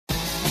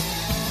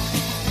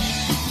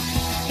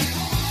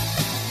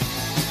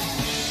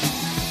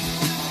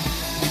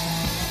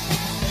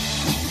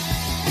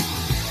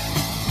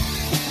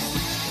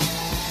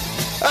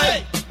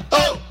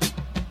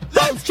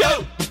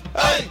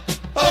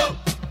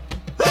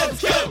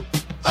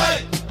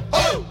Hey,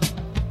 ho,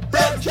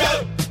 let's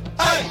go.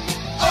 Hey,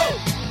 ho,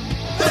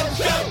 let's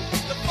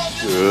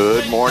go.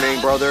 Good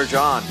morning, Brother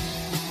John.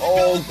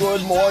 Oh,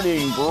 good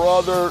morning,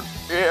 Brother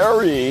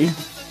Harry.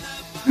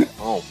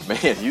 Oh,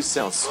 man, you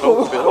sound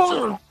so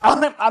bitter.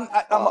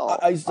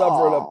 I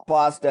suffered a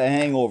pasta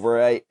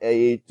hangover. I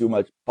ate too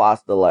much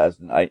pasta last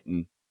night,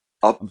 and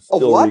I'm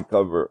still what?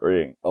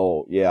 recovering.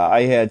 Oh, yeah,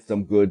 I had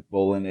some good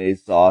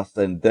bolognese sauce,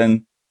 and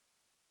then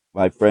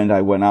my friend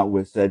I went out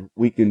with said,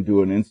 we can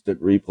do an instant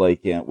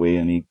replay, can't we?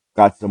 And he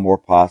got some more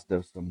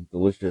pasta, some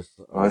delicious...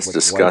 That's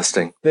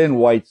disgusting. Thin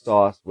white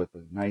sauce with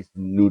a nice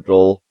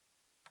noodle,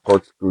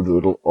 corkscrew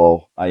noodle.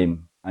 Oh,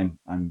 I'm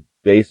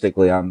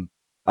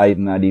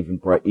not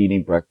even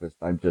eating breakfast.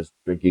 I'm just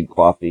drinking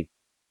coffee.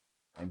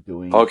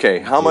 Okay,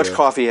 how much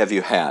coffee have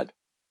you had?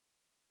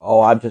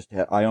 Oh, I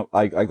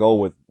go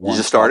with one. You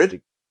just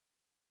started?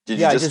 Did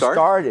you just start?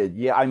 Started.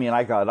 Yeah, I mean,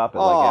 I got up at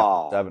like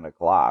after 7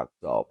 o'clock.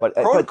 So, but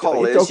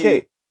protocol it's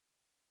okay.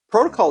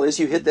 Protocol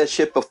is you hit that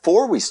shit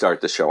before we start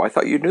the show. I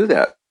thought you knew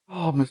that.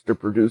 Oh, Mr.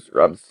 Producer,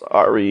 I'm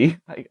sorry.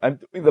 I'm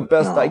doing the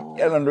best I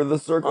can under the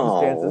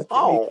circumstances.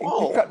 Can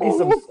you cut me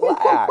some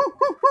slack?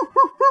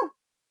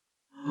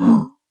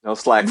 No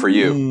slack for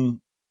you.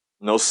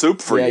 No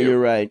soup for you. Yeah, you're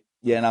right.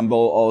 Yeah, and I'm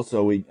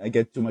also I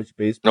get too much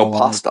baseball. No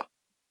pasta.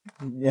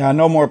 Yeah,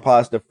 no more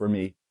pasta for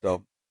me.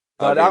 So,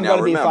 but okay, I'm going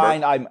to be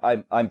fine.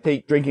 I'm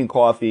drinking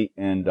coffee,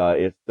 and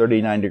it's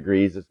 39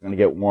 degrees. It's going to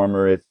get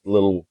warmer. It's a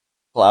little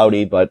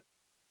cloudy, but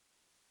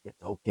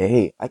it's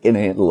okay. I can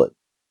handle it.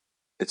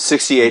 It's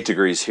 68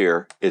 degrees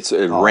here. It's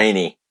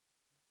rainy.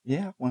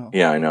 Yeah, well.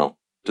 Yeah, I know.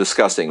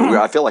 Disgusting.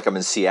 I feel like I'm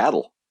in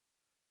Seattle.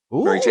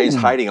 Ooh. Mary Jane's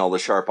hiding all the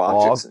sharp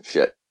objects and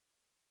shit.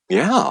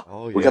 Yeah.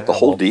 We got the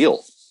whole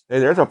deal. Hey,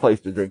 there's a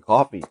place to drink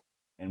coffee.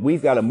 And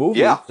we've got a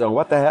movie, so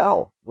what the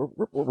hell? We're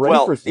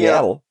ready for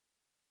Seattle.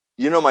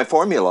 You know, my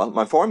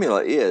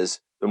formula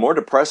is the more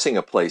depressing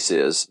a place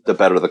is, the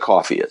better the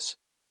coffee is.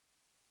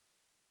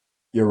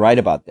 You're right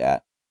about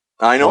that.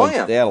 I know I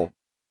am. Seattle.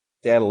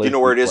 Do you know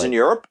where it is in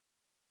Europe?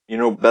 You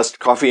know best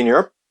coffee in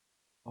Europe?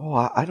 Oh,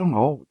 I don't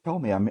know. Tell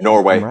me.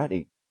 Norway. I'm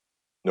ready.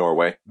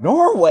 Norway.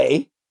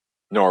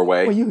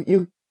 Well,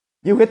 you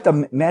hit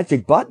the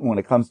magic button when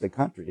it comes to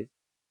countries.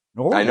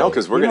 Norway. I know,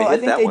 because we're going to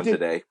hit that one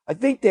today. I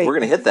think we're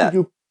going to hit that.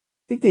 I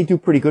think they do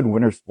pretty good in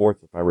winter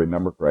sports, if I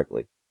remember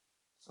correctly.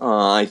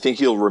 I think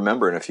you'll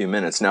remember in a few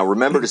minutes. Now,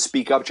 remember to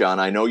speak up, John.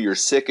 I know you're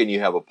sick and you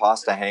have a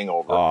pasta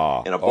hangover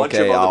and a bunch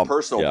of other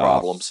personal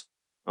problems.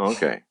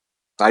 Okay.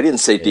 I didn't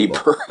say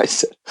deeper. I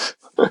said...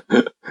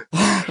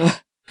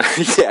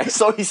 Yeah,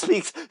 so he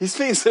speaks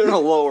in a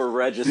lower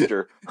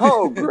register.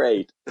 Oh,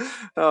 great.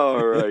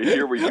 All right,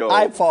 here we go.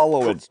 I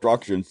follow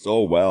instructions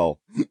so well.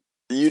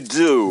 You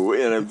do,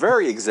 in a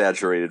very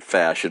exaggerated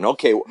fashion.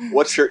 Okay,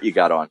 what shirt you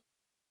got on?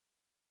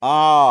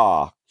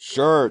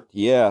 Shirt,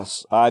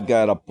 yes. I've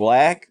got a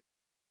black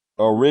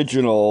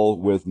original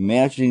with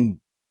matching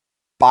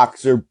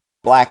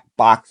black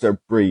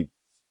boxer briefs.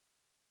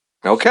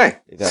 Okay.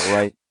 Is that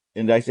right?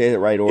 Did I say the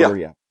right order?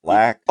 Yeah.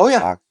 Black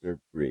boxer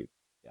briefs.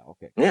 Yeah,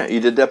 okay. Yeah, you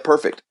did that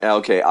perfect.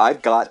 Okay,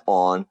 I've got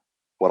on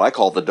what I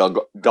call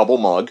the double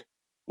mug,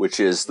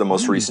 which is the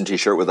most recent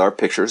T-shirt with our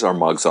pictures, our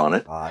mugs on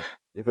it.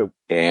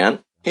 And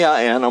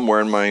I'm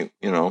wearing my,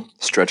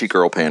 stretchy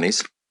girl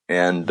panties.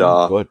 And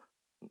good.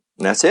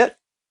 That's it.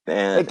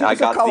 And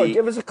hey,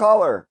 give us a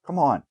color. Come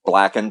on.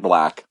 Black and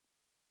black.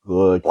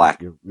 Good.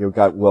 Black. You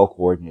got well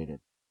coordinated.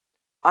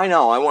 I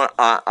know. I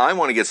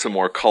want to get some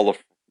more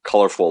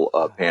colorful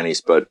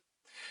panties, but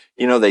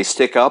they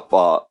stick up.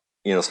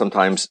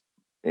 Sometimes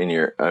in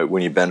your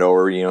when you bend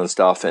over, and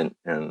stuff, and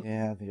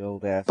yeah, the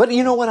old ass. But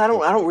you know what? I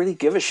don't really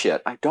give a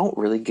shit. I don't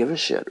really give a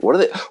shit. What are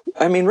they?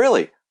 I mean,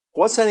 really,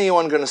 what's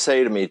anyone going to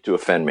say to me to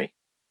offend me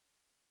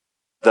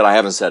that I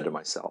haven't said to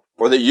myself,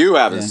 or that you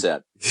haven't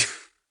said?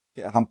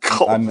 Yeah,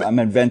 I'm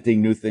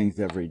inventing new things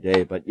every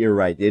day, but you're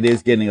right. It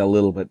is getting a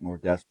little bit more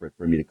desperate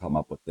for me to come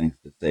up with things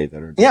to say that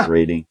are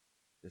degrading,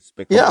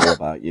 despicable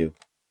about you.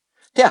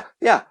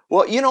 Yeah.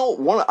 Well,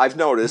 one I've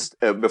noticed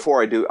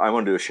before I do, I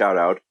want to do a shout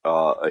out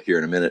here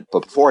in a minute.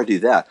 But before I do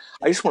that,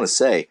 I just want to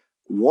say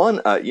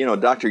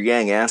Dr.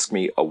 Yang asked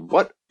me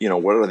what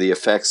are the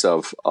effects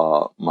of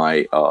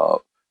my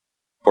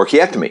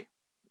orchiectomy,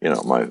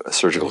 my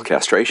surgical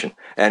castration,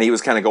 and he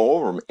was kind of going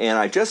over them. And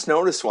I just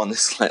noticed one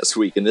this last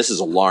week, and this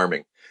is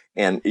alarming.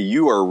 And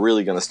you are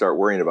really going to start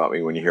worrying about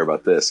me when you hear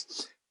about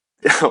this.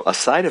 A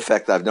side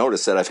effect I've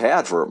noticed that I've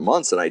had for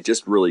months, and I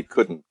just really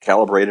couldn't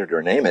calibrate it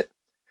or name it.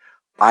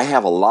 I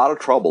have a lot of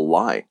trouble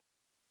lying.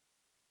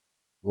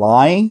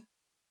 Lying?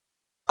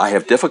 I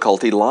have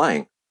difficulty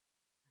lying.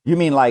 You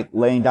mean like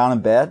laying down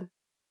in bed?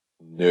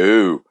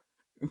 No.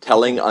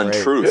 Telling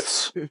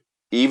untruths.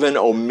 Even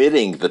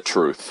omitting the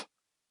truth.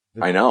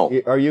 I know.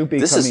 Are you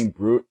becoming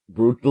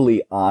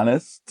brutally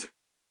honest?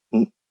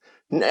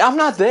 I'm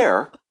not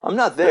there.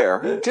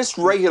 Just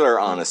regular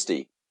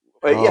honesty.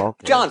 Okay.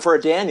 John, for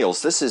a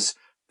Daniels, this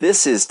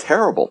is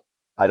terrible.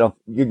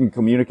 You can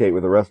communicate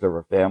with the rest of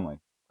our family.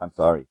 I'm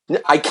sorry.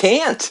 I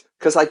can't,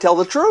 because I tell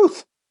the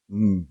truth.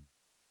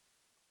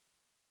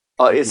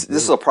 This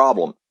is a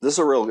problem. This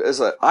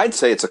is I'd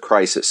say it's a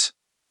crisis.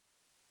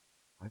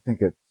 I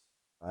think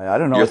I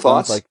don't know. Your it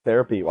thoughts? Sounds like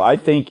therapy. Well, I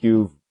think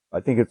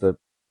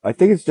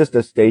it's just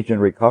a stage in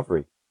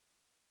recovery.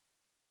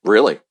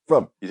 Really?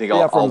 You think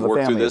I'll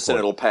work through this and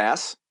it'll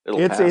pass?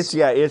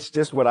 It's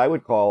just what I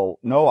would call,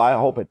 no, I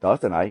hope it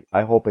doesn't. I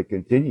hope it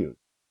continues.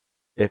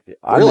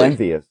 I'm Really?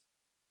 envious.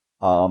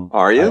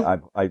 Are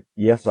you?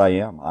 Yes, I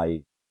am.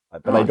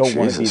 But I don't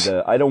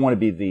want to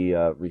be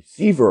the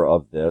receiver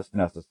of this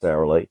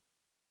necessarily.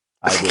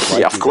 I would like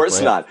yeah, of course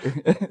not.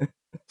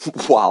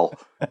 Wow.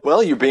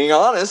 Well, you're being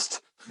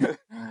honest.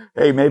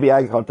 Hey, maybe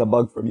I got the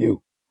bug from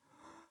you.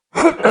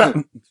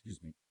 Excuse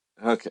me.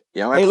 Okay.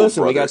 Yeah. Hey,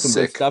 listen, we got some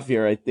good stuff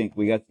here. I think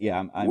we got.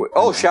 Yeah.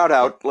 Shout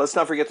out! Let's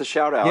not forget the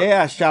shout out.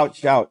 Yeah, shout.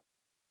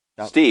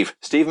 Steve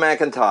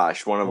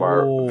McIntosh, one of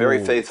our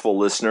very faithful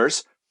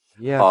listeners.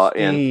 Yeah,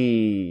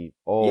 Steve.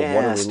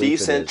 Steve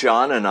sent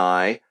John and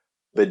I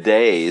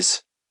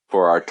bidets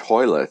for our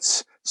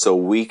toilets so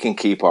we can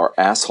keep our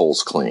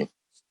assholes clean.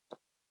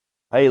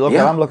 Hey, look,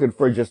 I'm looking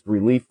for just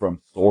relief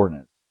from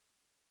soreness.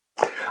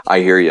 I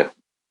hear you.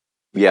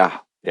 Yeah.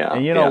 Yeah.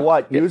 And you know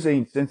what?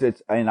 Since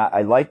it's, and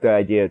I like the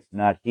idea it's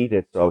not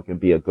heated, so it can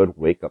be a good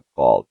wake up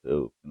call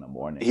too in the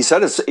morning. He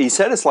said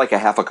it's like a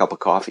half a cup of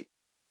coffee.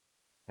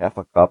 Half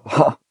a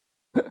cup.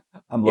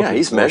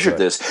 He's measured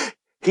this.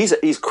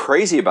 He's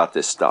crazy about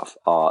this stuff.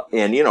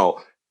 And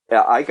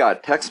I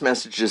got text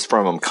messages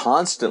from him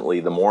constantly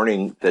the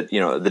morning that,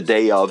 the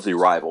day of the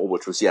arrival,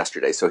 which was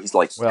yesterday. So he's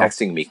like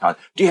texting me,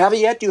 do you have it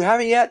yet? Do you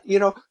have it yet?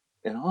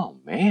 And oh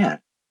man,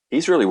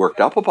 he's really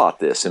worked up about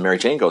this. And Mary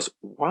Jane goes,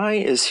 why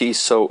is he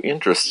so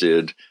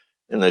interested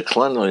in the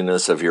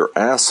cleanliness of your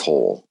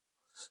asshole?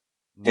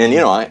 And,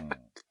 I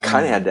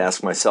kind of had to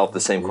ask myself the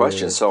same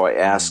question. So I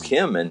asked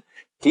him, and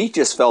he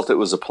just felt it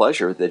was a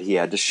pleasure that he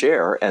had to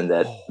share and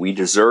that we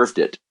deserved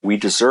it. We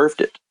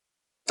deserved it.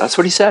 That's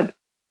what he said.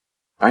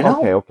 I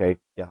know. Okay.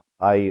 Yeah.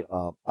 I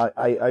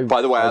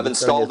By the way, I've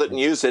installed it and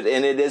used it,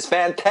 and it is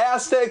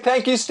fantastic.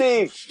 Thank you,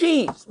 Steve.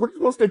 Jeez, we're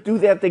supposed to do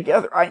that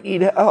together. I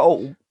need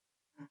help.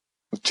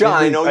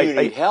 John, I know you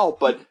need help,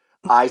 but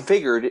I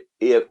figured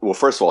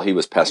first of all, he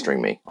was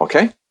pestering me.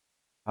 Okay.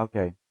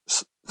 Okay.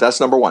 So that's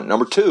number one.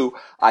 Number two,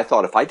 I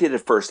thought if I did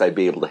it first, I'd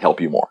be able to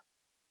help you more.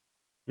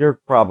 You're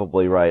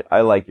probably right.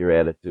 I like your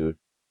attitude.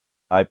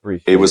 I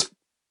appreciate it.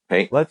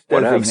 Hey, let's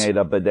designate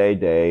a bidet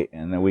day,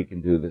 and then we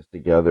can do this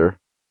together.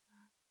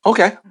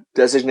 Okay.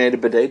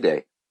 Designated bidet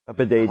day. A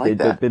bidet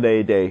day.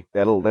 Bidet day.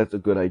 That's a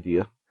good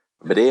idea.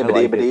 Bidet.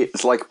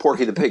 It's like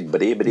Porky the Pig.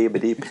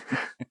 Bidet.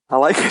 I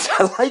like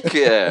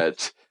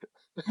it.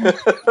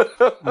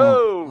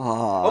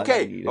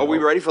 Okay. Are we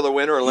ready for the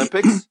Winter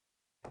Olympics?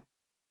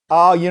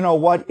 You know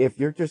what? If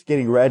you're just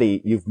getting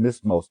ready, you've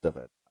missed most of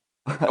it.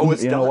 Oh,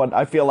 it's you done. know what?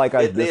 I feel like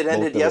it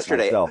ended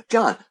yesterday.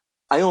 John,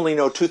 I only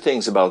know two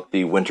things about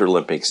the Winter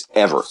Olympics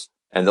ever.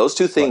 And those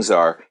two things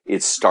are,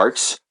 it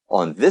starts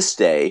on this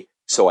day,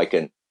 so I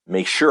can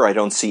make sure I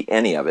don't see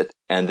any of it.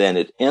 And then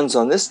it ends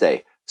on this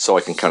day, so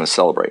I can kind of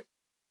celebrate.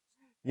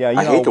 Yeah,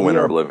 I hate the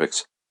Winter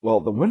Olympics. Well,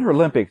 the Winter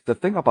Olympics, the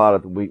thing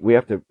about it, we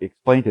have to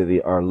explain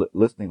to our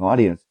listening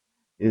audience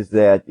is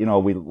that,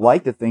 we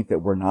like to think that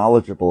we're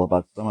knowledgeable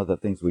about some of the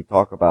things we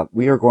talk about.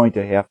 We are going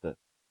to have to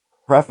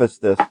preface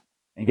this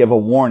and give a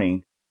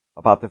warning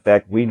about the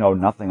fact we know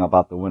nothing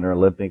about the Winter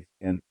Olympics,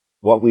 and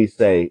what we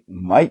say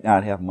might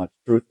not have much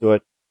truth to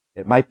it.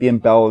 It might be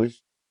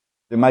embellished.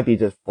 There might be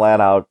just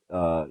flat out,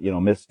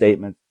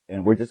 misstatements,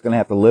 and we're just going to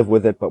have to live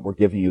with it, but we're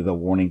giving you the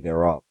warning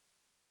thereof.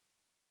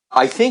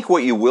 I think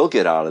what you will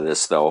get out of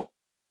this, though,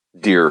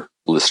 dear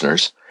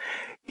listeners,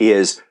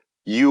 is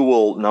you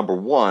will, number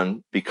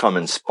one, become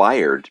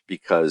inspired,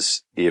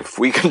 because if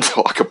we can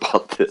talk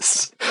about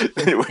this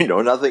that we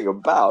know nothing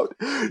about,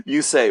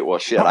 you say, well,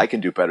 shit, I can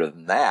do better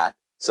than that.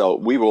 So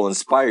we will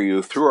inspire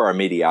you through our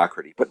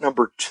mediocrity. But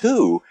number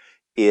two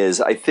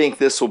is, I think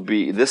this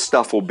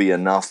stuff will be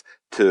enough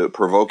to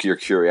provoke your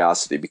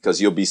curiosity,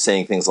 because you'll be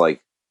saying things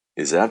like,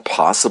 is that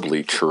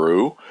possibly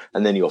true?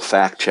 And then you'll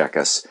fact check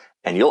us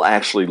and you'll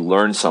actually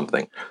learn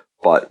something.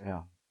 But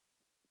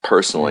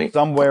personally, and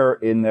somewhere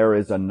in there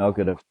is a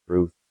nugget of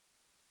truth.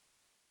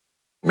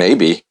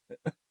 Maybe.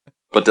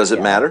 But does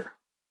it matter?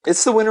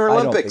 It's the Winter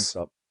Olympics. I don't think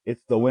so.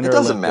 It's the Winter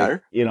Olympics. It doesn't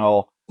matter.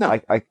 No.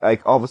 I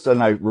all of a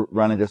sudden I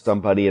run into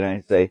somebody and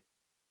I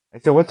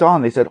said, what's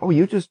on? They said, oh,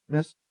 you just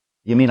missed,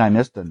 you mean I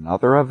missed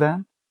another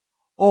event?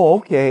 Oh,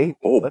 okay.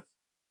 Oh.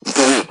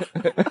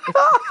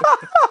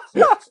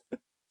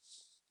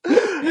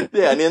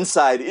 Yeah, and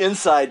inside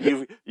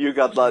you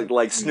got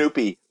like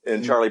Snoopy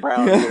and Charlie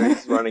Brown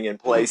he's running in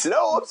place. And,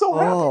 I'm so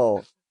happy.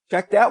 Oh,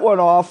 check that one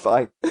off.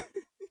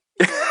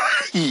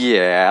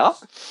 Yeah.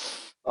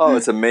 Oh,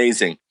 it's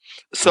amazing.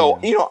 So,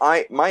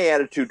 my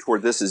attitude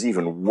toward this is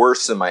even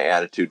worse than my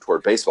attitude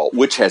toward baseball,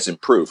 which has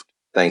improved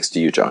thanks to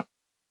you, John.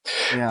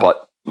 Yeah.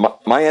 But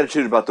my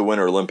attitude about the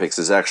Winter Olympics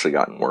has actually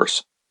gotten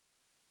worse.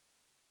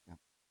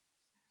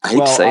 I hate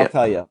to say I'll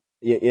tell you.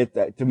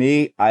 To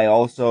me, I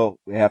also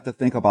have to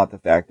think about the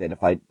fact that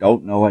if I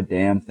don't know a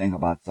damn thing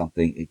about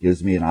something, it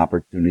gives me an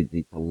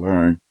opportunity to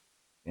learn.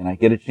 and I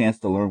get a chance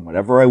to learn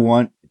whatever I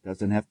want. It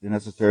doesn't have to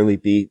necessarily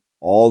be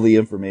all the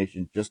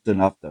information, just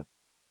enough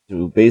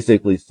to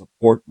basically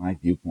support my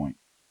viewpoint.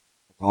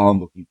 That's all I'm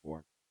looking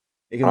for.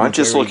 It can I'm be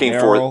just very looking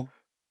narrow.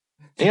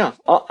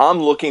 I'm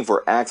looking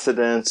for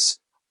accidents,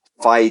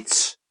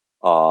 fights,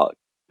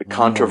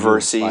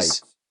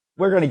 controversies.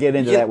 We're going to get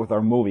into Yeah, that with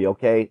our movie,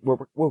 okay?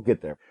 We'll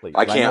get there, please.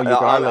 I I know can't. you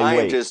can hardly I am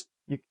wait. just.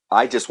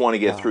 I just want to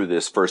get through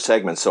this first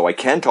segment so I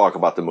can talk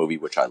about the movie,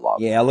 which I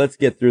love. Yeah, let's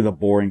get through the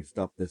boring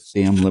stuff, this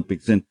damn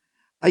Olympics. And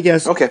I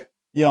guess, Okay.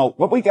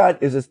 What we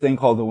got is this thing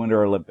called the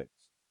Winter Olympics.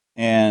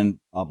 And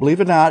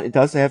believe it or not, it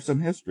does have some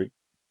history.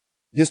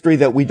 History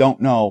that we don't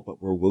know, but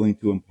we're willing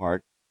to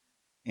impart.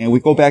 And we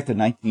go back to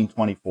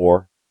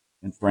 1924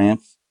 in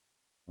France.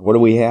 What do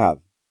we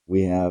have?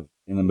 We have,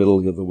 in the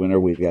middle of the winter,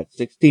 we've got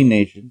 16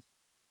 nations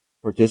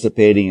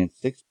participating in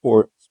 6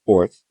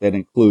 sports that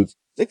includes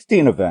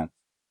 16 events,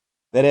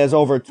 that has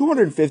over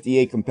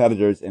 258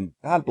 competitors, and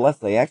God bless,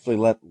 they actually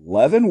let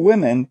 11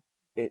 women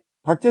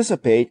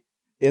participate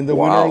in the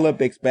Winter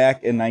Olympics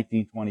back in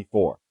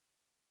 1924.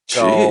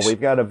 So Jeez.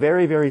 we've got a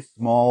very, very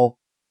small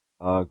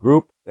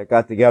group that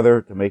got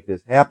together to make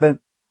this happen.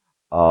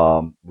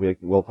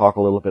 We'll talk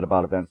a little bit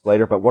about events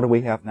later, but what do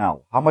we have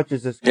now? How much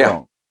is this grown?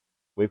 Yeah.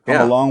 We've come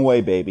a long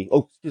way, baby.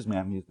 Oh, excuse me,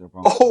 I'm using the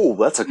wrong. Oh,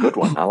 that's a good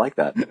one. I like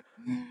that.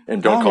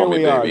 And don't call me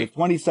baby. Are, the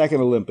 22nd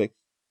Olympics,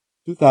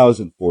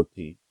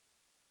 2014.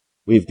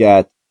 We've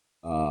got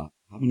how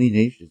many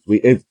nations?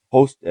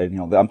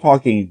 I'm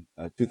talking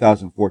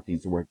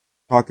 2014, so we're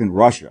talking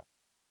Russia.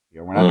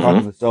 We're not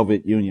talking the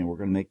Soviet Union. We're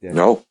going to make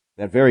that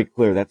very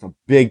clear. That's a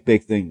big,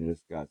 big thing to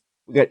discuss.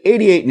 We got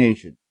 88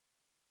 nations.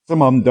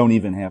 Some of them don't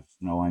even have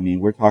snow. I mean,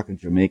 we're talking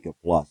Jamaica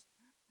plus.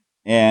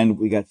 And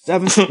we got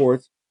 7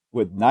 sports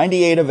with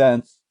 98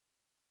 events,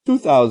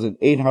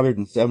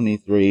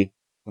 2,873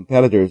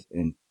 competitors,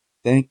 and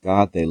thank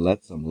God they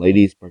let some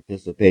ladies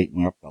participate.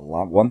 We're up to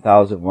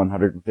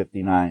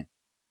 1,159.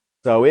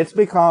 So it's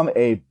become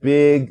a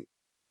big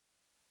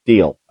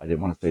deal. I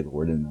didn't want to say the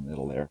word in the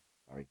middle there.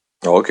 Sorry.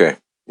 Okay.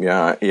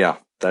 Yeah,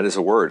 that is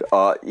a word.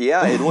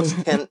 It looks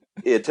 10.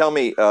 Tell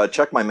me,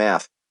 check my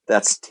math.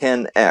 That's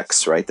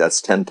 10x, right?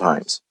 That's 10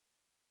 times.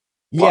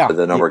 Yeah.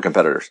 The number of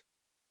competitors.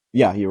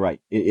 Yeah, you're right.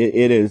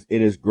 It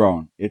is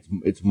grown.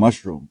 It's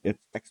mushroom.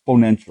 It's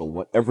exponential.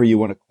 Whatever you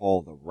want to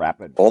call the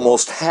rapid.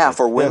 Almost half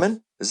are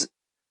women. Is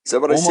that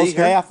what I see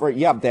here? Almost half.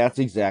 Yeah, that's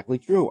exactly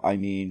true. I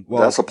mean,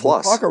 that's a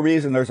plus. We'll talk a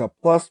reason. There's a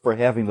plus for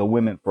having the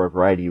women for a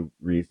variety of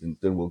reasons,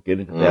 and we'll get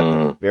into that.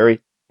 That's a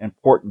very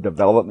important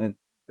development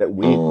that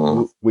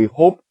we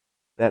hope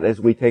that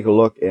as we take a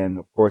look, and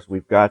of course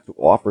we've got to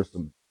offer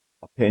some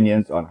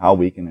opinions on how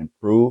we can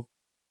improve,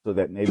 so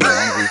that maybe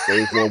one of these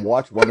days we'll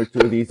watch 1 or 2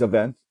 of these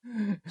events.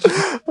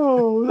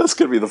 Oh, that's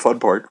going to be the fun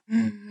part.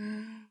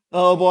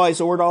 Oh boy,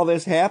 so where'd all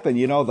this happen?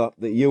 The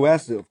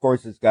U.S., of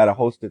course, has got to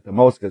host it the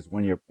most, because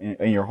when you're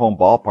in your home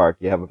ballpark,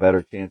 you have a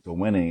better chance of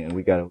winning, and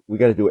we got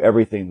to do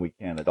everything we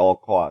can at all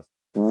costs.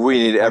 We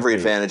need every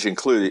advantage,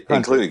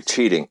 including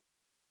cheating.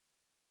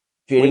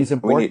 Cheating's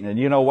important, and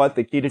you know what?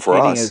 The key to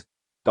cheating is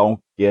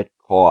don't get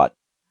caught.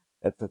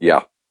 That's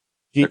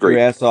cheat your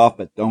ass off,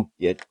 but don't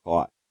get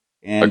caught.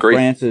 And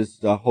France has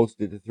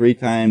hosted it 3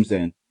 times,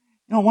 and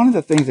one of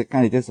the things that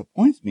kind of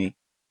disappoints me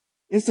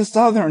is the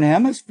Southern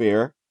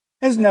Hemisphere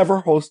has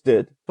never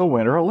hosted the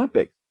Winter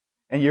Olympics.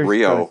 And you're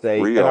going to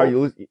say,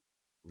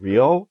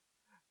 Rio?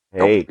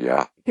 Hey,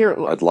 here,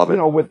 I'd love it.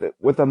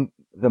 With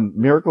the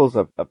miracles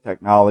of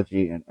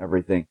technology and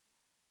everything,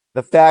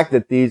 the fact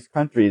that these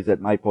countries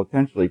that might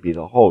potentially be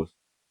the host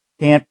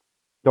don't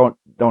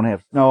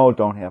have snow,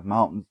 don't have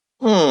mountains.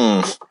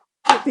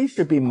 These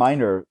should be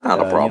minor,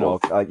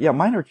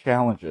 minor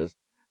challenges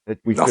that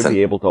we should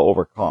be able to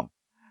overcome.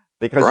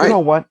 Because you know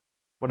what?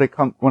 When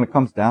it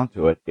comes down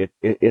to it,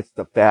 it's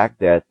the fact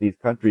that these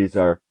countries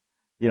are,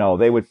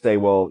 they would say,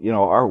 well,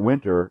 our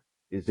winter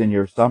is in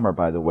your summer,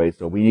 by the way,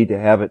 so we need to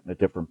have it in a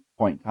different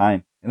point in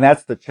time. And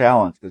that's the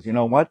challenge, because you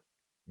know what?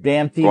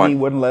 Damn TV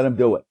wouldn't let them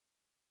do it.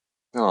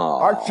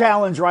 Aww. Our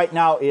challenge right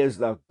now is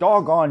the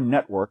doggone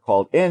network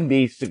called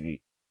NBC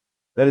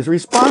that is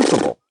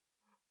responsible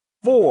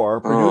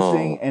for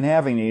producing and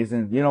having these.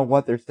 And you know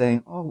what? They're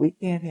saying, oh, we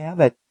can't have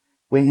it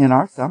in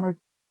our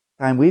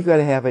summertime. We've got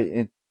to have it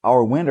in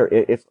our winter.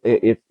 That's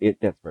very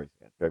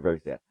sad. Very,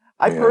 very sad.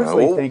 I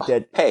personally think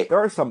that there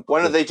are some.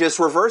 Why don't they just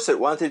reverse it?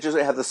 Why don't they just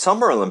have the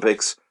Summer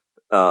Olympics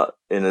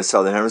in the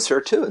Southern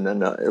Hemisphere too, and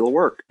then it'll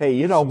work? Hey,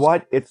 you know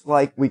what? It's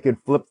like we could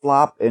flip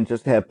flop and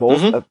just have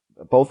both of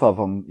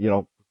them.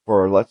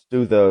 For let's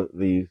do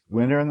the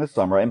winter and the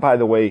summer. And by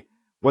the way,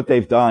 what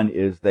they've done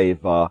is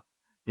they've or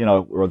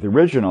the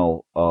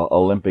original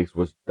Olympics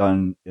was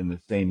done in the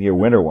same year.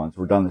 Winter ones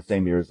were done the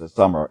same year as the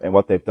summer. And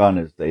what they've done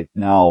is they've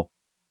now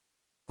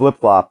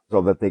flip-flop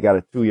so that they got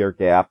a 2-year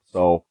gap,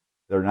 so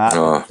they're not at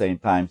the same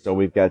time. So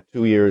we've got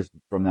 2 years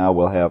from now,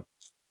 we'll have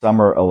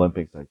Summer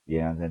Olympics, and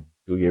then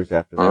 2 years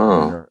after that,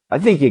 winter. I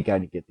think you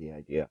kind of get the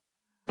idea.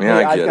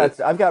 Yeah,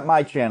 I've got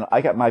my channel.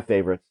 I got my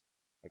favorites.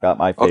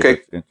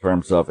 In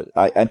terms of it.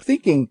 I'm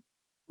thinking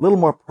a little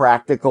more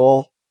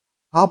practical.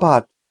 How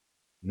about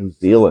New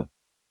Zealand?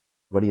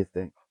 What do you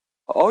think?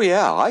 Oh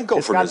yeah, I'd go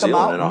It's for New got the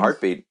Zealand in a mountains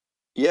heartbeat.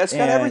 Yeah, it's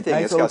got and everything.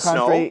 nice It's little got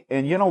snow. country.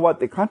 And you know what?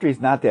 The country's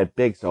not that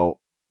big, so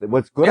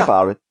what's good Yeah,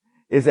 about it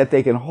is that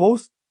they can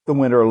host the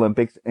Winter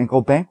Olympics and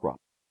go bankrupt.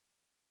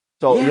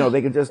 So yeah,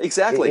 they can just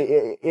exactly.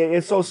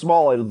 it's so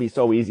small, it'll be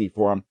so easy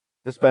for them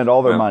to spend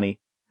all their Yeah. money.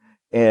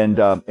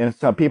 And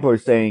some people are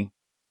saying,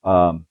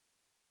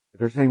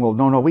 they're saying, well,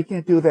 no, we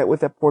can't do that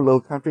with that poor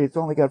little country. It's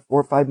only got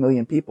 4 or 5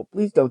 million people.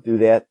 Please don't do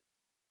that.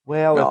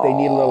 Well, if they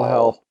need a little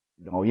help,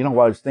 No, you know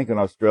what? I was thinking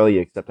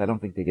Australia, except I don't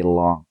think they get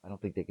along. I don't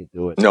think they could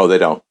do it. no, they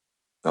don't.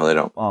 No, they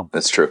don't. Um,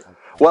 That's true.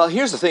 Well,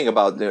 here's the thing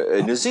about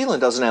New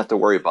Zealand doesn't have to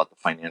worry about the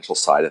financial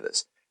side of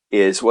this.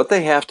 Is what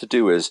they have to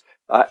do is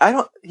I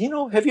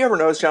don't. Have you ever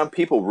noticed, John?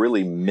 People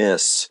really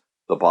miss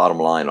the bottom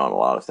line on a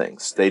lot of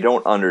things. They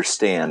don't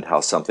understand how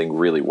something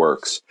really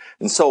works.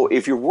 And so,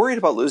 if you're worried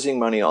about losing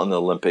money on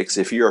the Olympics,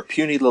 if you're a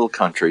puny little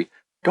country,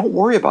 don't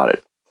worry about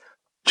it.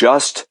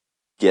 Just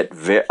get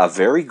a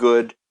very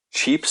good,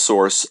 cheap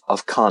source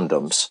of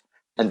condoms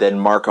and then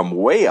mark them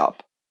way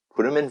up.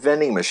 Put them in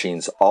vending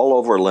machines all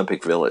over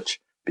Olympic Village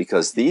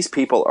because these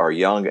people are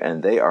young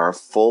and they are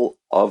full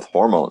of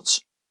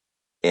hormones.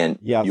 And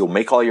yes. you'll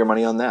make all your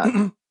money on that.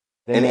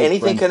 They And make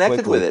anything friends connected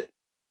quickly. with it.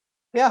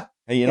 Yeah.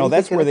 Hey, anything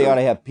that's where they connected ought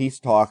to have peace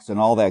talks and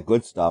all that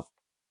good stuff.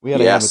 We ought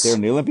to have it there Yes.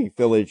 in the Olympic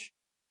Village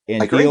I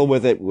and agree. deal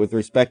with it with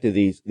respect to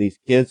these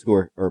kids who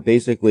are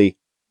basically,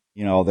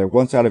 they're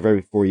once out of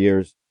every 4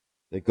 years.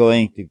 They're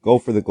going to go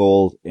for the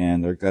gold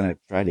and they're going to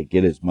try to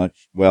get as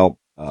much,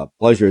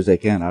 pleasure as they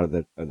can out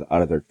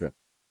of their trip.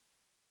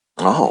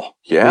 Oh,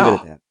 Leave it yeah.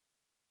 at that.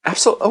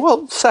 Absolutely.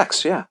 Well,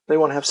 sex. Yeah. They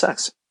want to have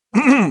sex.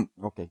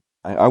 Okay.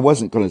 I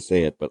wasn't going to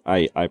say it, but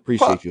I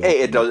appreciate Well, you. hey,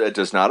 it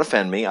does not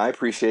offend me. I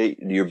appreciate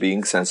you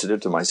being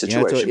sensitive to my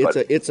situation.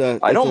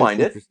 I don't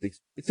mind it.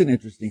 It's an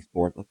interesting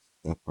sport. That's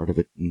that part of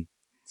it.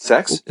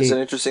 Sex is Okay. an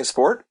interesting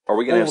sport. Are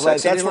we going to have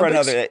sex in the That's for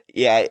Olympics? another.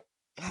 Yeah.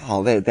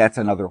 Oh, that's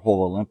another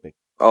whole Olympic.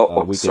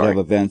 We Sorry. could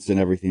have events and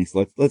everything.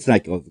 So let's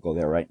not go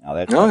there right now.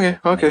 That's Okay.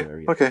 another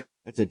area. Okay.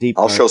 That's a deep.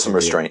 I'll dark show some area.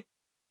 restraint.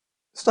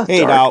 It's not Hey,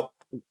 dark. now,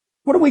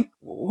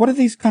 what do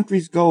these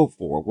countries go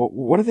for?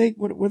 What do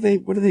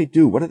they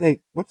do?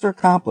 What's their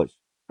accomplish?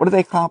 What do they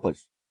accomplish?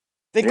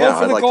 They go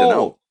for I'd the like to gold.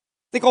 know.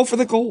 They go for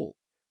the gold.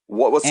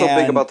 What's so big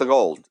And- about the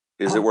gold?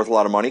 Is it worth a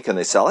lot of money? Can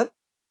they sell it?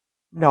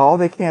 No,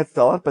 they can't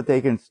sell it, but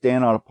they can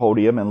stand on a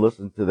podium and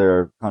listen to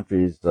their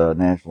country's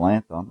national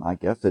anthem. I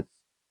guess it's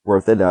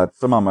worth it.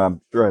 Some of them,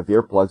 I'm sure, have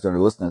earplugs and are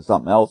listening to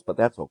something else, but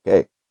that's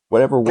okay.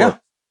 Whatever works.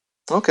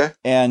 Yeah. Okay.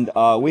 And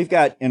we've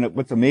got, and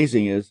what's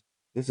amazing is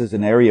this is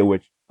an area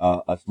which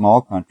a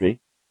small country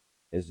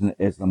is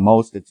the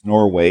most. It's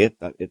Norway.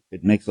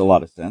 It makes a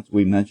lot of sense.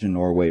 We mentioned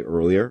Norway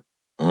earlier.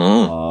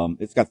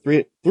 It's got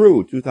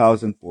through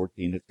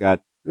 2014. It's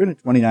got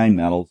 329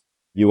 medals.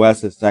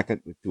 U.S. is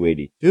second with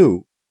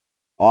 282.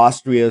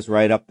 Austria is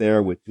right up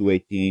there with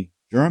 218.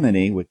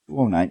 Germany with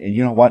 209. And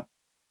you know what?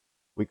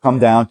 We come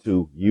down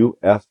to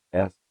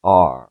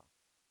USSR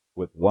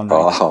with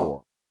 194.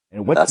 Oh,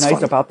 and what's that's nice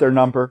funny. about their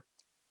number?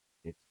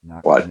 It's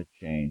not What? going to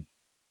change.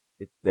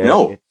 It's there.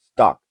 No. It's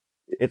stuck.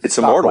 It's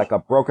stuck immortal. like a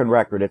broken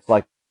record. It's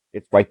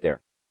right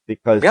there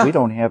because we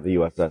don't have the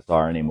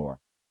USSR anymore.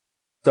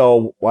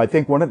 So I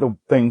think one of the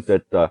things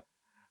that,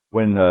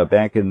 when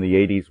back in the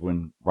 80s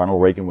when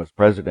Ronald Reagan was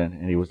president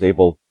and he was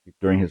able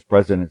during his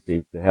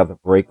presidency to have the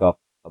breakup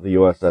of the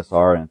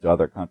USSR into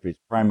other countries,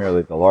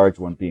 primarily the large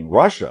one being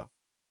Russia.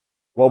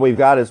 What we've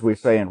got is we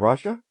say in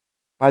Russia,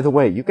 by the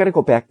way, you got to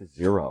go back to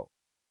zero.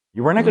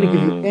 We're not going to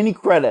give you any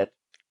credit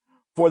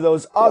for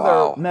those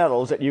other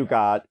medals that you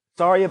got.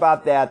 Sorry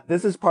about that.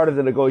 This is part of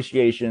the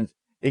negotiations.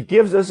 It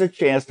gives us a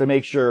chance to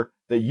make sure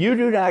that you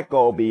do not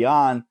go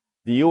beyond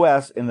the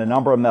U.S. in the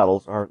number of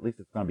medals, or at least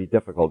it's going to be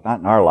difficult. Not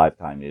in our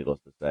lifetime, needless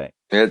to say.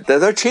 Yeah,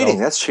 they're cheating.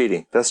 So- That's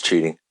cheating. That's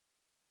cheating.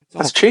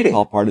 It's cheating.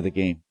 all part of the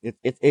game.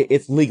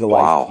 It's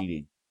legalized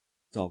cheating.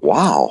 So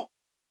Wow.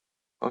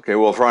 Okay,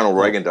 well, if Ronald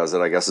Reagan does it,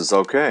 I guess it's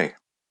okay.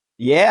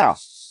 yeah.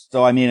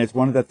 So I mean, it's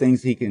one of the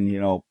things he can,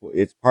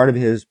 it's part of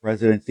his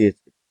presidency. It's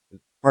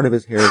part of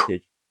his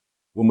heritage.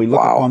 When we look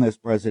upon this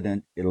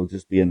president, it'll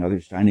just be another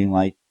shining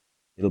light.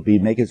 It'll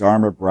make his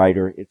armor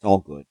brighter. It's all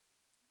good.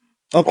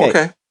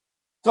 Okay.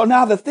 So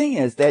now the thing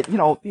is that,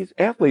 these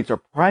athletes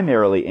are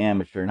primarily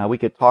amateur. Now we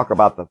could talk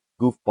about the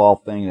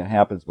goofball thing that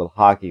happens with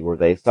hockey where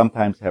they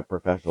sometimes have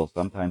professionals,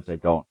 sometimes they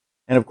don't.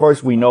 And of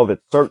course we know that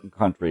certain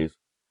countries,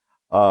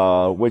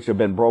 which have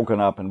been broken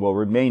up and will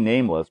remain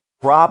nameless,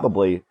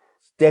 probably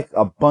stick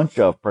a bunch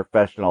of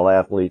professional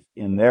athletes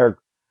in their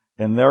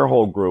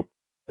whole group.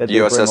 That they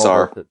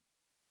USSR.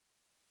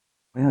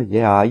 bring over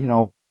yeah,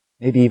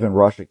 maybe even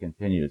Russia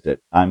continues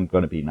it. I'm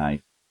going to be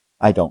nice.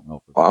 I don't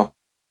know. Wow.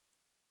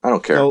 I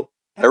don't care. So,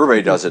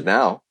 everybody does it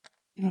now.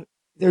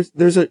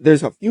 There's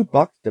a few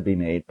bucks to be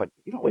made, but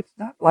it's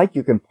not like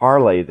you can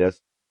parlay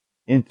this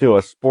into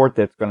a sport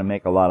that's going to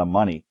make a lot of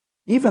money.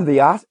 Even the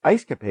ice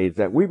capades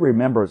that we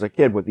remember as a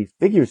kid with these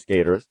figure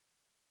skaters,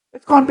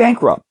 it's gone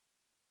bankrupt.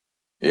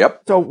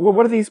 Yep. So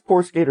what are these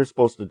poor skaters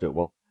supposed to do?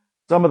 Well,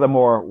 some of the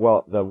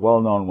the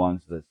well-known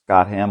ones, the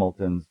Scott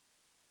Hamiltons,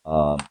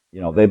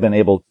 They've been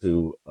able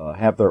to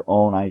have their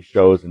own ice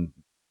shows and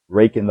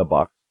rake in the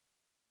bucks.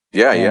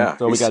 Yeah, And yeah.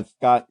 so we got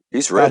Scott.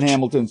 He's Scott rich.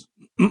 Hamilton's.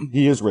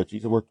 He is rich.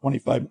 He's worth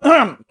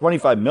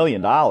 $25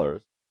 million.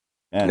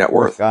 And Net poor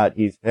worth. Scott,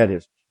 he's had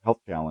his health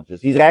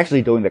challenges. He's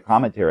actually doing the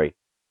commentary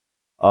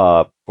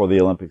for the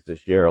Olympics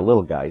this year. A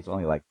little guy. He's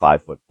only like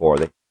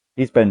 5'4".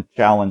 He's been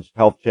challenged,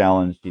 health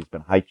challenged. He's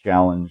been height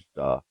challenged.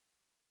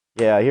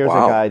 Here's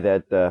Wow. a guy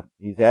that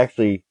he's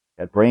actually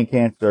had brain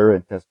cancer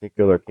and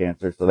testicular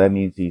cancer. So that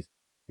means he's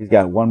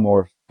got one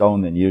more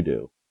stone than you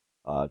do.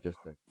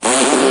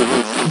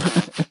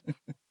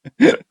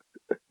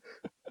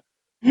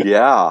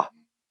 Yeah,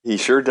 he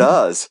sure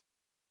does.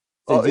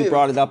 Since you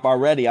brought it up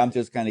already, I'm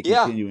just kind of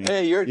continuing.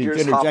 Hey, you're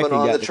just hopping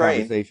on the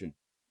train. Conversation.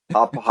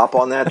 Hop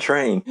on that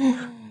train.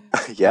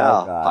 Yeah,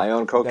 I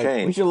own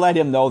cocaine. We should let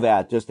him know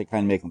that just to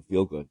kind of make him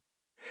feel good.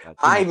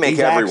 I make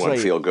everyone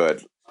feel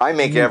good. I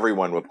make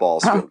everyone with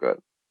balls feel good.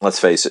 Let's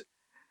face it.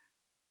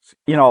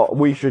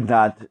 We should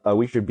not.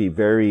 We should be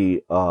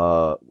very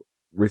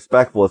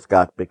respectful of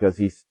Scott because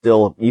he's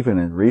still, even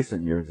in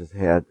recent years, has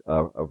had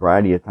a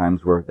variety of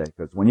times where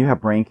because when you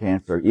have brain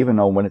cancer, even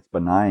though when it's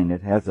benign,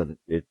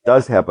 it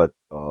does have a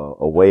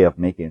way of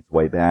making its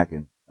way back.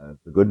 And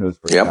the good news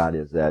for Scott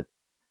is that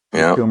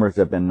tumors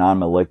have been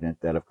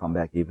non-malignant that have come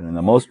back even in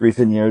the most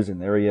recent years.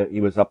 And there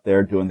he was up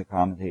there doing the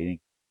commentating.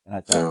 And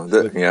I thought,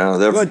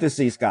 good to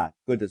see Scott.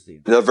 Good to see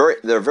him.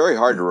 They're very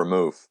hard to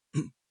remove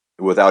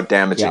without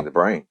damaging the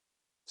brain.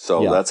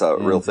 So that's a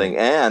real thing.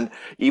 And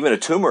even a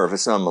tumor, if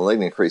it's not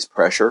malignant, creates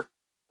pressure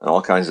and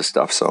all kinds of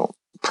stuff. So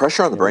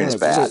pressure on the brain is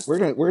bad. We're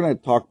gonna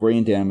talk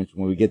brain damage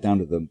when we get down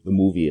to the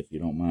movie, if you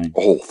don't mind.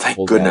 Oh,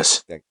 thank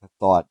goodness. That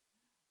thought.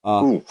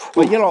 But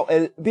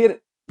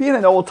being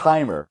an old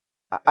timer,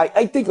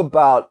 I think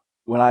about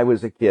when I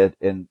was a kid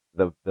and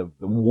the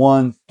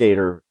one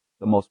skater,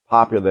 the most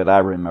popular that I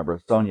remember,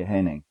 Sonja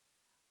Henning,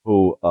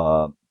 who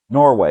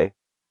Norway,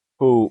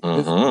 who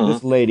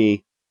this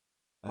lady.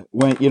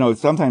 When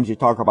sometimes you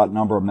talk about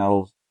number of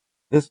medals.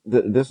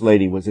 This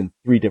lady was in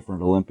 3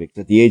 different Olympics.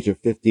 At the age of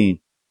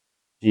 15,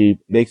 she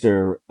makes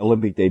her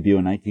Olympic debut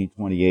in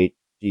 1928.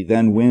 She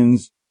then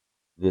wins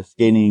the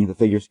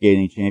figure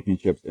skating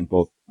championships in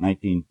both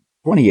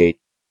 1928,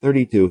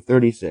 32,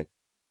 36.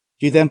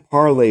 She then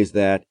parlays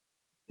that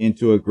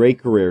into a great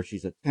career.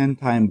 She's a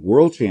 10-time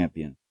world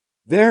champion,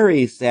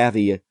 very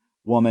savvy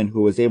woman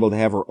who was able to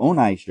have her own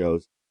ice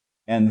shows,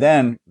 and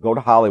then go to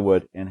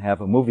Hollywood and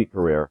have a movie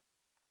career.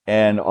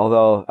 And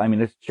although,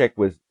 this chick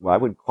I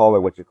wouldn't call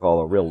her what you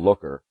call a real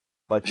looker,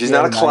 but she's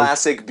not a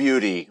classic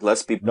beauty.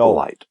 Let's be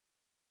polite.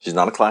 She's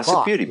not a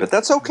classic beauty, but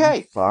that's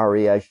okay.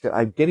 Sorry,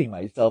 I'm getting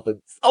myself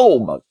in so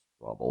much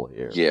trouble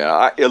here.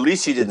 Yeah, at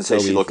least you didn't say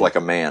she looked like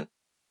a man.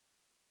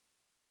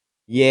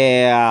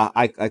 Yeah,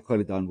 I could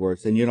have done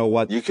worse. And you know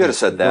what? You could have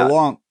said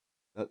that.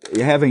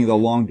 Having the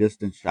long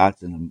distance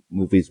shots in the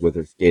movies with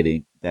her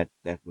skating, that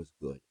was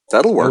good.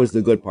 That'll work. That was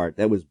the good part.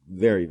 That was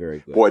very, very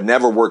good. Boy, it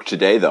never worked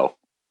today, though.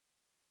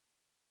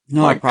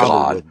 No, my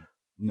God. Wouldn't.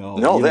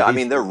 No,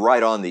 they're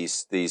right on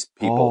these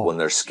people when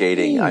they're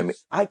skating.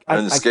 Geez.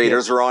 And the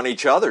skaters are on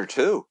each other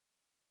too.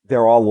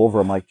 They're all over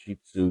them like cheap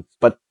suits.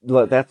 But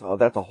that's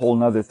a whole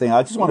nother thing.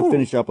 I just want to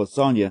finish up with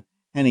Sonja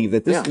Henning,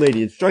 that this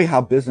lady, to show you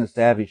how business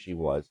savvy she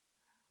was.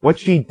 What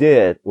she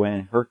did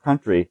when her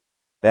country,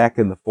 back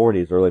in the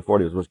 40s, early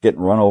 40s, was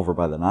getting run over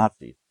by the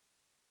Nazis,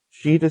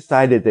 she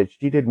decided that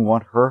she didn't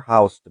want her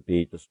house to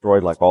be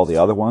destroyed like all the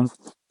other ones.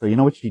 So you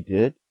know what she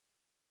did?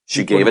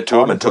 She gave it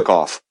to him and took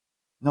off.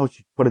 No,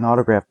 she put an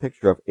autographed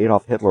picture of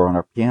Adolf Hitler on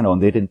her piano,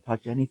 and they didn't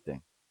touch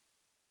anything.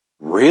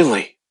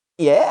 Really?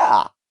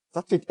 Yeah.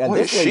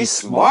 Boy, she's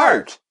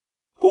smart.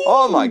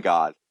 Oh, my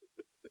God.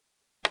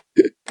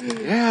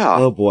 Yeah.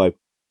 Oh, boy.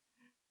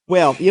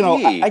 Well,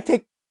 I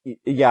take...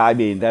 Yeah,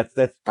 that's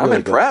really I'm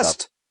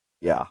impressed.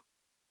 Yeah.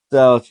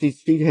 So she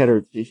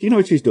knows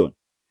what she's doing.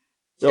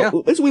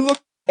 So as we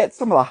look at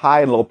some of the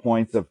high and low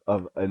points of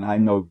and I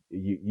know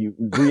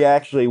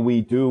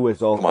we do,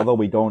 as although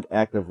we don't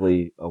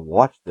actively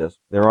watch this,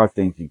 there are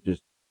things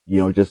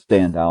you just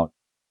stand out.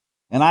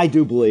 And I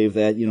do believe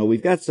that,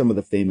 we've got some of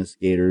the famous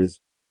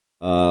skaters,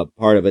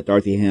 part of it,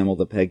 Dorothy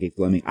Hamill, Peggy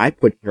Fleming. I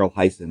put Carol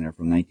Heiss in there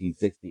from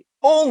 1960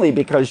 only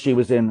because she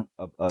was in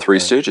a Three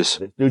Stooges.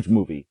 The Stooge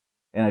movie.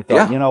 And I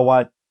thought, you know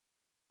what?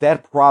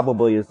 That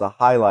probably is the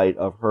highlight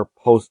of her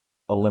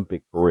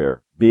post-Olympic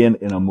career, being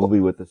in a movie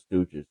with the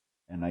Stooges.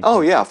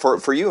 Oh yeah,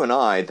 for you and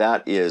I,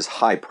 that is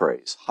high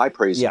praise. High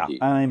praise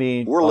indeed. I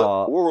mean,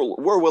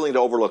 we're willing to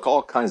overlook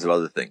all kinds of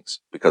other things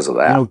because of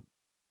that.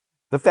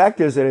 The fact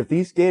is that if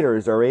these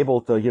skaters are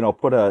able to,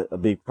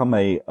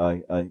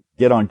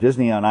 get on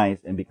Disney on Ice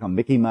and become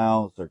Mickey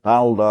Mouse or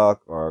Donald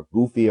Duck or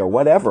Goofy or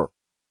whatever,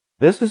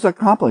 this is an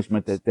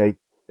accomplishment that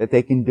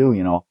they can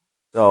do.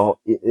 So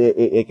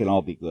it can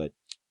all be good.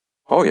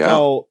 Oh yeah.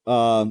 So,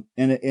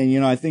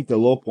 I think the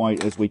low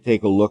point as we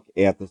take a look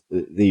at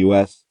the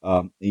U.S.,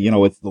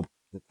 it's the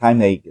time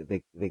they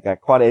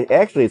got caught.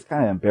 Actually, it's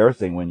kind of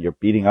embarrassing when you're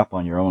beating up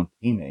on your own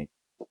teammate.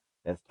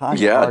 As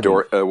Tanya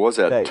was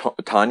that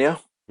Tanya?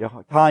 Yeah,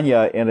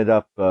 Tanya ended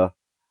up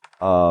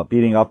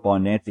beating up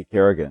on Nancy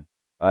Kerrigan.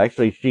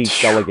 Actually, she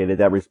delegated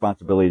that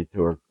responsibility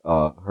to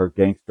her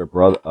gangster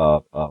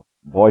brother,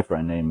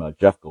 boyfriend named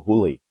Jeff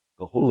Gahuli.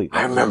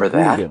 I remember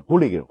that.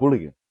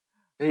 Hooligan.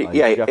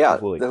 Yeah.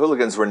 Gahuli. The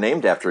hooligans were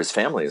named after his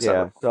family.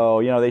 So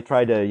they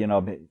tried to,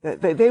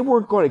 they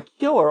weren't going to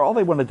kill her. All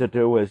they wanted to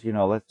do was,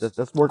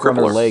 let's work on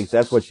her legs.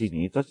 That's what she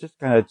needs. Let's just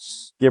kind of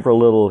give her a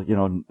little,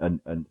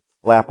 a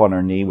slap on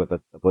her knee with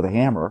a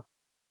hammer,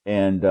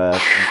 and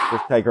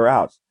just take her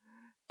out.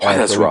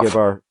 That's so rough. Give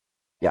her,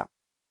 yeah.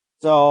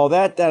 So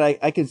that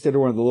I consider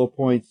one of the low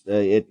points.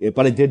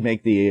 But it did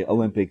make the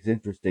Olympics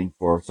interesting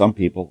for some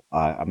people.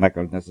 I'm not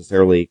going to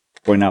necessarily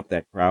point out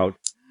that crowd.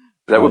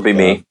 That would be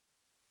me.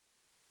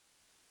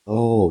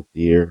 Oh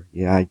dear,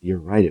 yeah, you're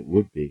right. It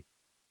would be.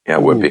 Yeah,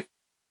 it would be.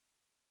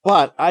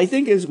 But I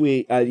think as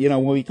we,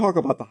 when we talk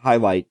about the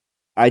highlight,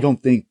 I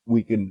don't think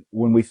we can.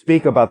 When we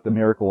speak about the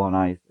Miracle on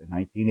Ice in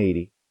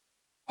 1980,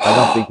 I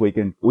don't think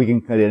we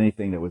can cut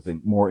anything that was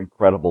more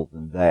incredible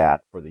than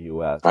that for the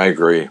U.S. I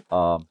agree.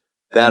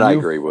 That I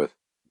agree with.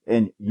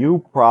 And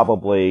you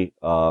probably,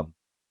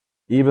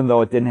 even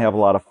though it didn't have a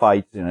lot of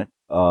fights in it,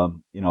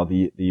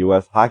 the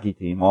U.S. hockey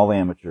team, all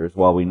amateurs.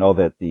 While we know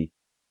that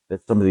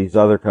that some of these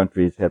other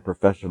countries had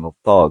professional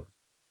thugs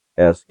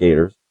as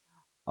skaters,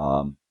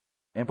 but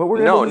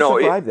we're able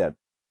to survive that.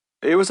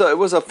 It was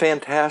a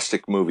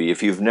fantastic movie.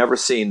 If you've never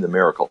seen The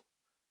Miracle,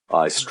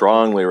 I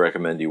strongly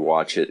recommend you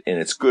watch it, and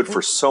it's good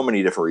for so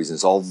many different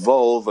reasons.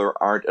 Although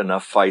there aren't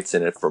enough fights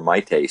in it for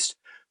my taste,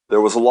 there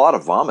was a lot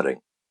of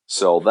vomiting,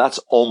 so that's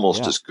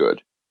almost as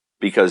good.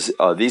 Because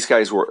these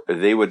guys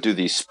they would do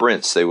these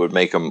sprints. They would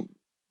make them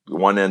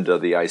one end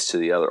of the ice to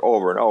the other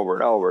over and over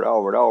and over and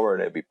over and over,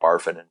 and they'd be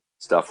barfing and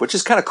stuff, which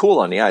is kind of cool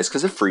on the ice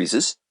because it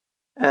freezes.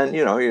 And,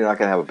 you're not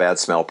going to have a bad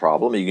smell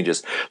problem. You can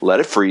just let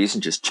it freeze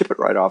and just chip it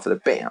right off of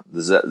it. Bam.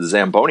 The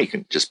Zamboni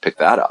can just pick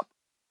that up.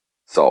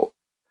 So,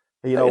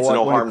 it's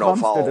no harm, no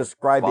foul.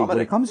 When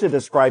it comes to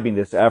describing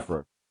this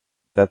effort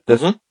that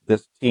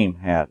this team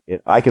had,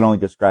 I can only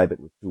describe it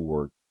with 2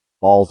 words.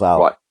 Balls out.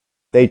 What?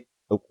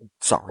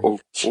 Sorry.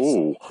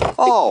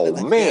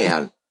 Oh,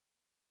 man.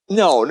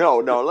 No.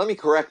 Let me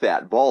correct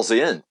that. Balls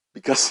in.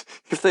 Because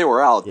if they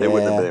were out, they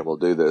wouldn't have been able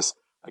to do this.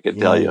 I can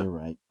tell you. You're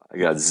right. I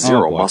got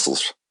zero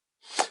muscles.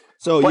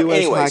 So,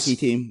 U.S. hockey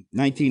team,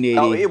 1980.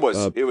 Oh,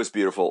 it was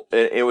beautiful.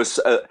 It was,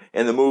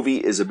 and the movie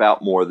is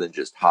about more than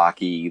just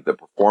hockey. The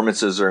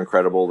performances are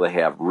incredible. They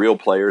have real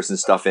players and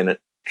stuff in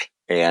it,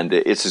 and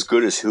it's as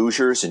good as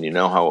Hoosiers. And you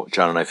know how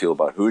John and I feel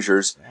about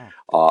Hoosiers. Yeah.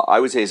 I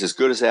would say it's as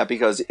good as that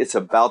because it's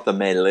about the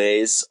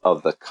malaise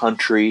of the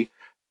country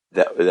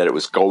that it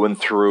was going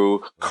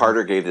through.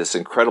 Carter gave this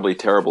incredibly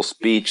terrible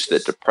speech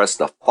that depressed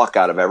the fuck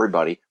out of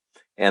everybody,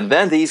 and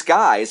then these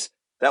guys.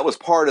 That was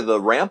part of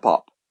the ramp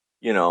up.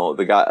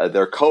 The guy,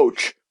 their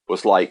coach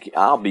was like,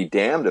 I'll be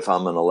damned if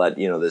I'm going to let,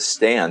 this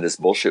stand, this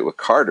bullshit with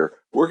Carter.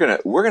 We're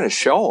going to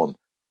show him.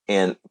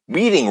 And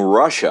beating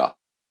Russia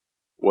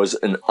was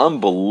an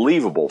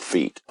unbelievable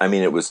feat.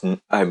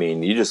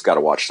 You just got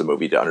to watch the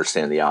movie to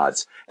understand the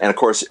odds. And of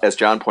course, as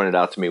John pointed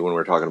out to me when we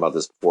were talking about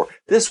this before,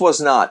 this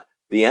was not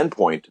the end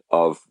point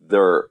of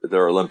their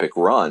Olympic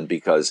run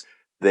because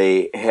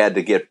they had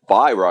to get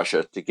by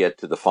Russia to get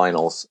to the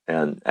finals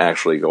and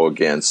actually go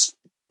against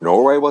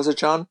Norway, was it,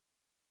 John?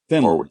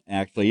 Finland,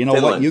 actually. You know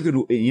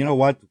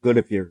what? Good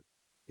if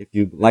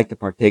you like to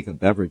partake of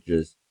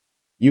beverages,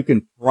 you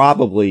can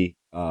probably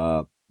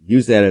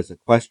use that as a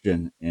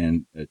question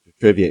and to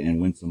trivia and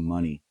win some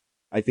money.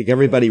 I think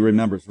everybody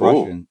remembers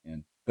Russian,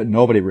 but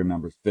nobody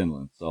remembers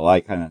Finland. So I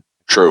kind of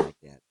like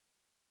that.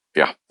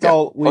 Yeah.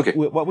 So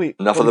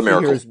enough of the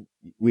Miracle.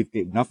 We've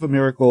enough of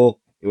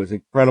Miracle. It was an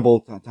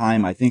incredible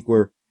time. I think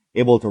we're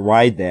able to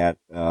ride that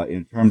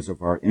in terms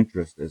of our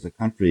interest as a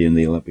country in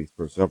the Olympics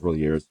for several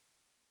years.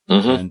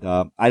 Mm-hmm.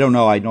 And I don't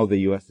know. I know the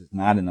U.S. is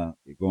not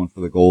going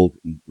for the gold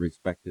in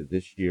respect to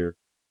this year.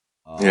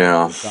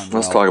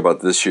 Let's talk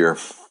about this year.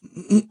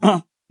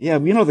 Yeah,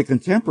 the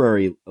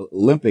contemporary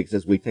Olympics,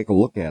 as we take a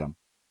look at them,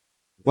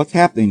 what's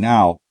happening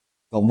now,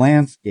 the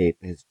landscape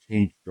has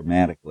changed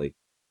dramatically.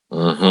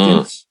 Mm-hmm.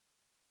 Since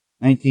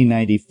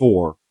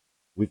 1994,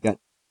 we've got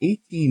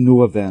 18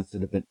 new events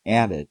that have been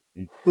added,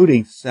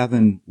 including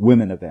 7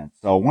 women events.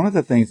 So one of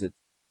the things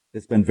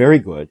that's been very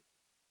good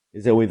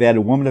is that we've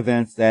added women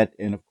events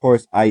and of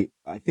course, I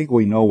think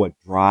we know what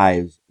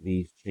drives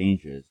these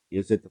changes.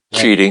 Is it the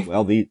cheating?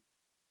 Well, the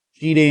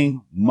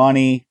cheating,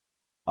 money,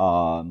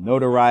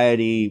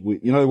 notoriety.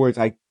 In other words,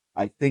 I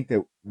think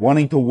that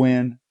wanting to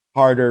win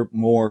harder,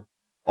 more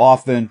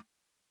often,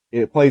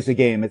 it plays the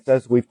game. It's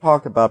as we've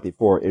talked about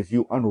before, is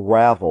you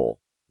unravel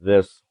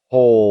this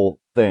whole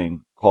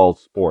thing called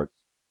sports.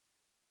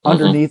 Mm-hmm.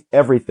 Underneath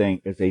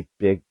everything is a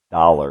big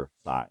dollar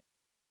sign.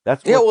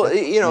 That's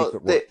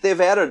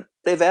they've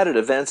added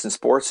events and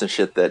sports and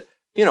shit that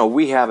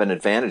we have an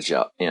advantage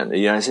in. The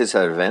United States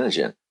has an advantage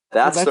in.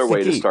 That's their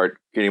way to start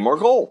getting more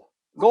gold.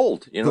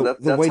 That's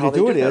the way how to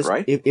do it is,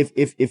 right?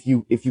 If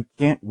you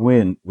can't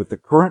win with the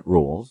current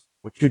rules,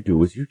 what you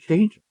do is you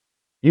change them.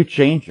 You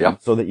change them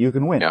so that you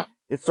can win. Yeah.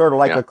 It's sort of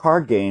like a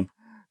card game.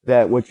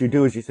 that what you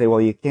do is you say,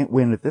 well, you can't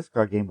win at this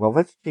card game. Well,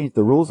 let's change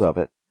the rules of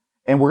it.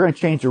 And we're going to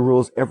change the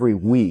rules every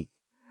week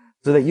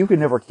so that you can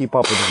never keep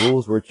up with the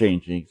rules we're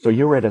changing. So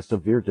you're at a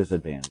severe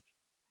disadvantage.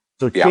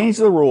 So change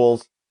the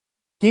rules,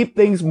 keep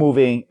things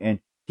moving, and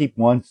keep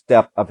one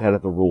step ahead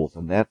of the rules.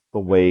 And that's the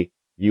way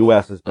the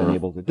U.S. has been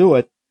able to do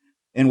it.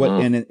 And what,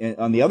 and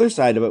on the other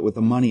side of it with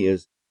the money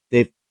is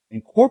they've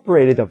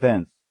incorporated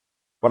events,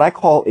 what I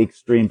call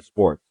extreme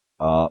sports.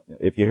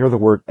 If you hear the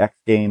word X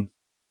Games,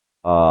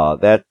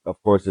 that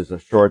of course is a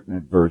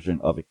shortened version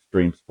of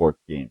extreme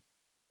sports games.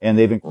 And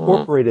they've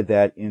incorporated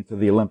that into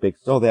the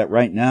Olympics so that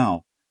right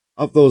now,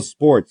 of those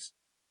sports,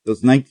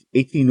 those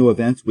 18 new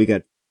events, we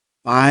got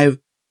 5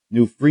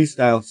 new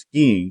freestyle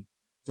skiing.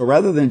 So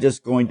rather than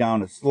just going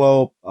down a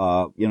slope,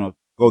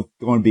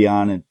 going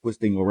beyond and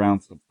twisting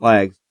around some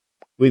flags,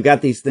 we've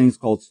got these things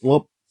called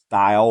slope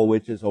style,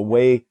 which is a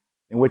way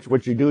in which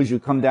what you do is you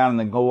come down and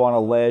then go on a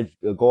ledge,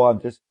 go on,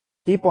 just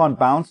keep on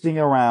bouncing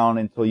around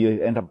until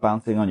you end up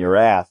bouncing on your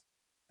ass.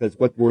 Because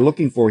what we're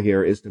looking for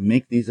here is to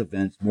make these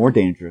events more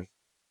dangerous,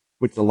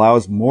 which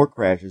allows more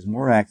crashes,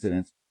 more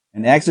accidents,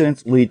 and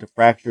accidents lead to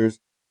fractures,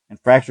 and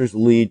fractures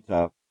lead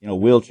to,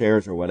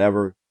 wheelchairs or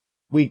whatever.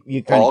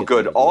 All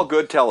good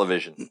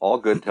television. All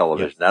good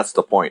television. Yes. That's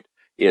the point.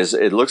 Is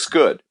it looks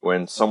good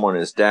when someone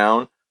is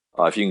down.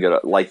 If you can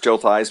get like Joe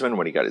Theismann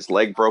when he got his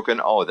leg broken.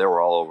 Oh, they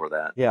were all over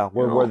that. Yeah,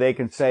 where they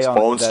can say on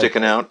bones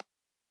sticking out.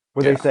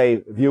 Where they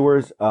say,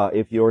 viewers,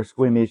 if you're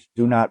squeamish,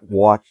 do not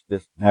watch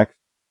this next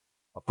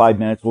 5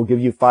 minutes. We'll give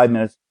you 5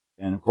 minutes.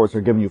 And of course,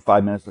 they're giving you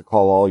 5 minutes to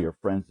call all your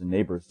friends and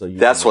neighbors. So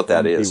that's what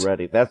that is. Be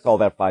ready. That's all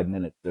that 5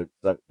 minutes.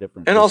 That's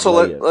different. And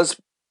also,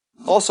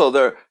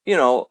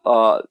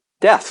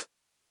 death.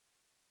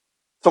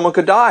 Someone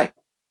could die.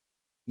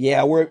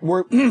 Yeah,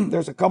 we're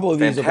there's a couple of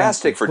these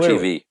fantastic for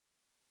TV.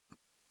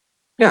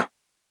 Yeah.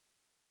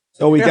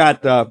 So we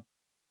got 5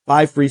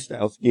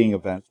 freestyle skiing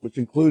events, which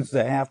includes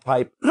the half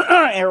pipe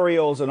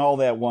aerials and all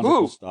that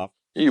wonderful stuff.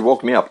 You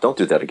woke me up. Don't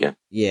do that again.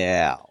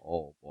 Yeah.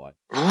 Oh boy.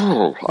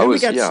 Oh, we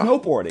got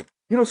snowboarding.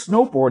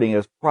 Snowboarding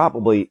is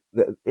probably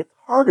it's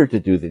harder to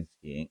do than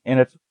skiing,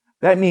 and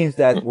that means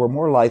that we're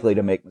more likely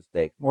to make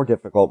mistakes, more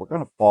difficult. We're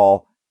going to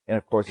fall, and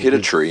of course, hit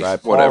a tree,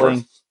 whatever.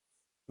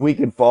 We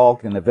can fall,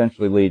 can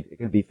eventually lead. It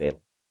can be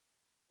fatal.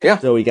 Yeah.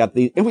 So we got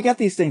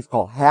these things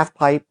called half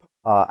pipe.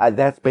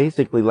 That's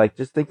basically like,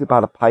 just think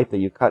about a pipe that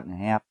you cut in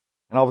half,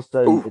 and all of a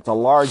sudden it's a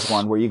large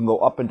one where you can go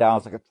up and down.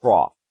 It's like a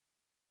trough.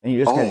 And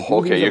you just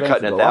you're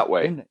cutting it that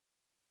way.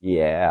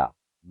 Yeah.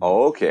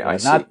 Oh, okay, I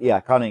see.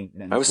 Cutting.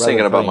 I was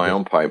thinking about my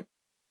own pipe.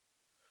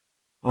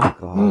 Oh,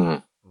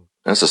 God.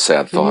 That's a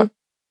sad thought.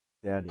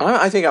 Yeah,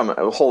 I think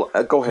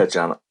go ahead,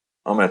 John.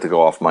 I'm going to have to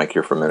go off mic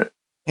here for a minute.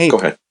 Hey, go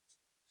ahead.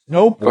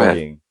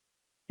 Snowboarding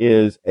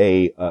is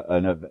an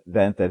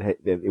event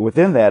that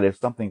within that is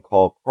something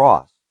called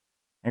cross.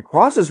 And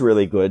cross is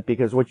really good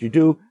because what you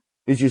do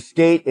is you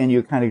skate and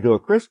you kind of do a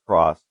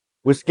crisscross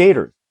with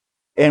skaters.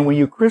 And when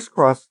you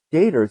crisscross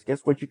skaters,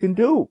 guess what you can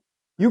do?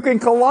 You can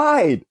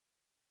collide.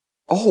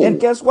 Oh. And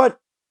guess what?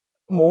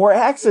 More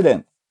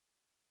accidents.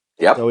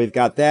 Yep. So we've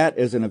got that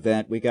as an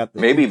event. We got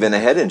maybe even a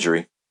head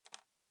injury.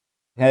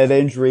 Head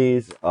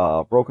injuries,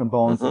 broken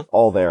bones, it's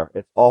all there.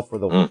 It's all for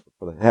the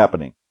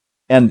happening.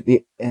 And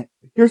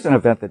here's an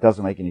event that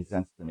doesn't make any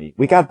sense to me.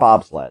 We got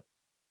bobsled.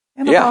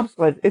 And the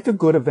bobsled, it's a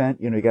good event.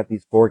 You got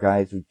these 4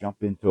 guys who jump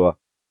into a...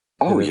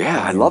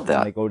 I love that.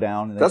 And they go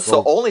down. And that's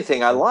the only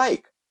thing I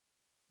like.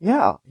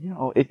 Yeah.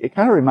 It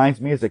kind of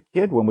reminds me as a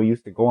kid when we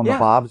used to go on the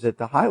bobs at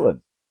the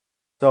Highlands.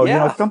 So,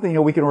 it's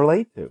something we can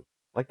relate to.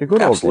 Like the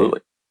good old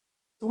days.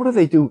 So what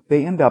do?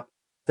 They end up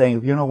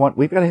saying, you know what?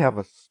 We've got to have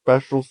a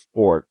special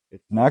sport.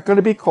 It's not going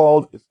to be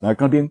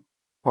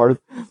part of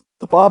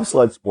the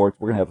bobsled sports.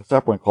 We're going to have a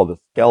separate one called the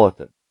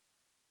skeleton.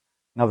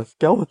 Now the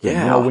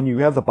skeleton, when you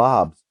have the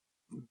bobs,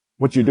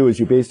 what you do is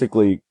you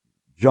basically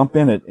jump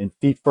in it in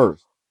feet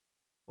first.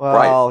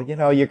 Well,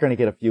 you're going to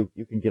get you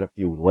can get a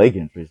few leg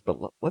injuries, but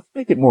let's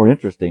make it more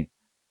interesting.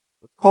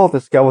 Let's call it the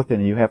skeleton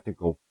and you have to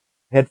go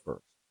head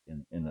first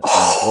in the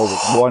hole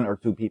with 1 or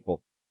 2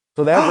 people.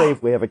 So that way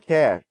if we have a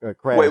crash.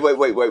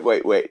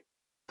 Wait.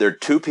 There are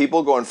 2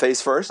 people going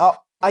face first?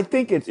 I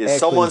think is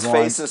someone's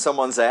face in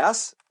someone's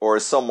ass, or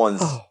is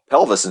someone's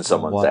pelvis in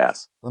someone's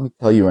ass? Let me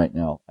tell you right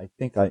now. I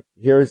think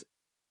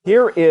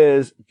here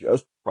is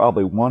just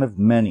probably one of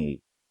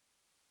many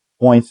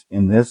points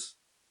in this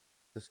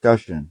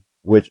discussion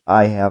which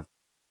I have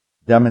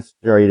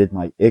demonstrated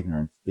my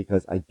ignorance,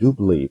 because I do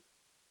believe,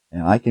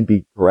 and I can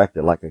be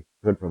corrected like I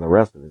could for the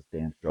rest of this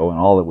damn show and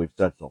all that we've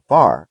said so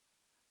far.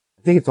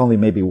 I think it's only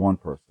maybe one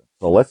person.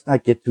 So let's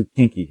not get too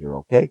kinky here,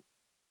 okay?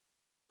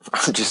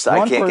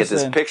 I can't get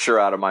this picture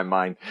out of my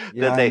mind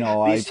that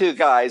these 2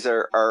 guys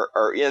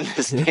are in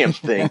this damn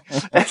thing.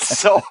 And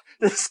so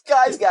this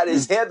guy's got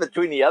his head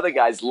between the other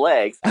guy's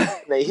legs, and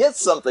they hit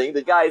something.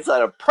 The guy's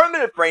had a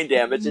permanent brain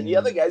damage, and the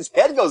other guy's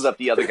head goes up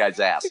the other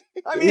guy's ass.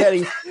 I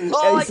mean,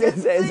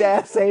 his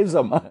ass saves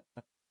him.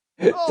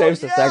 Saves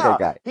the second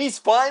guy. He's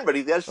fine, but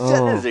he's got shit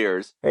in his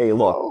ears. Hey,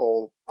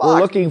 look. We're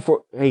looking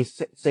for, hey,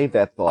 save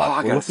that thought. Oh, I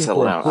We're gotta looking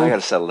settle for down. I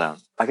gotta settle down.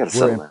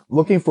 We're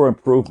looking for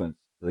improvements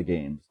to the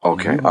games.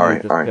 Okay, And all you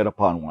right, just all right. hit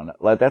upon one.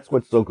 That's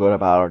what's so good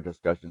about our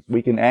discussions.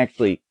 We can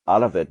actually,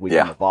 out of it, we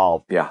can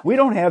evolve. Yeah. We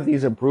don't have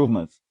these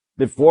improvements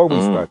before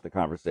we start the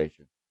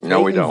conversation.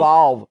 No, we don't.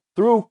 Evolve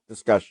through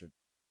discussion.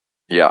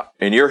 Yeah,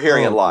 and you're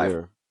hearing it live.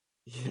 Dear.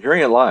 You're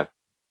hearing it live.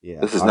 Yeah,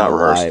 this is not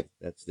rehearsed. Live.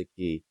 That's the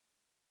key.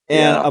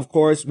 And of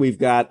course, we've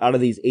got, out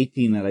of these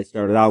 18 that I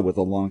started out with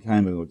a long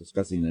time ago,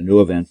 discussing the new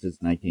events since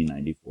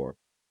 1994.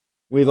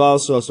 We've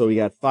also, so we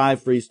got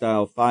 5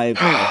 freestyle, 5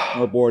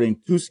 snowboarding,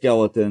 2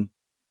 skeleton.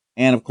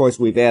 And of course,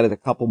 we've added a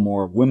couple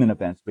more women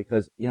events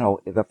because, you know,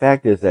 the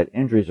fact is that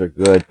injuries are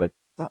good, but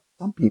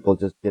some people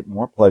just get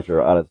more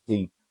pleasure out of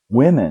seeing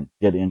women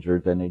get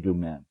injured than they do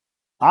men.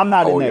 I'm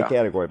not in that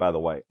category, by the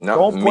way. No,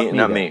 Don't put me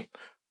not there. me.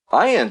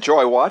 I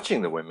enjoy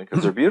watching the women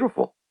because they're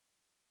beautiful.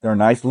 They're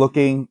nice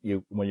looking.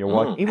 When you're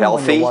watching, even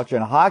healthy. when you're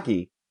watching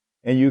hockey,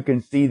 and you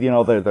can see, you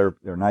know, their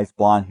nice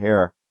blonde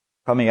hair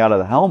coming out of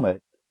the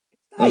helmet.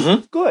 Nice,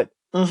 it's good.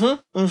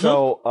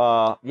 So,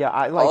 I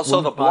like. Also,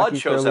 the blood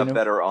shows up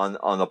better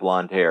on the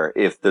blonde hair.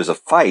 If there's a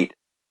fight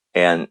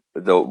and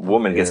the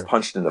woman gets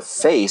punched in the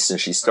face and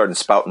she's starting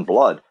spouting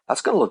blood,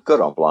 that's going to look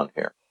good on blonde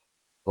hair.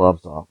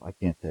 Gloves off. I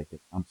can't take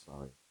it. I'm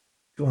sorry.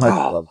 Too much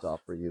gloves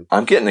off for you.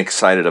 I'm getting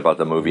excited about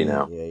the movie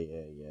now.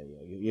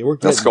 Yeah.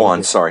 Let's go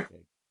on. Sorry.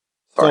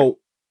 So,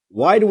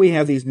 why do we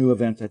have these new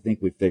events? I think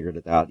we figured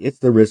it out. It's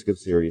the risk of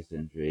serious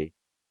injury.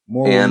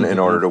 And in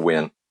order to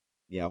win.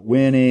 Yeah,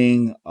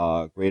 winning,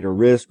 greater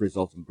risk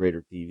results in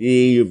greater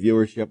TV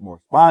viewership, more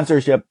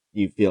sponsorship.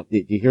 Did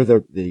you hear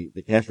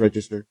the cash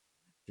register?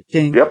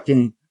 Cha-ching, yep.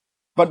 Cha-ching.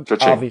 But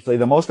Cha-ching. Obviously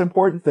the most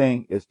important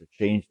thing is to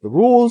change the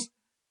rules,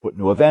 put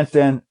new events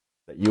in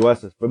that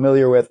U.S. is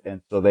familiar with,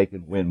 and so they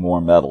can win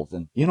more medals.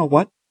 And you know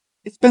what?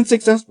 It's been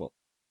successful.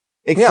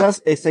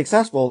 It's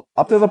successful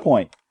up to the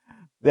point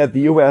that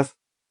the U.S.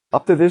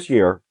 up to this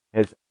year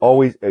has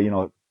always,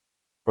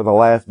 for the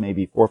last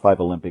maybe 4 or 5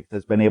 Olympics,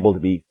 has been able to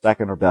be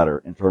second or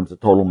better in terms of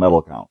total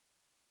medal count.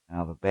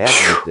 Now, the bad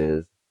news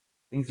is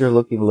things are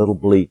looking a little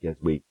bleak as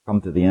we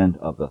come to the end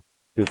of the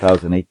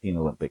 2018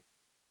 Olympics.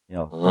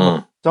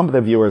 Some of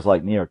the viewers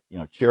like me are,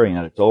 cheering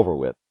that it's over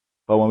with.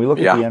 But when we look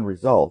at the end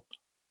result,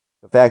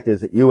 the fact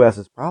is that U.S.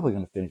 is probably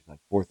going to finish like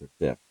 4th or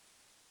 5th.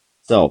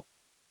 So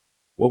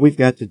what we've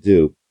got to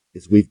do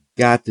is we've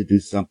got to do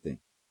something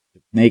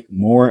to make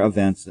more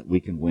events that we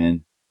can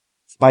win,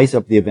 spice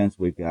up the events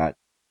we've got,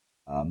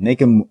 make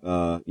them,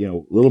 a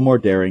little more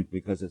daring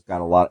because it's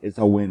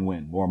a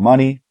win-win. More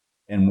money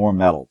and more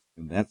medals.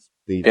 And that's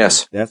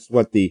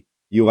what the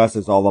U.S.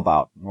 is all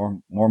about.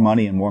 More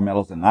money and more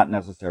medals, and not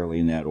necessarily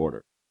in that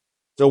order.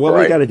 So what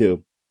we got to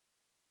do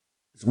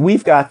is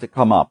we've got to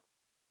come up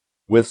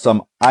with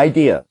some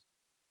ideas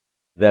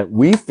that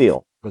we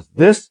feel,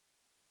 because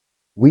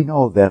we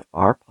know that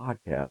our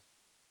podcast,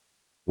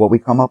 what we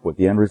come up with,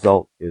 the end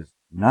result is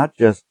not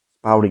just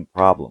spouting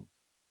problems,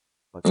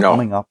 but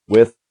coming up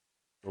with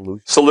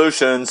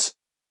solutions.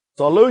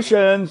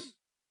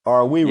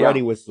 Are we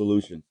ready with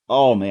solutions?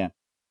 Oh man.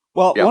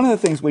 Well, one of the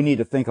things we need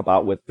to think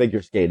about with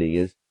figure skating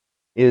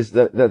is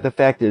the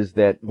fact is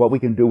that what we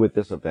can do with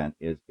this event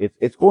is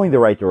it's going the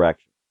right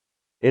direction.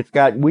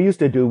 We used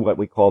to do what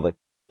we call the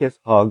kiss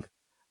hug.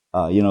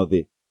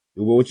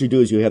 What you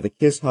do is you have the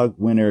kiss hug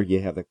winner,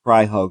 you have the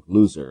cry hug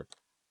loser.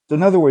 So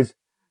in other words,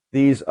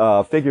 these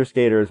figure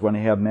skaters, when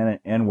they have men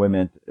and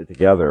women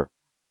together,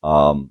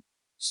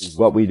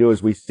 what we do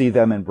is we see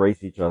them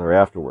embrace each other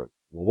afterwards.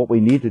 Well, what we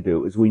need to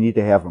do is we need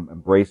to have them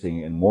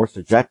embracing in more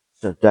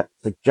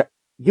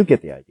you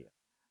get the idea.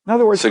 In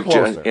other words,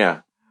 closer.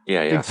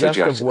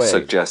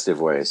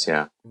 Suggestive ways,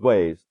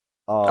 Ways.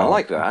 I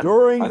like that.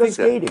 During the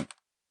skating.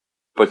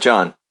 But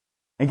John.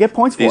 And get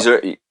points for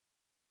it.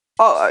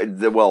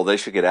 They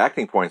should get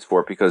acting points for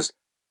it because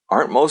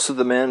aren't most of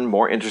the men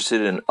more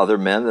interested in other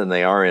men than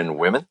they are in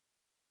women?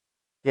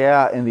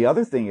 Yeah, and the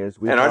other thing is...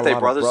 aren't they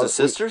brothers and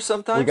sisters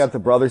sometimes? We got the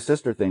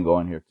brother-sister thing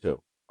going here,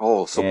 too.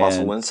 Oh, so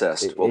possible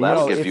incest. Well,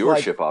 that'll get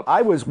viewership up.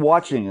 I was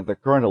watching the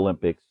current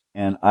Olympics,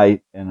 and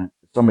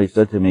somebody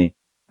said to me,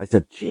 I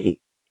said,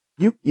 gee,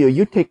 you'd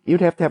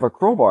have to have a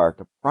crowbar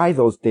to pry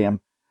those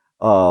damn,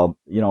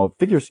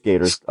 figure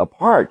skaters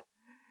apart.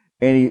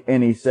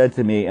 And he said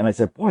to me, and I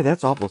said, boy,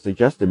 that's awful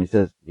suggestive. He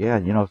says, yeah,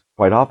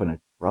 quite often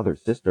it's brother,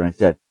 sister. And I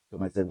said,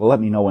 well,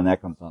 let me know when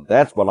that comes on.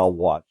 That's what I'll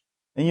watch.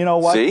 And you know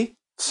what? See?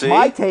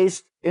 My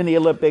taste in the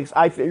Olympics,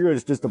 I figure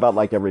it's just about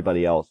like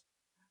everybody else.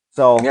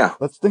 So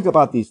let's think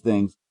about these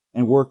things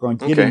and work on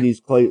getting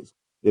these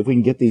if we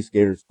can get these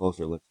skaters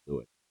closer, let's do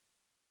it.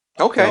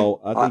 Okay. So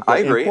I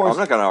agree. I'm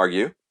not going to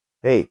argue.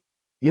 Hey,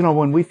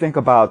 when we think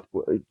about,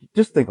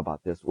 just think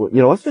about this,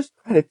 let's just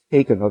kind of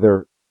take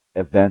another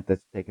event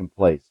that's taken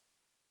place.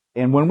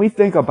 And when we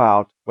think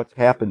about what's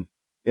happened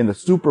in the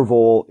Super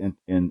Bowl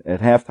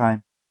at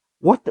halftime,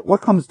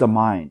 what comes to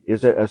mind?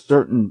 Is it a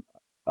certain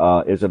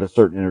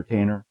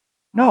entertainer?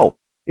 No,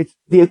 it's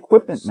the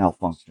equipment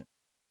malfunction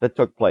that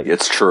took place.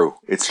 It's true.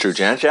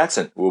 Janet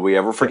Jackson. Will we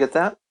ever forget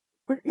that?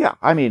 But yeah,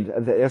 I mean,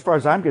 as far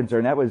as I'm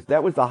concerned, that was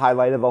the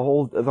highlight of the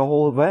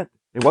whole event.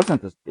 It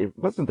wasn't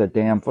the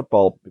damn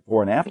football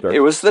before and after.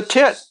 It was the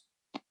tit.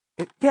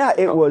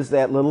 It was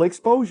that little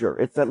exposure.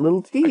 It's that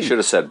little I tease. should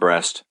have said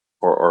breast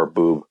or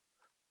boob.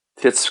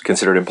 Tit's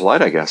considered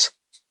impolite, I guess.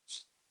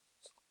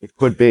 It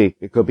could be.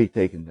 It could be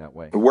taken that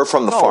way. We're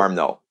from the farm,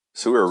 though,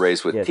 so we were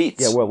raised with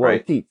teats. Yeah, well,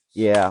 right? teats.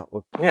 Yeah.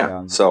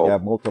 Yeah.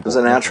 So it was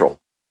a natural.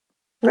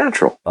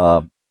 Natural.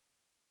 The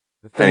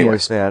thing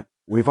is that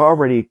we've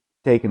already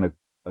taken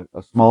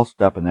a small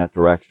step in that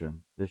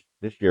direction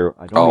this year.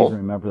 I don't even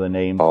remember the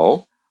name.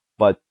 Oh.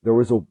 But there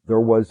was a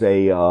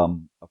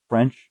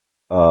French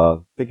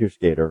figure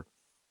skater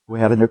who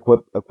had an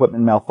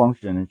equipment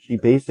malfunction, and she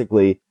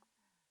basically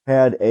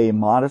had a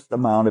modest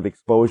amount of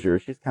exposure.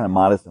 She's kind of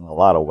modest in a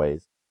lot of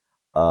ways.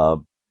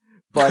 But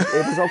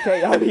it was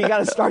okay. I mean, you got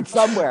to start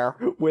somewhere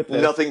with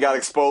this. Nothing got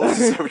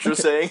exposed. Is that what you're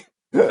saying?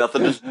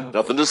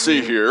 nothing to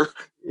see here.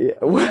 Yeah,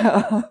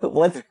 well,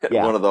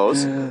 one of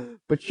those.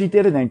 But she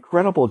did an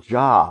incredible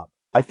job.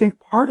 I think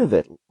part of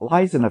it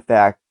lies in the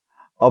fact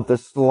of the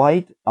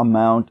slight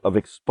amount of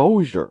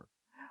exposure,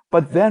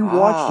 but then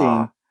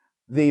watching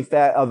the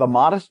fact of the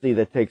modesty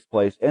that takes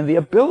place and the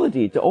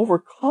ability to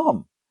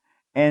overcome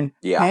and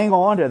hang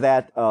on to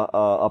that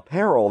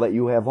apparel that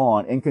you have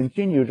on and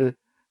continue to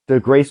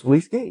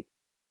gracefully skate.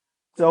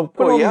 So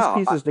put all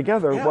these pieces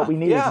together. What we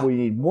need is we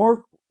need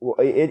more.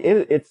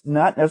 It's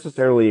not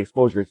necessarily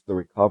exposure; it's the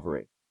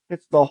recovery.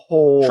 It's the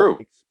whole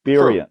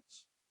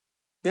experience.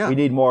 True. Yeah, we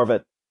need more of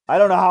it. I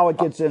don't know how it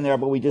gets in there,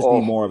 but we just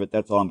need more of it.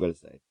 That's all I'm going to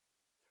say.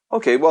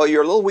 Okay, well,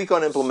 you're a little weak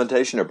on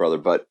implementation there, brother,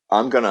 but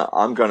I'm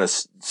gonna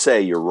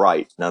say you're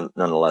right.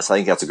 Nonetheless, I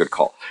think that's a good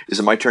call. Is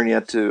it my turn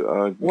yet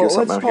to get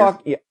something out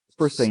talk. Here? Yeah.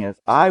 First thing is,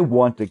 I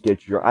want to get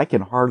I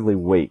can hardly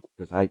wait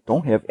because I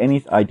don't have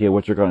any idea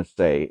what you're going to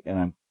say, and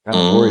I'm kind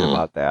of worried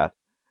about that.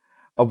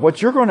 Of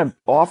what you're going to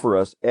offer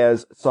us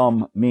as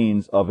some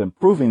means of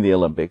improving the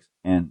Olympics,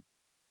 and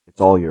it's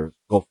all yours.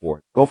 Go for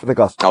it. Go for the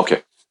gusto.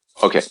 Okay.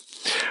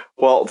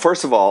 Well,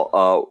 first of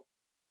all,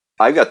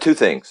 I've got two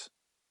things,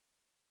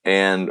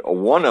 and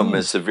one of them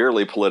is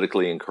severely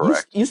politically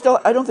incorrect. You still?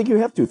 I don't think you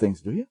have two things,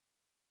 do you?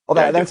 Oh,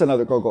 that's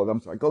another. Go.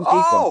 I'm sorry. Go.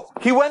 Oh,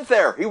 he went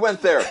there.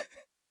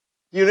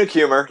 Eunuch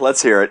humor.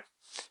 Let's hear it.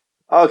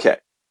 Okay.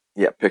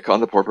 Yeah, pick on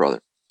the poor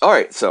brother. All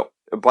right. So,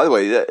 by the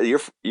way,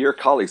 your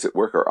colleagues at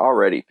work are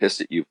already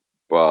pissed at you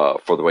for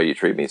the way you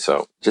treat me.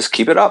 So just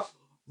keep it up.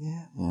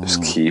 Yeah.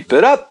 Just keep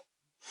it up.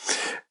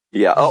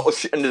 Yeah. Oh,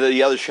 and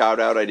the other shout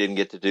out I didn't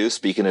get to do,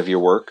 speaking of your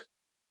work,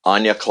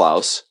 Anya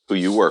Klaus, who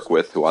you work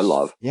with, who I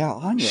love. Yeah,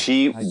 Anya.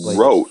 She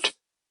wrote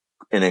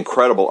an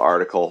incredible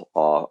article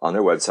on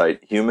their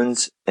website,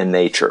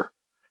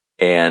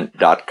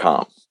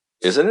 humansandnature.com.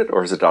 Isn't it?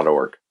 Or is it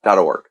 .org?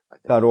 .org.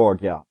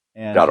 .org, yeah.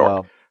 And,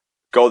 .org.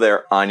 Go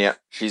there, Anya.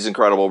 She's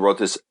incredible. Wrote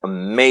this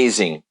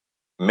amazing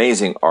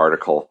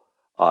article.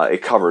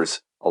 It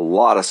covers a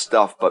lot of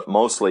stuff, but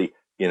mostly,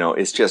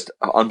 it's just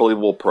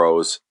unbelievable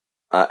prose.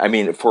 I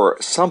mean, for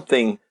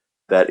something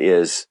that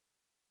is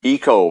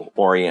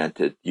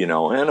eco-oriented,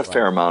 and a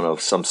fair amount of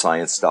some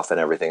science stuff and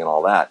everything and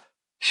all that.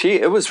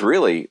 It was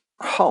really,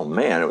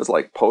 it was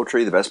like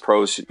poetry, the best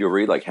prose you'll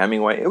read, like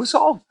Hemingway. It was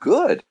all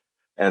good.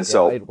 And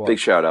so, big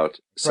shout out.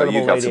 So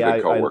you've got some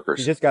good coworkers.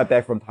 She just got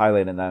back from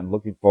Thailand, and I'm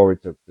looking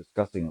forward to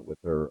discussing it with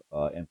her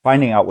and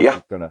finding out what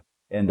she's going to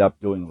end up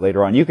doing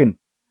later on. You can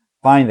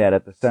find that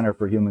at the Center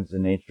for Humans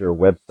and Nature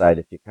website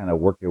if you kind of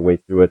work your way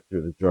through it,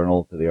 through the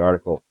journal to the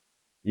article.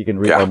 You can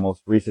read our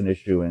most recent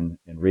issue and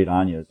read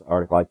Anya's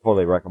article. I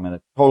totally recommend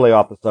it. Totally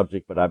off the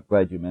subject, but I'm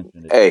glad you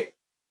mentioned it.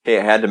 Hey,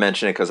 I had to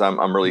mention it because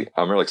I'm really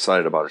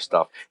excited about her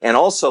stuff. And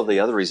also the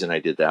other reason I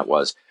did that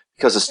was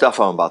because the stuff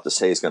I'm about to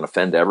say is going to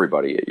offend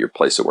everybody at your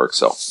place of work.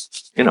 So,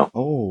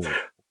 Oh,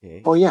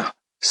 okay. Oh, yeah.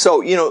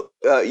 So,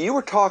 you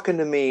were talking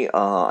to me,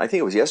 I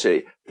think it was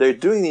yesterday. They're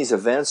doing these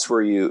events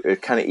where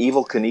kind of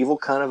Evel Knievel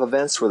kind of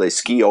events where they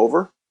ski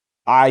over.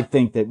 I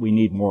think that we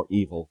need more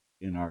evil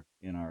in our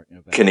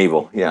event.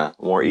 Knievel, yeah.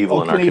 More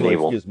evil in our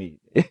Knievel. Excuse me.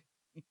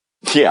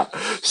 Yeah.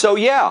 So,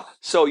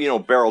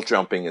 barrel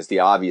jumping is the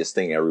obvious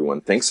thing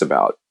everyone thinks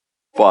about.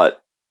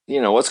 But,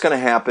 what's going to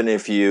happen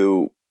if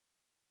you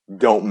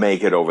don't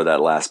make it over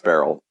that last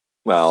barrel?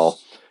 Well,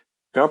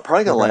 you're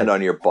probably going to land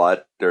on your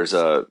butt. There's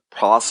a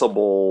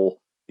possible,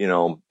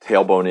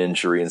 tailbone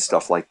injury and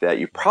stuff like that.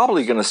 You're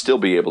probably going to still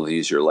be able to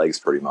use your legs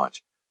pretty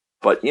much.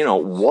 But,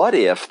 what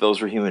if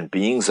those were human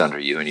beings under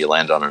you and you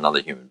land on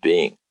another human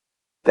being?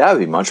 That would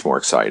be much more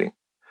exciting.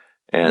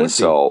 And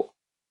so,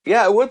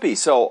 yeah, it would be.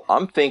 So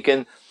I'm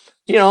thinking,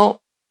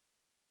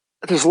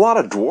 there's a lot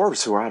of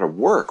dwarves who are out of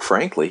work,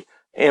 frankly,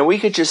 and we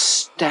could just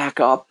stack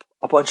up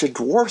a bunch of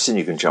dwarves and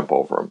you can jump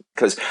over them.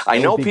 Because I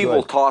know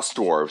people toss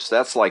dwarves.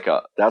 That's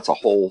a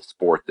whole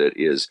sport that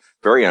is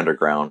very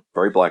underground,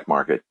 very black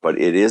market, but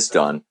it is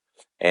done.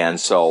 And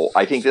so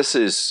I think this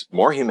is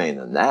more humane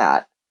than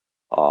that.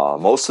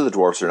 Most of the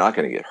dwarves are not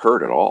going to get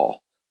hurt at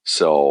all.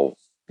 So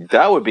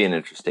that would be an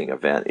interesting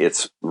event.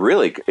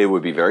 It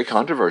would be very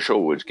controversial.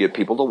 It would get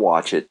people to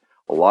watch it.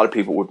 A lot of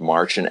people would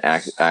march and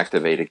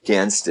activate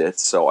against it.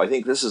 So I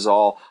think this is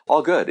all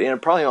good. And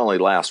it probably only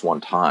lasts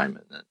one time.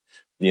 And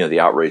then, the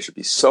outrage would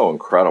be so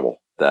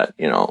incredible that,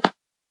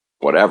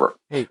 whatever.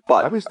 Hey,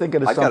 but I was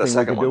thinking of I've got a something we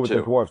second could do one, with too.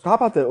 the dwarves. How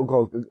about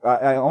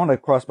I want to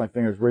cross my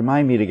fingers.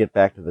 Remind me to get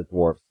back to the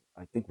dwarves.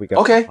 I think we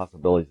got some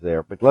possibilities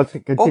there. But let's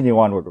continue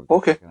onward with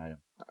the second item.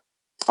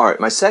 All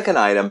right, my second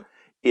item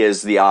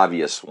is the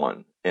obvious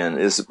one. And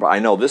I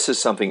know this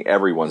is something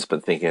everyone's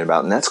been thinking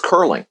about, and that's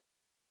curling.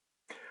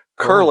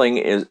 Curling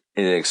is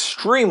an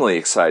extremely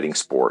exciting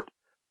sport,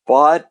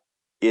 but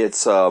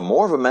it's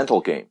more of a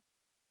mental game.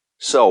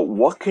 So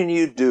what can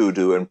you do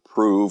to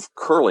improve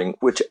curling,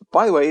 which,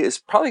 by the way, has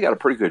probably got a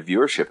pretty good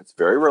viewership. It's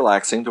very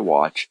relaxing to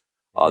watch.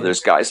 There's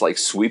guys like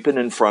sweeping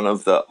in front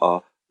of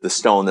the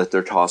stone that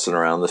they're tossing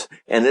around.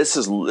 And this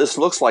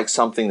looks like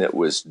something that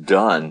was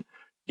done,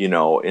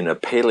 in a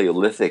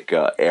Paleolithic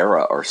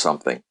era or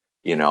something,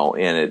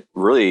 and it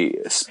really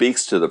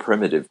speaks to the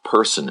primitive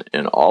person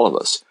in all of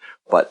us.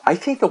 But I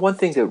think the one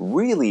thing that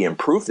really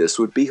improved this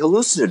would be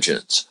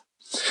hallucinogens.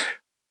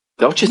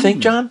 Don't you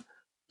think, John?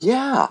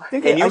 Yeah.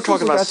 And you were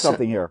talking about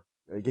something here.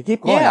 You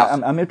keep going. Yeah.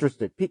 I'm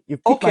interested.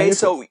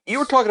 So you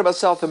were talking about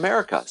South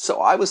America. So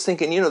I was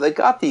thinking, they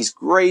got these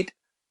great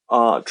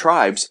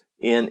tribes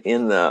in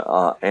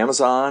the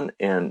Amazon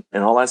and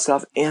all that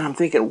stuff. And I'm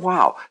thinking,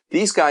 wow,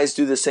 these guys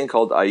do this thing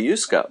called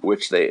ayahuasca,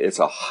 which it's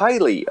a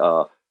highly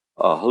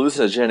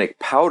hallucinogenic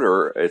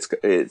powder.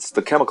 It's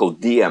the chemical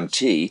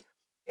DMT.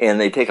 And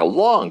they take a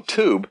long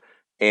tube,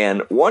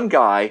 and one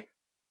guy,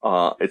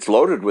 it's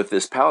loaded with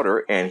this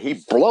powder, and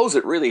he blows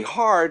it really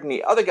hard, and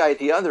the other guy at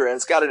the other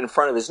end's got it in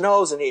front of his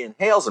nose, and he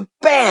inhales, and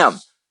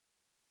bam!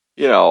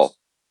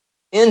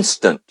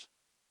 Instant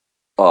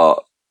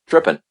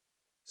tripping.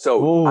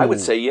 So I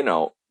would say,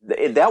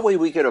 that way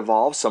we could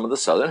evolve some of the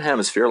Southern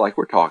Hemisphere like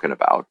we're talking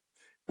about.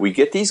 We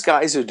get these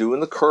guys who are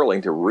doing the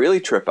curling to really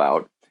trip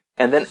out.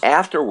 And then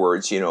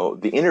afterwards,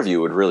 the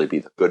interview would really be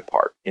the good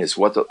part. Is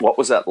what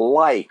was that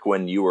like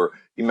when you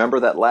remember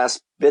that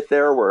last bit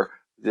there where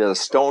the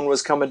stone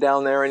was coming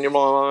down there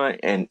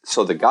and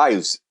so the guy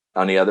who's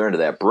on the other end of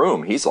that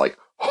broom, he's like,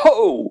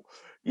 ho,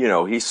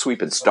 he's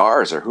sweeping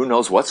stars or who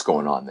knows what's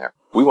going on there.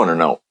 We want to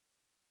know.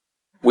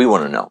 We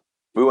want to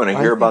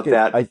hear about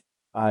that.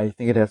 I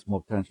think it has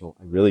more potential.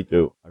 I really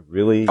do.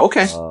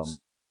 Okay.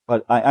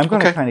 But I'm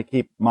going to kind of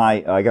keep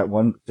I got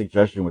one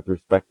suggestion with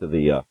respect to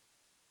the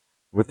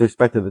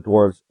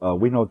dwarves.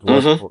 We know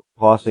dwarf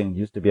tossing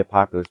used to be a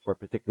popular sport,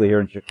 particularly here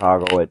in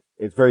Chicago.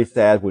 It's very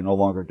sad we no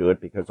longer do it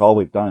because all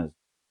we've done is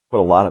put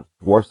a lot of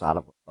dwarfs out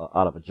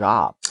of a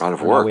job. Out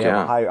of work, we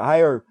have a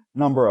higher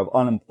number of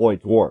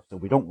unemployed dwarfs,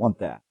 and we don't want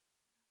that.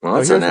 Well,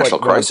 that's a national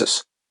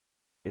crisis.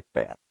 It's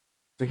bad.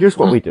 So here's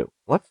what we do.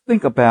 Let's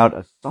think about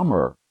a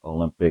summer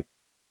Olympic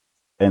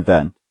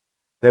event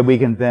that we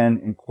can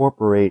then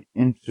incorporate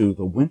into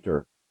the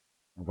winter.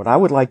 And what I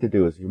would like to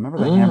do is, you remember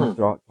the hammer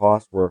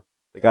toss where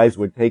the guys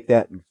would take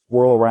that and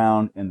swirl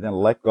around and then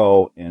let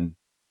go and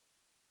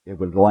it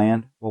would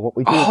land? Well, what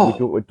we do is we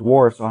do it with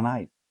dwarfs on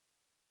ice.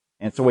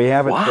 And so we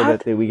have it so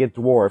that we get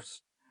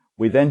dwarfs.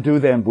 We then do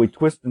them, we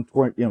twist and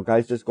twirl,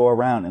 guys just go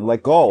around and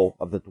let go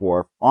of the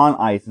dwarf on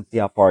ice and see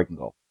how far it can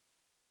go.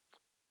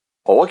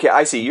 Oh, okay.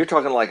 I see. You're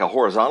talking like a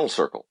horizontal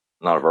circle,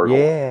 not a vertical.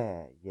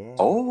 Yeah.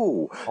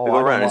 Oh, go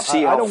around and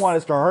see I don't want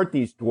us to hurt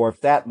these dwarfs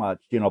that much,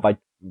 by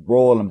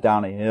rolling them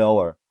down a hill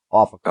or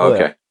off a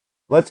cliff. Okay.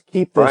 Let's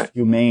keep this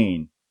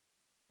humane.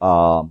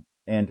 So,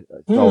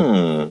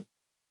 we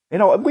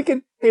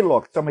can, hey,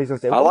 look, somebody's going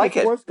to say, I like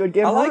it. Good,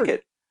 get I hurt. like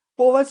it.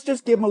 Well, let's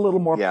just give them a little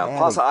more Yeah,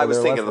 padding, I was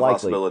so thinking of the likely.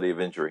 possibility of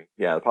injury.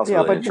 Yeah, the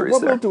possibility of injury is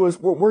what there. we'll do is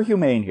we're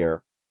humane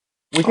here.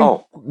 We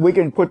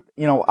can put,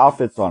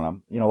 outfits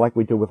on them, like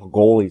we do with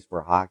goalies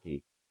for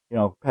hockey.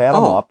 Pad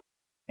them up,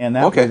 and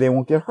that way they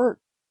won't get hurt.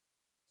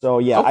 So,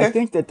 I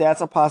think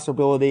that's a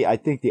possibility. I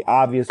think the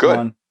obvious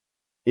one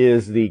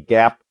is the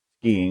gap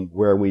skiing,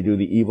 where we do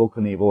the Evel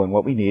Knievel, and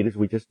what we need is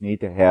we just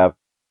need to have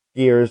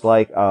skiers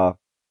like,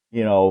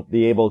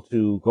 be able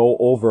to go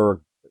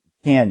over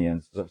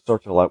canyons,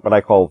 sort of like what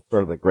I call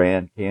sort of the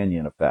Grand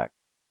Canyon effect.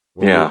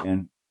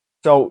 And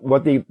so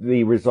what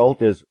the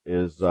result is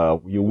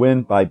you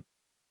win by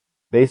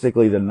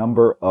basically the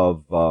number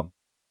of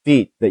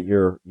feet that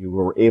you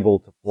were able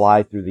to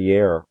fly through the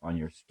air on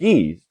your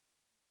skis.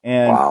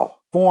 And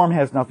form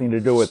has nothing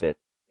to do with it.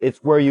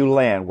 It's where you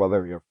land,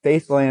 whether your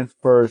face lands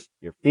first,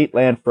 your feet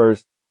land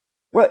first.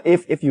 Well,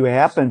 if you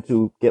happen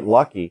to get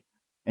lucky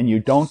and you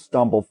don't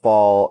stumble,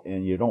 fall,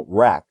 and you don't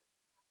wreck,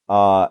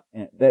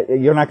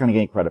 you're not going to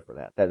gain credit for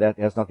that. That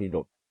has nothing to do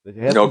with it.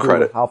 It has to do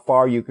with how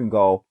far you can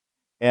go.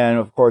 And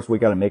of course, we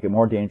got to make it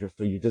more dangerous,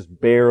 so you just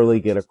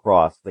barely get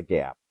across the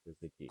gap. Is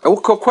the key. Oh,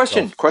 cool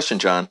question,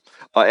 John.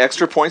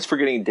 Extra points for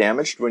getting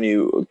damaged when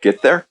you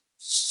get there?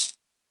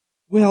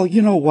 Well,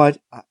 you know what?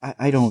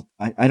 I don't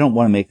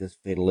want to make this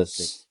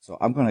fatalistic, so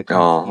I'm going to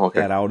keep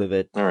that out of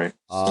it. All right.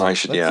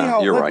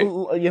 You're right.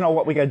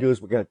 What we got to do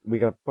is we got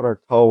to put our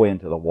toe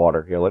into the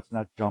water here. Let's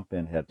not jump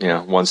in head.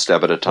 Yeah, one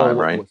step at a time,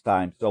 right?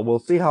 So we'll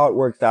see how it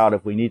works out.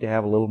 If we need to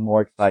have a little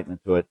more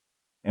excitement to it,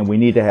 And we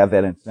need to have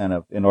that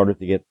incentive in order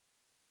to get,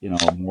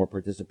 more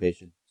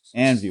participation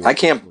and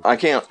viewership.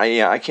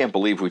 I can't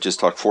believe we just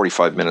talked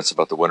 45 minutes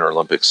about the Winter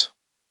Olympics.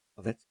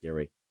 Oh, that's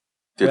scary.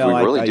 Did we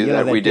really do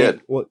that? We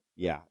did. Well,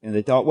 yeah. And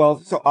they don't, well,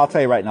 so I'll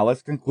tell you right now,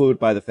 let's conclude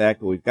by the fact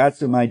that we've got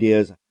some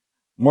ideas,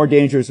 more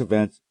dangerous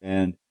events,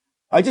 and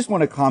I just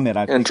want to comment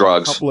on and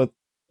drugs.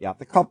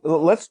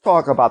 Let's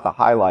talk about the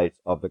highlights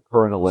of the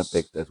current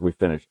Olympics as we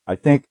finish. I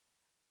think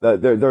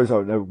there's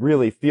a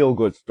really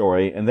feel-good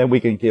story, and then we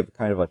can give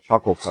kind of a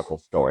chuckle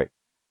story.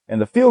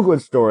 And the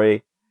feel-good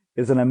story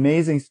is an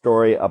amazing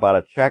story about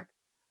a Czech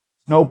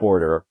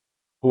snowboarder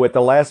who at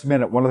the last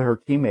minute, one of her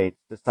teammates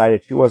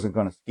decided she wasn't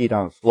going to ski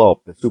down the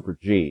slope, the Super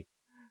G.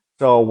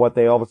 So what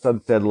they all of a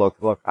sudden said, look,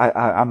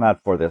 I'm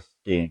not for this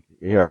skiing.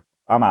 Here,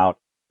 I'm out.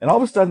 And all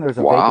of a sudden there's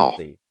a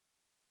vacancy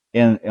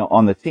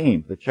on the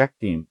team, the Czech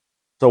team.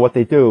 So what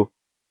they do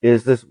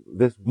is this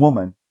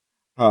woman,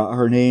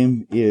 her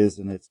name is,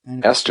 and it's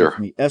kind of Esther.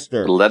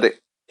 Esther.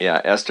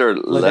 Esther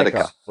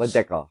Ledecka.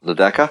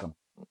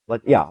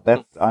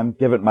 I'm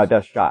giving it my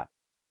best shot.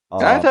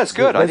 That's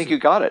good. I think you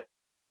got it.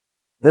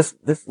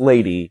 This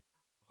lady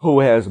who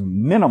has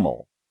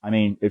minimal, I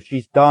mean, if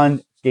she's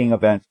done skiing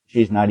events,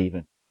 she's not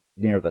even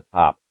near the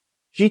top.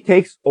 She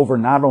takes over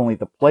not only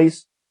the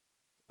place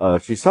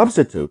she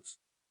substitutes,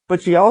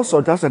 but she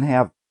also doesn't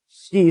have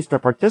skis to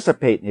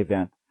participate in the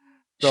event.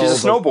 So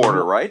she's a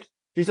snowboarder, right?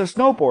 She's a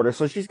snowboarder,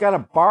 so she's got to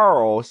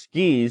borrow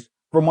skis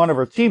from one of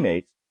her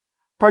teammates,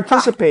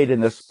 participate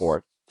in this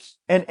sport,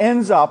 and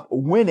ends up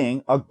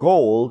winning a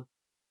gold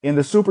in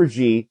the Super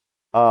G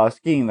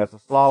skiing. That's a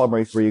slalom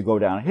race where you go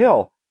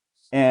downhill.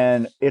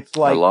 And it's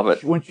like, I love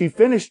it. When she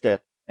finished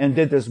it and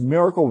did this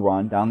miracle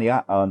run down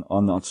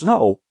on the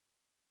snow,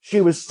 she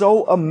was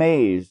so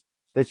amazed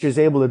that she was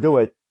able to do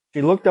it.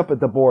 She looked up at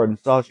the board and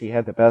saw she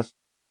had the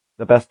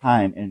best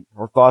time, and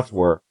her thoughts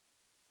were,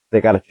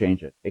 they got to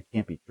change it. It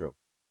can't be true.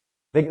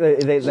 Wow.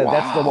 That's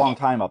the wrong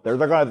time up there.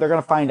 They're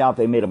gonna find out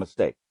they made a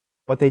mistake,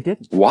 but they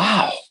didn't.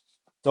 Wow.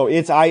 So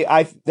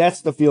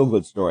that's the feel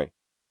good story.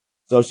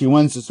 So she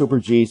wins the Super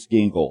G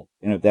skiing gold,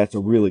 and that's a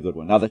really good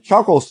one. Now the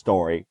chuckle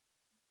story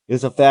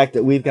is the fact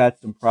that we've got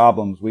some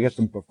problems. We got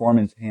some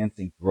performance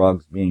enhancing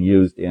drugs being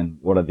used in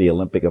one of the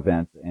Olympic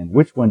events, and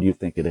which one do you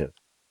think it is?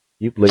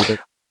 Do you believe it?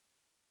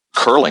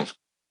 Curling.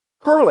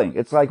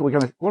 It's like what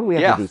do we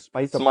have to do?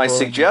 Spice up. My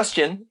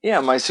suggestion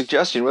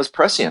was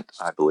prescient,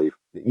 I believe.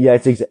 Yeah,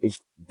 it's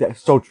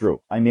so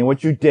true. I mean,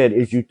 what you did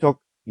is you took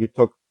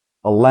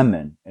a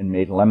lemon and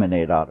made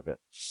lemonade out of it.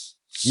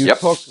 You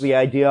took the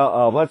idea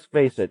of, let's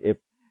face it, if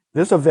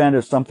this event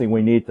is something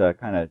we need to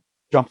kind of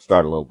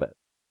jumpstart a little bit,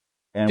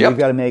 and we've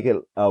got to make it,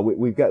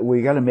 we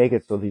got to make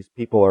it so these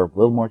people are a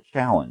little more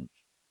challenged,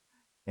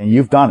 and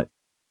you've done it,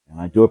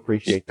 and I do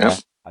appreciate that. Yep.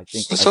 I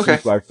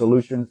think our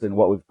solutions and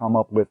what we've come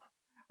up with.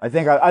 I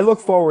think I look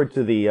forward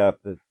to the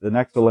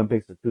next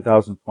Olympics, the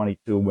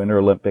 2022 Winter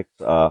Olympics,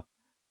 so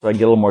I can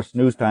get a little more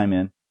snooze time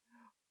in.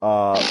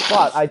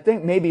 But I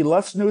think maybe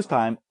less snooze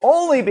time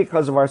only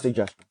because of our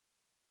suggestion.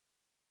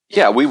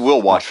 Yeah, we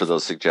will watch for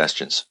those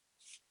suggestions.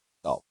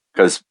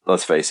 Because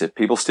let's face it,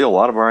 people steal a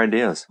lot of our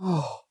ideas.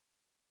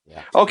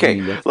 Yeah.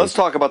 Okay, let's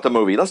talk about the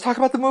movie.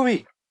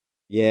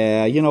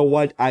 Yeah, you know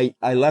what? I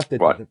left it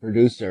to the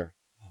producer.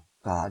 Oh,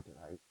 God,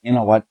 you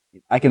know what?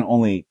 I can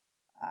only.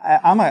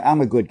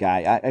 I'm a good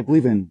guy. I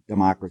believe in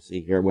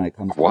democracy here when it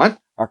comes to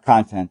our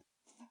content.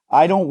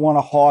 I don't want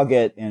to hog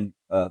it and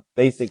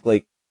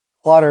basically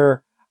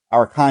clutter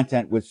our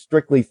content with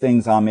strictly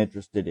things I'm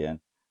interested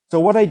in.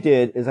 So what I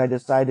did is I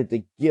decided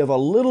to give a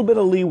little bit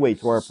of leeway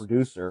to our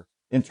producer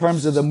in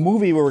terms of the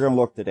movie we were going to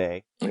look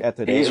at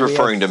today. He's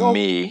referring to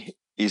me.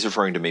 He's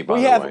referring to me, by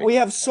the way. We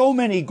have so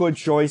many good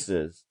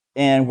choices.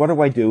 And what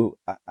do?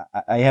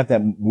 I have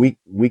that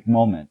weak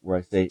moment where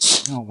I say,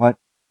 you know what?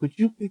 Could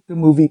you pick the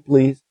movie,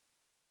 please?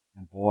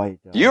 And boy,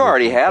 you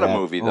already had a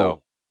movie,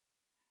 though.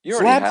 You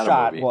already had a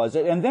Slapshot movie. Was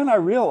it? And then I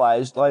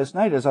realized last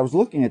night as I was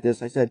looking at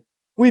this, I said,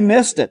 we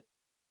missed it.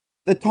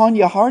 The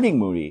Tonya Harding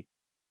movie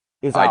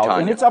is out,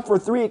 and it's up for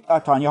 3.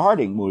 Tonya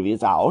Harding movie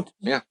is out,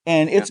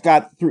 and it's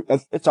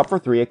up for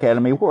 3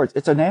 Academy Awards.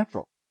 It's a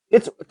natural.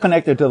 It's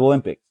connected to the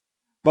Olympics,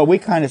 but we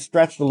kind of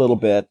stretched a little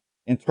bit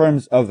in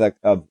terms of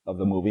the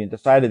movie and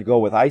decided to go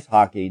with ice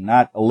hockey,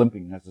 not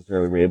Olympic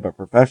necessarily rated, but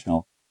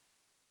professional.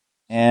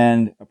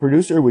 And a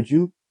producer, would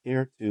you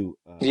care to?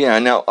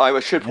 Now I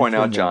should point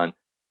out, John,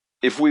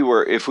 if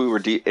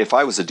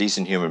I was a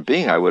decent human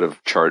being, I would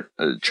have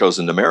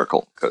chosen The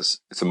Miracle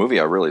because it's a movie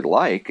I really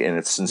like and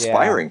it's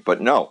inspiring. Yeah.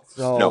 But no.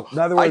 In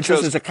other words,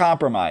 this is a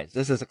compromise.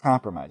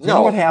 You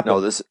know what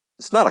happened? No,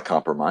 it's not a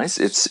compromise.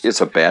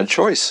 It's a bad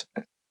choice,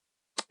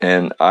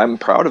 and I'm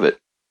proud of it.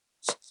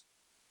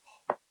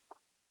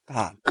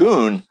 God.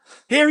 Goon.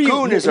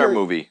 Goon is our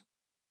movie.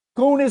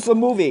 Goon is the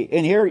movie,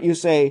 and here you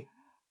say,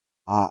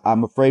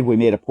 "I'm afraid we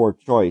made a poor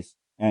choice,"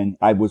 and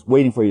I was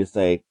waiting for you to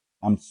say,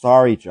 "I'm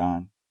sorry,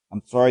 John.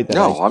 I'm sorry that."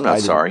 No, I'm not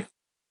sorry.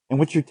 And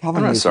what you're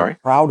telling me is you're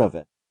proud of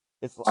it.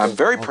 I'm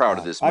very proud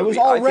of this movie. I was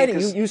already.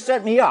 You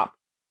set me up.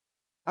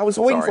 I was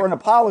waiting for an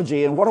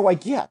apology, and what do I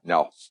get?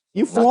 No.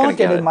 You flaunted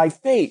it in my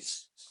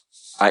face.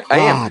 I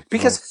am,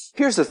 because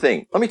here's the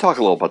thing. Let me talk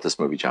a little about this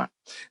movie, John.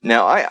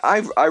 Now,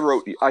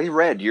 I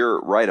read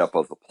your write-up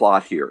of the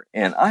plot here,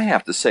 and I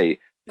have to say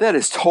that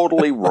is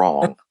totally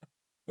wrong.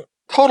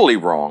 Totally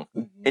wrong.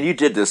 And you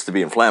did this to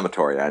be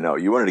inflammatory. I know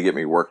you wanted to get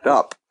me worked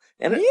up.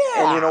 And you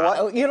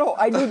know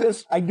what? I knew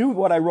this. I knew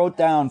what I wrote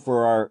down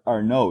for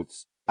our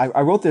notes.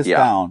 I wrote this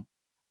down.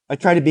 I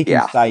try to be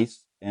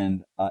concise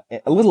and a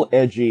little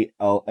edgy,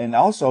 and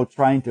also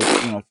trying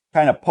to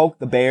kind of poke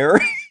the bear.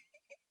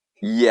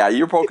 Yeah,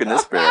 you're poking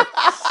this bear.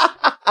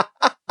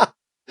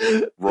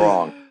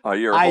 Wrong.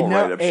 Your whole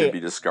write-up should be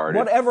discarded.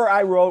 Whatever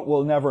I wrote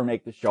will never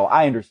make the show.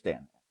 I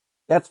understand.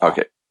 That's fine.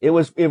 Okay. It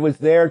was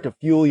there to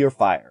fuel your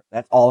fire.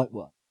 That's all it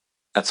was.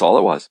 That's all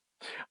it was.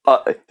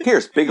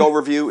 Here's big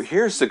overview.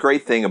 Here's the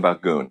great thing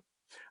about Goon.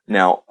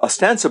 Now,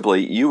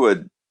 ostensibly, you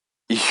would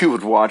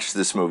watch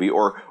this movie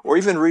or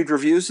even read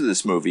reviews of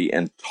this movie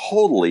and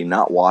totally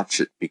not watch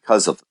it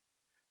because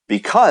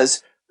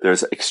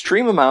there's an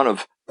extreme amount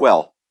of,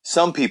 well,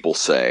 some people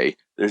say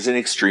there's an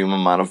extreme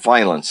amount of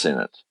violence in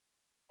it.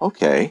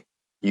 Okay,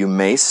 you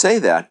may say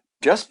that.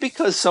 Just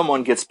because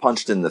someone gets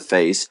punched in the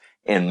face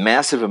and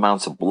massive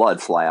amounts of blood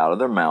fly out of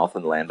their mouth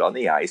and land on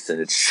the ice and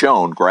it's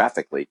shown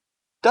graphically,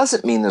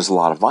 doesn't mean there's a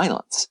lot of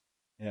violence.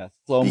 Yeah,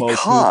 slow-mo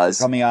tooth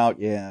coming out,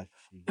 yeah.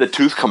 The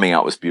tooth coming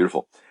out was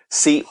beautiful.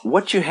 See,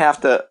 what you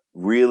have to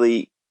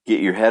really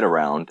get your head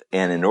around,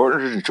 and in order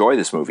to enjoy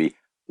this movie,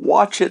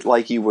 watch it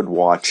like you would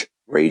watch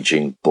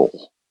Raging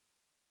Bull.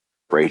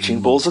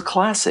 Raging Bull's a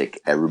classic.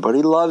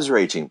 Everybody loves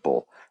Raging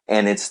Bull.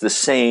 And it's the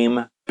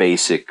same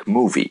basic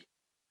movie.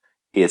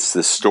 It's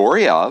the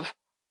story of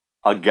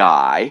a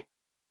guy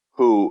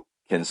who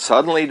can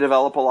suddenly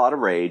develop a lot of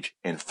rage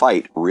and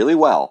fight really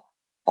well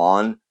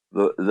on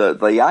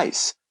the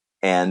ice.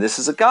 And this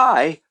is a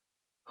guy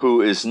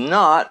who is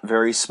not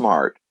very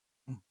smart,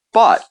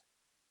 but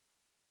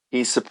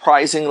he's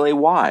surprisingly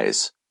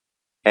wise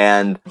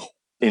and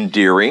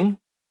endearing.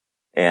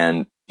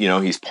 And,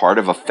 he's part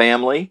of a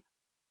family.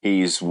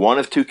 He's one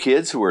of two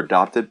kids who were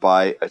adopted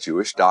by a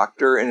Jewish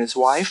doctor and his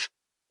wife.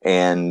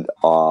 And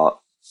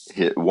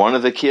one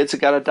of the kids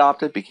that got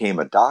adopted became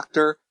a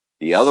doctor.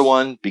 The other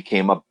one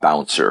became a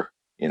bouncer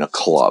in a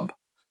club.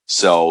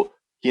 So,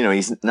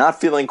 he's not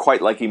feeling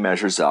quite like he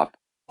measures up.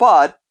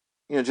 But,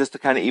 just to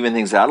kind of even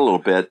things out a little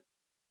bit,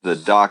 the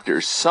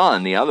doctor's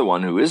son, the other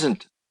one who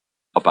isn't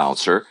a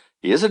bouncer,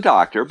 he is a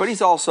doctor, but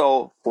he's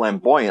also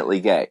flamboyantly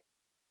gay.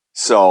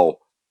 So,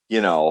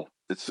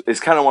 it's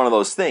kind of one of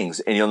those things.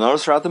 And you'll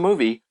notice throughout the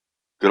movie,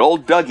 good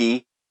old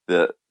Dougie,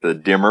 the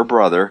dimmer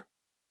brother,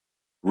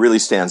 really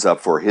stands up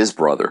for his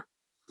brother.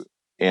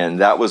 And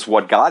that was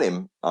what got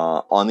him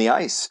on the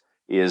ice,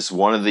 is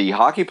one of the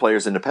hockey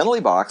players in the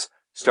penalty box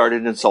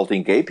started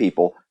insulting gay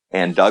people,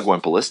 and Doug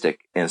went ballistic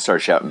and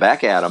started shouting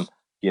back at him,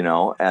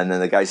 and then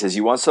the guy says,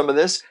 "You want some of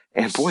this?"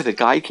 And boy, the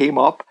guy came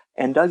up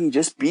and Dougie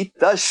just beat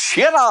the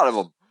shit out of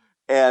him.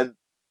 And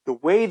the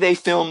way they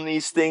film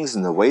these things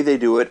and the way they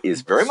do it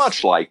is very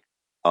much like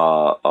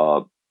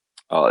the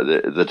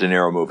De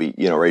Niro movie,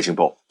 Raging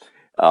Bull,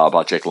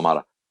 about Jake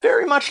LaMotta.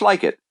 Very much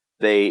like it.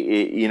 They,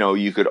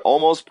 you could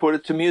almost put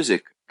it to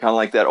music, kind of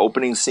like that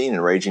opening scene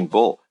in Raging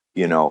Bull,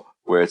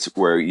 where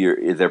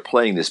they're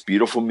playing this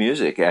beautiful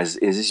music as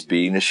he's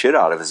beating the shit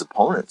out of his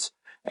opponents.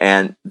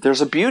 And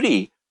there's a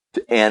beauty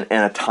and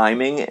a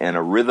timing and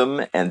a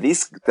rhythm. And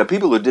the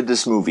people who did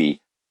this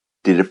movie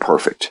did it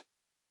perfect.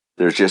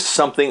 There's just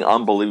something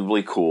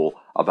unbelievably cool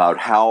about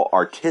how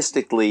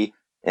artistically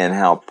and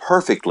how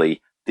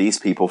perfectly these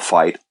people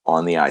fight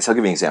on the ice. I'll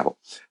give you an example.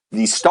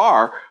 The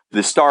star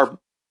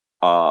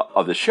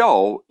of the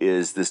show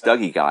is this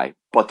Dougie guy,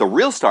 but the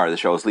real star of the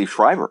show is Liev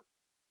Schreiber,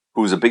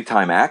 who's a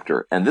big-time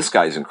actor, and this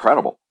guy's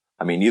incredible.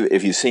 I mean,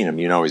 if you've seen him,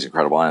 he's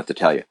incredible. I don't have to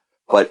tell you.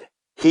 But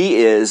he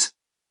is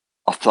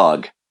a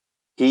thug.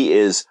 He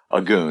is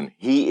a goon.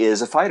 He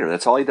is a fighter.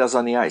 That's all he does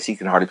on the ice. He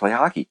can hardly play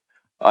hockey.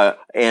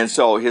 And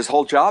so his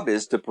whole job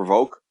is to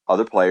provoke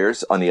other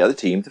players on the other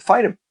team to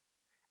fight him.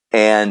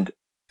 And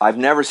I've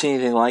never seen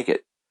anything like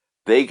it.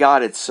 They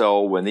got it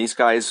so when these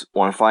guys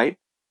want to fight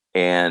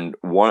and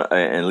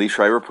Liev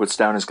Schreiber puts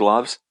down his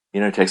gloves,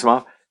 takes them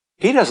off,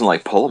 he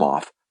doesn't pull them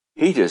off.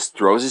 He just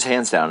throws his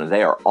hands down and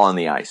they are on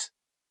the ice.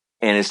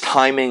 And his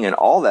timing and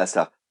all that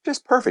stuff,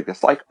 just perfect.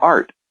 It's like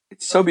art.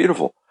 It's so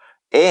beautiful.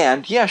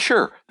 And yeah,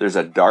 sure, there's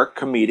a dark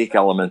comedic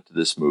element to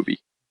this movie,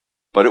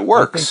 but it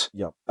works.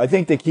 I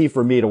think the key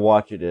for me to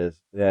watch it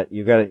is that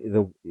you got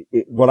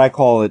what I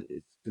call it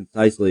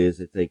concisely is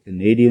it's a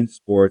Canadian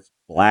sports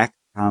black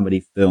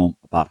comedy film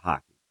about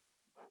hockey.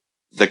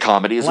 The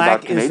comedy is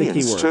about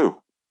Canadians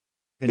too.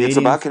 It's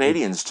about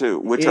Canadians too,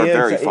 which are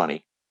very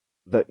funny.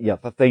 The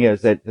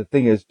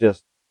thing is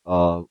just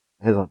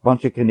has a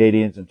bunch of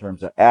Canadians in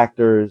terms of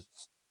actors,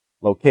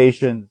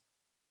 locations,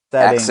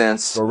 setting,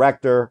 accents,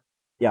 director.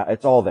 Yeah,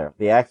 it's all there.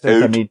 The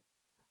accents. I mean,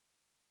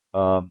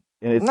 and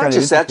it's not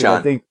just that, John.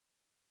 I think,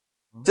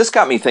 just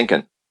got me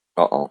thinking.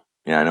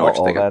 Yeah, I know what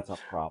you're thinking. That's a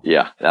problem.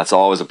 Yeah, that's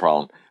always a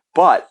problem.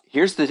 But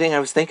here's the thing I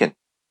was thinking.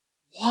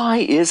 Why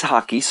is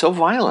hockey so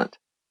violent?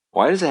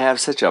 Why does it have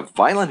such a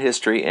violent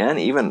history and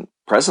even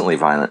presently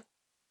violent?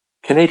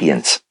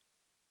 Canadians.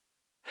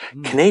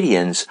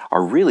 Canadians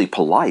are really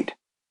polite.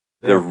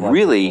 They're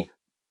really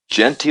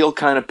genteel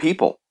kind of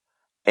people.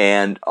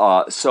 And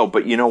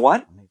but you know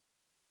what?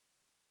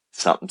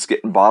 Something's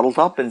getting bottled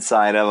up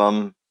inside of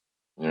them.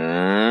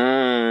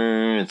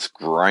 It's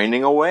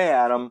grinding away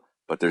at them,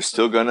 but they're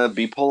still going to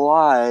be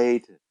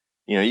polite.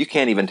 You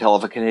can't even tell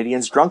if a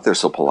Canadian's drunk. They're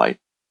so polite.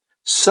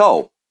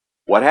 So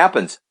what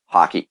happens?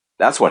 Hockey.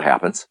 That's what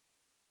happens.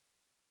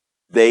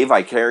 They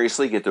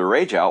vicariously get their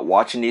rage out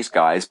watching these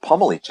guys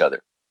pummel each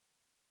other.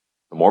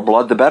 The more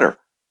blood, the better.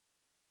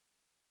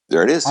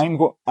 There it is.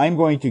 I'm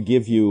going to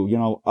give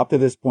you, up to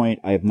this point,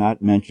 I have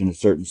not mentioned a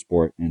certain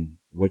sport, and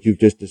what you've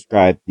just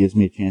described gives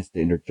me a chance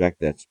to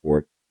interject that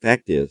sport.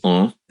 Fact is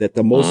that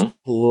the most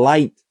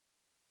polite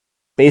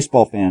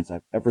baseball fans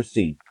I've ever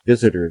seen,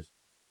 visitors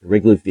to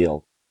Wrigley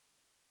Field,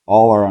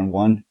 all are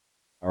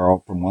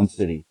from one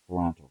city,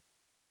 Toronto.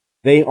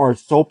 They are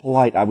so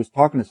polite. I was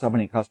talking to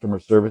somebody in customer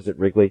service at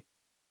Wrigley.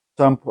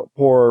 Some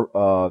poor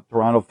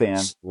Toronto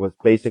fan was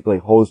basically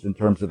hosed in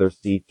terms of their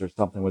seats or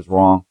something was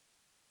wrong.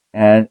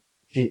 And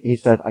he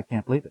said, I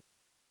can't believe it.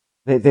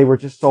 They were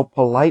just so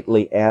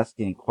politely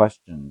asking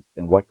questions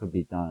and what could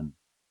be done.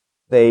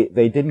 They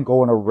didn't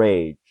go in a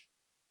rage.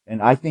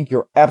 And I think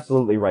you're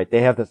absolutely right.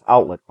 They have this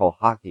outlet called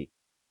hockey,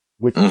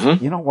 which,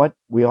 you know what?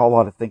 We all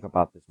ought to think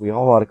about this. We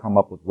all ought to come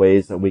up with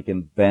ways that we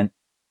can vent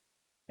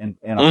in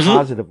a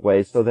positive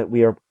way so that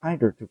we are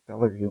kinder to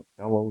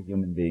fellow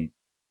human beings.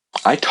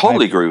 I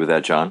totally agree with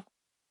that, John.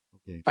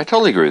 Okay. I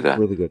totally agree with that.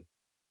 Really good.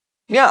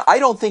 Yeah, I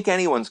don't think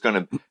anyone's going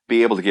to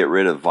be able to get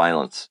rid of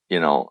violence,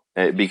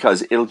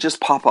 because it'll just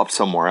pop up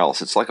somewhere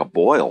else. It's like a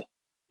boil,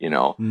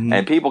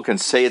 and people can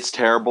say it's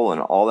terrible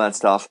and all that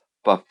stuff,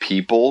 but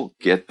people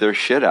get their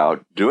shit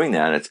out doing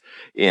that.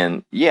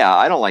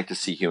 I don't like to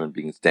see human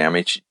beings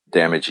damage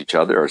each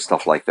other or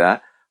stuff like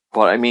that.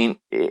 But I mean,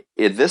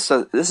 this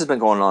has been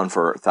going on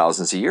for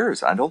thousands of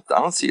years. I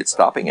don't see it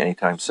stopping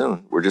anytime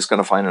soon. We're just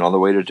going to find another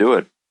way to do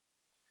it.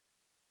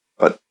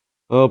 But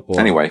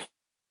anyway.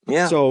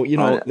 Yeah. So,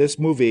 this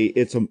movie,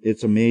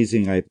 it's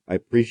amazing. I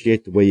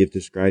appreciate the way you've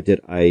described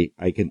it. I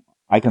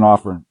can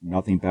offer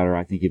nothing better.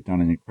 I think you've done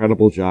an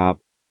incredible job.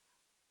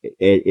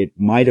 It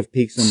might have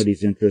piqued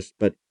somebody's interest,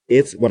 but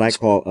it's what I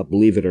call a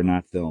believe it or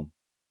not film.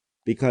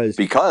 Because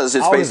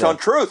it's based on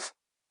truth.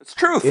 It's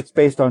truth. It's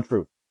based on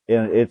truth.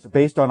 And it's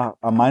based on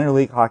a minor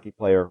league hockey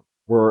player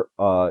where,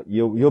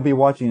 you'll be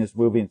watching this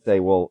movie and say,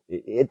 well,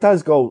 it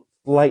does go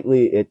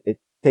slightly, it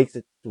takes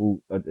it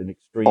to an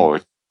extreme. Oh,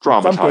 it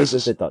dramatizes. In some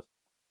cases it does.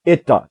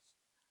 It does.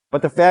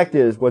 But the fact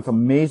is, what's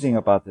amazing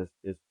about this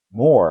is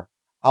more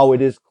how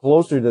it is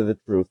closer to the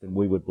truth than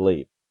we would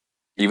believe.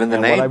 Even the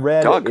name, what I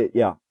read, Doug.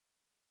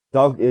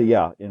 Doug,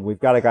 and we've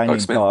got a guy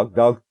named Smith.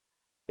 Doug.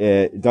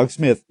 Doug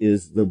Smith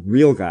is the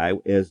real guy,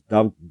 as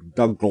Doug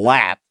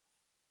Glatt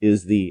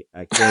is the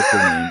character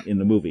name in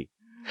the movie.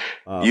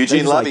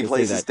 Eugene Levy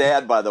plays his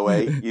dad, by the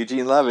way.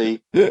 Eugene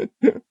Levy.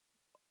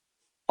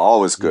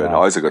 Always good. Yeah.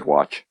 Always a good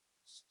watch.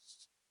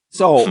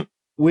 So,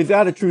 we've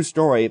got a true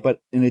story,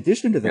 but in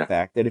addition to the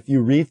fact that if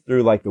you read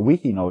through like the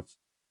wiki notes,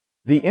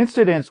 the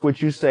incidents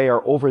which you say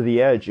are over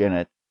the edge in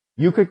it,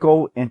 you could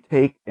go and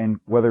take, and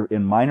whether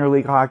in minor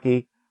league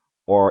hockey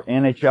or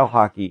NHL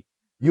hockey,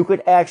 you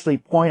could actually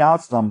point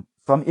out some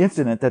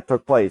incident that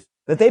took place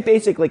that they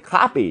basically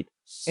copied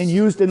and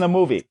used in the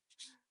movie.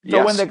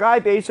 So when the guy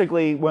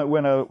basically,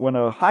 when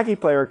a hockey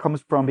player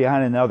comes from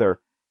behind another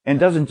and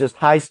doesn't just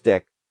high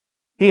stick,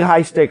 he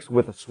high sticks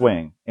with a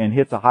swing and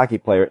hits a hockey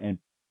player and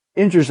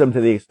injures him to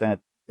the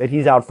extent that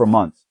he's out for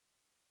months.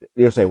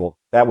 You'll say, well,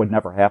 that would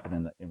never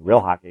happen in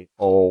real hockey.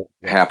 Oh,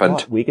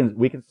 happened. We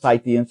can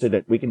cite the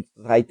incident. We can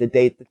cite the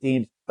date, the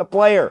teams, the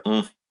player,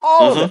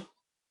 all of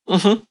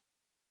it.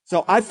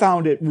 So I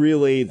found it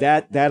really,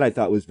 that I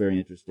thought was very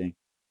interesting.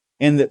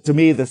 And to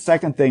me, the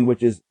second thing,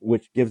 which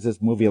gives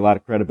this movie a lot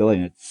of credibility,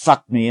 and it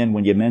sucked me in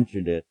when you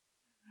mentioned it,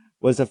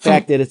 was the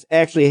fact that it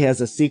actually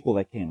has a sequel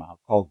that came out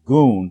called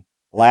Goon,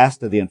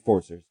 Last of the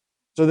Enforcers.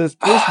 So this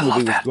first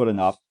movie was good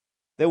enough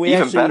that we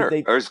even better,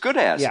 or as good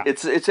as. Yeah.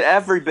 It's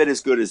every bit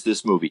as good as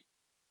this movie.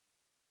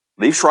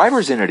 Liev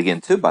Schreiber's in it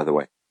again too, by the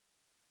way.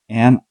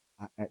 And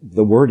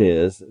the word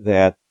is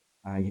that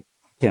I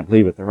can't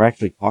believe it. They're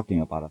actually talking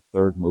about a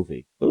third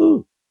movie.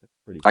 Ooh, that's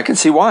pretty cool. I can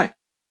see why.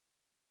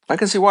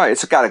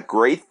 It's got a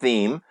great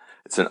theme.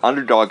 It's an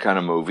underdog kind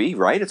of movie,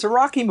 right? It's a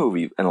Rocky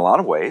movie in a lot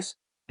of ways.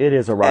 It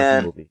is a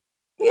Rocky movie.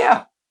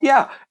 Yeah.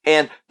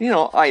 And,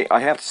 I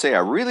have to say, I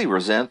really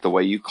resent the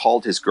way you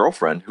called his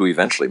girlfriend, who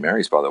eventually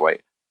marries, by the way,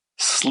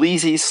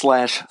 sleazy /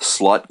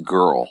 slut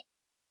girl.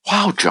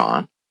 Wow,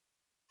 John.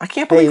 I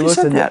can't believe you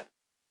said that.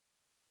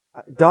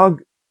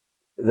 Doug,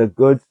 the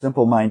good,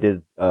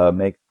 simple-minded,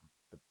 makes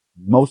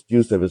most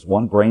use of his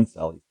one brain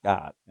cell he's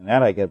got. And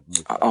that I get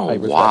high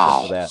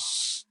respect for that.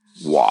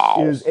 Wow.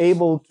 Is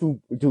able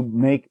to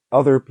make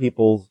other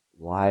people's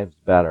lives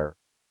better.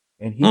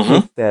 And he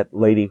takes that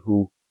lady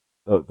who,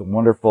 the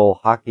wonderful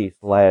hockey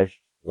 / slut,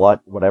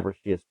 whatever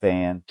she is,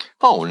 fan.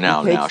 Oh,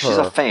 now, she's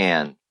a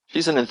fan.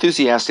 She's an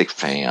enthusiastic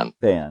fan.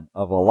 Fan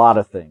of a lot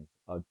of things.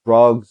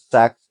 Drugs,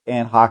 sex,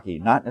 and hockey,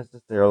 not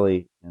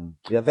necessarily in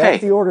that's Hey.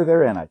 the order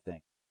they're in, I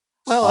think.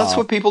 Well, that's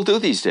what people do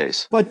these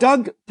days. But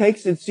Doug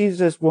takes and sees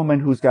this woman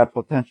who's got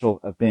potential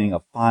of being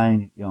a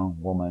fine young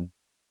woman,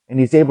 and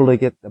he's able to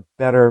get the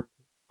better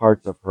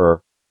parts of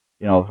her,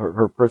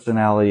 her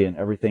personality and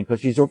everything, because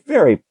she's a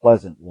very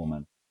pleasant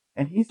woman.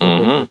 And he's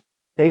able to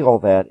take all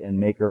that and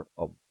make her,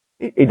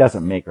 he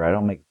doesn't make her, I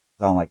don't make it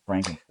sound like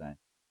Frankenstein,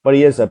 but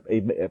he is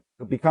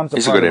becomes a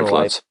He's a part good of her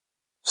influence, life.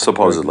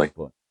 supposedly.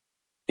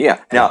 Yeah.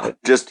 Now,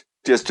 just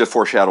to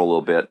foreshadow a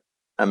little bit,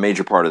 a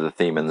major part of the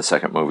theme in the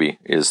second movie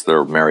is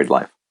their married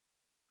life.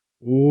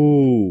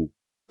 Ooh.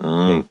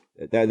 Mm.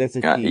 Okay. That's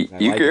a tease.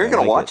 You're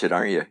going to watch it,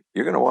 aren't you?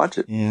 You're going to watch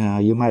it. Yeah,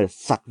 you might have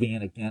sucked me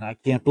in again. I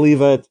can't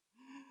believe it.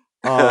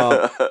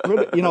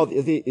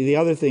 The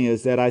other thing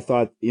is that I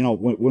thought,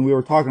 when we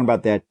were talking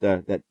about that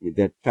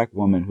Czech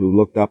woman who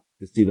looked up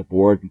to see the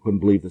board and couldn't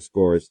believe the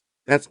scores,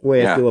 that's the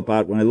way I feel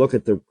about when I look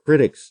at the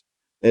critics,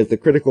 as the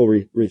critical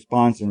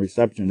response and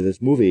reception to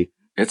this movie.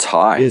 It's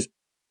high.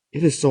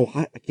 It is so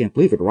high. I can't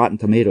believe it. Rotten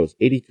Tomatoes,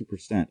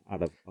 82%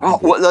 out of 100. Oh,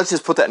 well, let's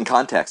just put that in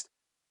context.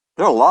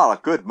 There are a lot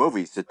of good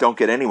movies that don't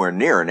get anywhere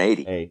near an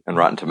 80 in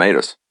Rotten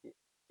Tomatoes.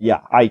 Yeah,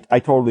 I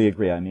totally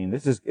agree. I mean,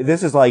 this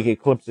is like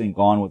eclipsing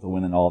Gone with the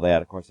Wind and all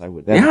that. Of course, that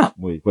would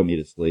put me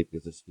to sleep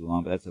because it's too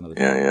long, but that's another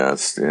thing.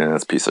 That's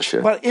a piece of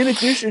shit. But in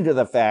addition to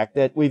the fact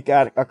that we've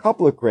got a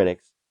couple of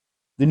critics,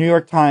 the New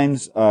York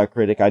Times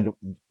critic, I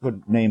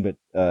couldn't name it,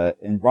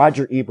 and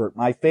Roger Ebert,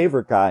 my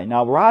favorite guy.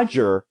 Now,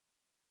 Roger,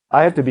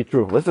 I have to be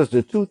truthful. This is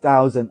the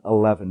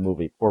 2011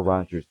 movie. Poor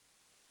Rogers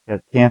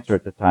had cancer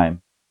at the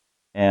time.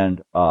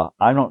 And,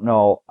 I don't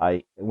know,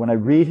 when I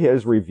read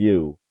his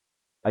review,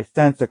 I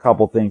sense a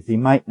couple things. He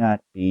might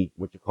not be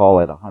what you call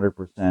it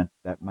 100%.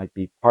 That might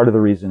be part of the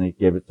reason he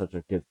gave it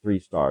give 3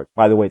 stars.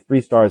 By the way,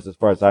 3 stars, as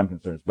far as I'm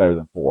concerned, is better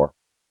than 4.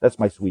 That's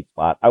my sweet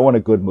spot. I want a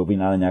good movie,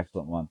 not an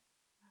excellent one.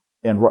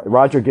 And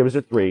Roger gives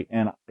it 3.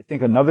 And I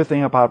think another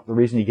thing about the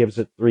reason he gives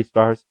it 3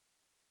 stars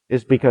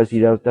is because he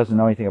doesn't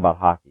know anything about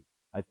hockey.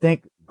 I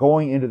think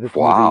going into this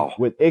movie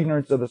with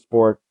ignorance of the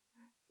sport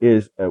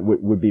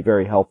would be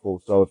very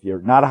helpful. So if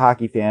you're not a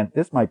hockey fan,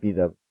 this might be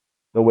the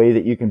way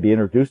that you can be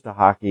introduced to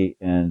hockey.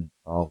 And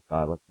oh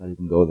God, let's not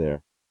even go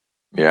there.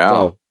 Yeah.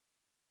 So,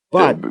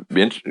 but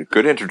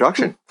good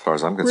introduction, as far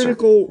as I'm concerned.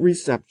 Critical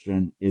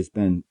reception has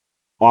been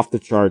off the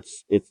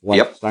charts. It's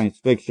like science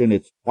fiction.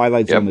 It's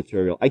Twilight Zone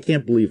material. I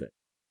can't believe it.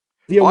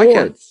 The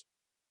awards.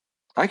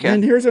 I can.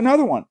 And here's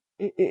another one.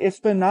 It's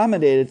been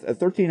nominated,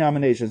 13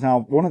 nominations.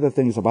 Now, one of the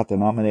things about the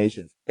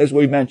nominations, as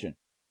we mentioned,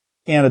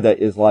 Canada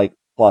is like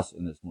plus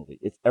in this movie.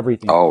 It's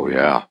everything. Oh,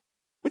 yeah.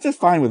 Which is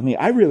fine with me.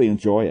 I really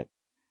enjoy it.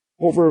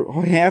 Over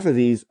half of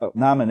these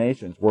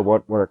nominations were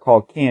what are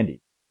called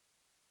candy.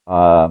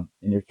 And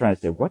you're trying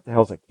to say, what the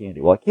hell's a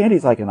candy? Well, a candy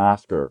is like an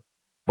Oscar,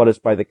 but it's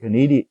by the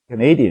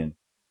Canadian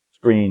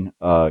Screen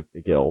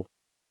Guild.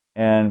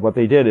 And what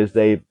they did is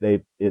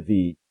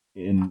the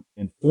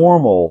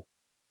informal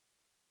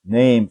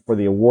name for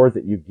the award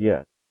that you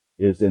get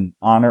is in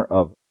honor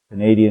of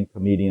Canadian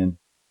comedian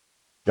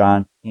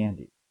John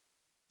Candy.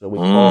 So we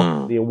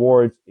call the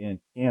awards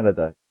in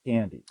Canada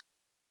Candy.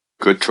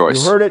 Good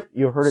choice.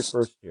 You heard it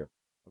first here.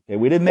 Okay,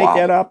 we didn't make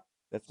that up.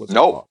 That's what.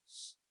 Nope.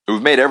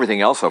 We've made everything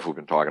else up we've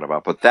been talking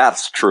about, but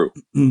that's true.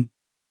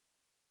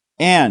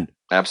 And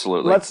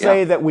absolutely, let's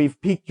say that we've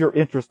piqued your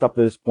interest up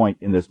to this point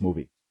in this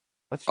movie.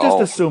 Let's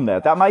just assume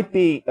that. That might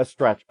be a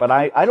stretch, but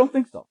I don't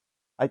think so.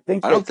 I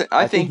think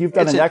you've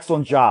done an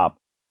excellent job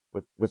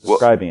with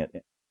describing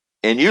it.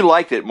 And you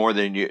liked it more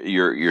than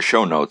your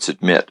show notes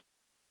admit.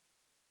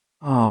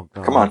 Oh,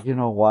 God. Come on. You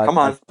know what? Come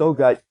on. I still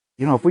got,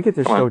 if we get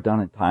this show done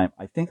in time,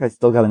 I think I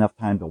still got enough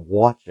time to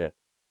watch it.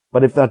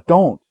 But if I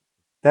don't,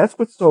 that's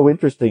what's so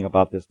interesting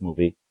about this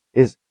movie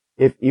is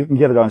if you can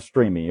get it on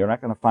streaming. You're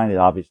not going to find it,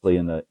 obviously,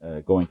 in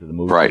the going to the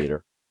movie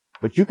theater.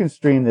 But you can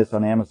stream this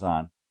on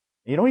Amazon.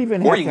 You don't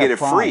even have to Or you can get it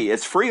Prime. free.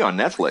 It's free on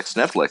Netflix.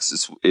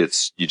 Netflix,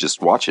 it's you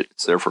just watch it.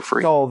 It's there for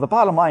free. So the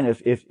bottom line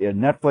is if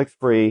Netflix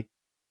free,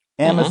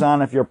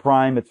 Amazon, if you're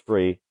Prime, it's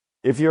free.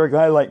 If you're a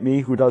guy like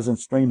me who doesn't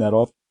stream that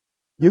often,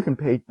 you can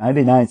pay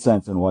 99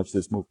 cents and watch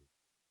this movie.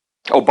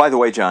 Oh, by the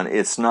way, John,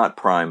 it's not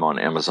Prime on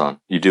Amazon.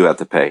 You do have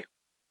to pay.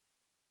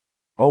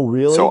 Oh,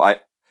 really? So I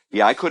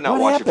could not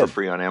watch it for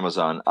free on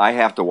Amazon. I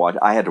had to watch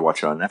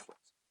it on Netflix.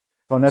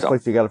 So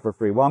Netflix, you got it for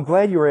free. Well, I'm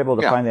glad you were able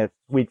to find that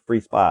sweet free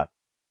spot.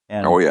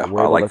 And we're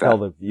able to tell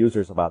the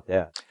users about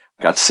that.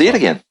 Got to see it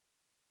again.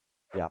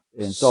 Yeah.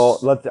 And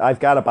so I've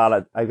got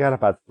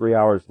about 3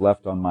 hours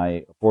left on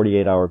my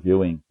 48-hour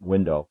viewing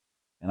window.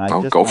 And I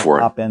just want to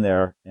pop in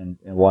there and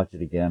watch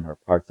it again, or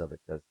parts of it,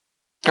 because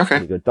it's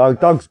pretty good.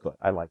 Doug's good.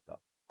 I like Doug.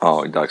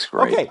 Oh, Doug's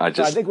great. Okay, I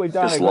think we've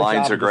done his a good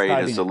lines job are of great.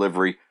 describing His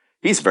delivery.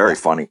 He's very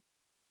funny.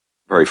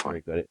 Very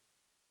funny. Very good.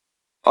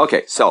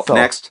 Okay, so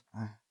next.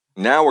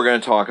 Now we're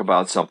going to talk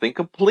about something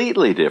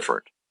completely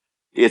different.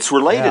 It's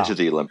related to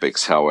the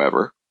Olympics,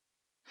 however,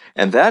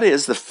 and that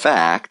is the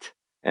fact,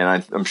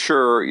 and I'm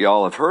sure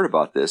y'all have heard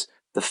about this,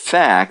 the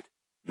fact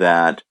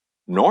that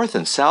North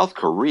and South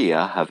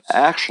Korea have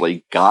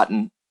actually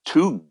gotten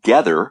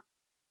together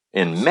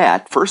and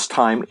met, first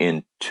time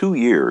in 2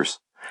 years.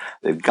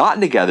 They've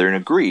gotten together and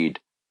agreed,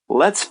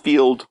 let's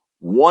field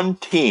one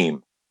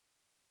team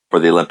for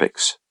the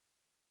Olympics.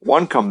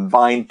 One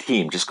combined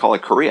team. Just call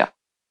it Korea.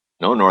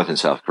 No North and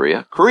South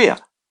Korea. Korea.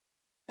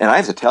 And I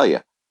have to tell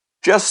you,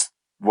 just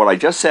what I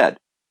just said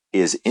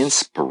is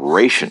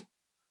inspiration.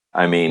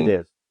 I mean,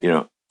 It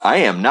is. I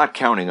am not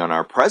counting on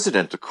our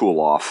president to cool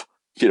off,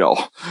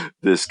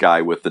 this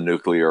guy with the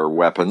nuclear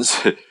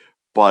weapons,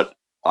 but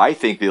I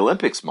think the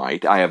Olympics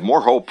might. I have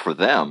more hope for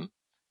them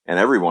and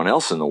everyone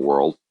else in the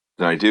world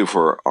than I do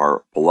for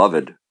our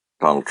beloved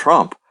Donald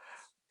Trump.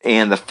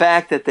 And the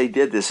fact that they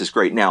did this is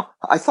great. Now,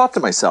 I thought to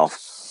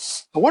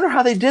myself, I wonder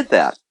how they did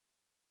that.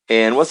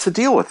 And what's the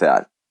deal with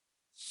that?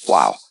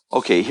 Wow.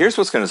 Okay, here's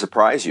what's going to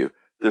surprise you.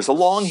 There's a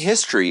long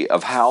history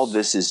of how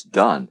this is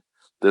done.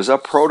 There's a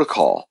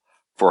protocol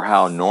for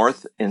how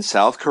North and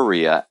South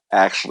Korea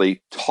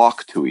actually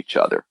talk to each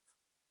other.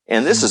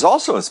 And this is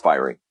also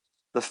inspiring.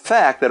 The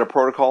fact that a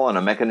protocol and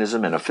a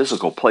mechanism and a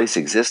physical place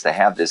exists to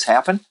have this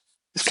happen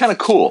is kind of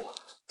cool.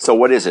 So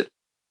what is it?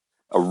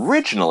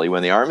 Originally,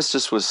 when the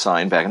armistice was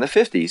signed back in the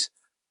 50s,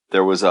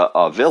 there was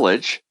a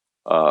village,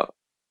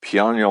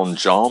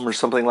 Pyongyang or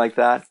something like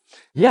that.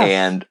 Yeah,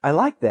 and I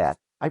like that.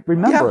 I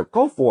remember it.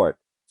 Go for it.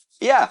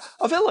 Yeah,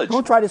 a village.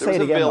 Don't try to say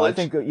it again. Village. I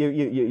think you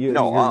did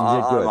No, good.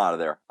 I'm out of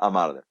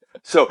there.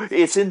 So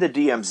it's in the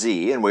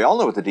DMZ, and we all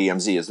know what the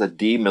DMZ is, the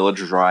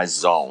demilitarized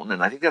zone.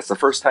 And I think that's the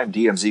first time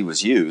DMZ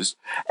was used.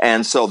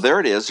 And so there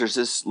it is. There's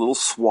this little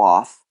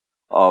swath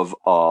of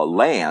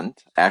land,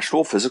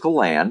 actual physical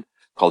land,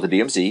 called the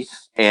DMZ.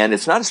 And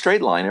it's not a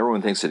straight line.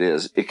 Everyone thinks it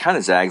is. It kind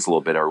of zags a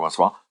little bit every once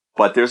in a while.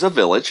 But there's a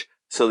village.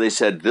 So they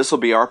said, this will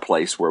be our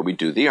place where we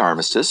do the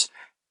armistice.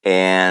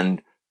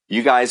 And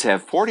you guys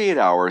have 48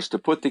 hours to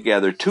put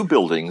together 2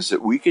 buildings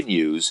that we can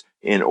use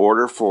in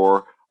order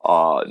for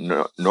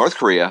North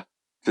Korea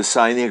to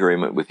sign the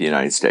agreement with the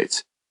United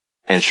States.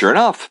 And sure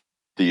enough,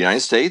 the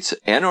United States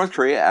and North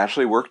Korea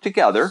actually worked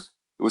together.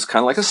 It was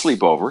kind of like a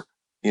sleepover,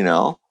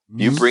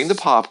 You bring the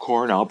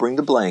popcorn, I'll bring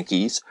the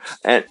blankies.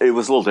 And it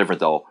was a little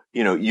different, though.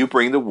 You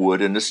bring the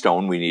wood and the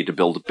stone we need to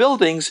build the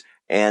buildings.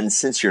 And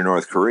since you're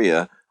North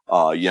Korea,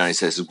 United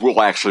States says,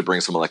 we'll actually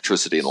bring some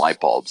electricity and light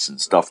bulbs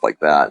and stuff like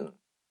that. And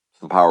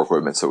some power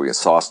equipment so we can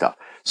saw stuff.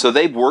 So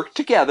they've worked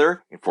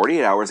together in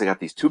 48 hours. They got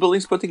these 2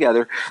 buildings put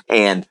together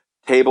and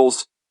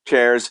tables,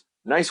 chairs,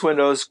 nice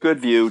windows, good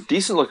view,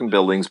 decent looking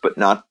buildings, but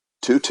not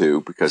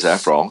too, because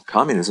after all,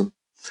 communism,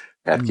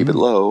 have to keep it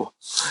low.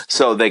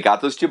 So they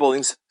got those 2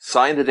 buildings,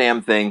 signed the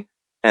damn thing,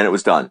 and it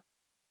was done.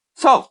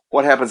 So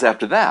what happens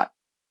after that?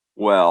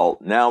 Well,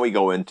 now we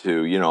go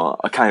into,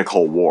 a kind of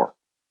Cold War.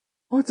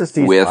 Well, it's a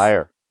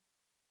ceasefire.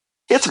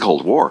 It's a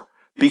Cold War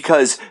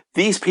because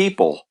these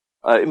people,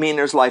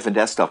 there's life and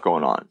death stuff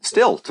going on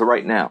still to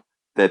right now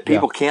that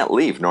people can't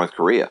leave North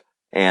Korea.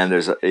 And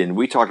and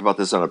we talked about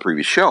this on a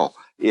previous show.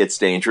 It's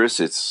dangerous.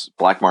 It's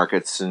black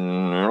markets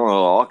and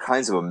all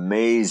kinds of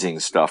amazing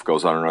stuff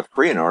goes on in North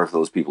Korea in order for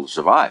those people to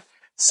survive.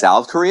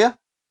 South Korea?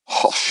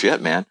 Oh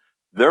shit, man.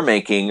 They're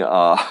making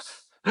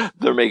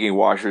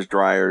washers,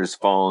 dryers,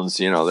 phones,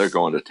 they're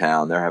going to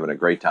town. They're having a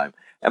great time.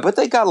 But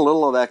they got a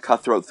little of that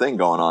cutthroat thing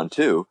going on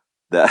too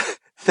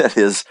that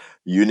is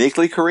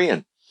uniquely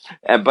Korean.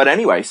 But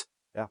anyways,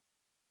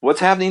 what's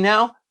happening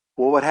now?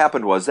 Well, what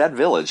happened was that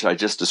village I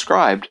just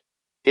described,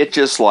 it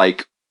just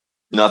like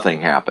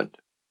nothing happened.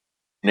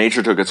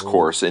 Nature took its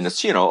course, and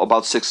it's,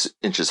 about 6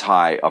 inches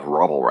high of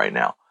rubble right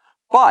now.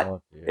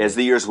 But as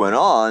the years went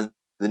on,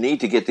 the need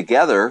to get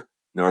together,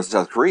 North and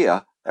South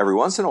Korea, every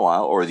once in a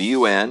while, or the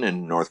UN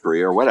and North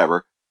Korea or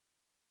whatever,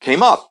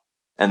 came up.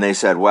 And they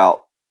said,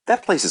 well,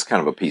 that place is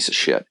kind of a piece of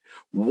shit.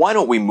 Why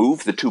don't we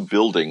move the 2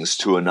 buildings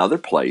to another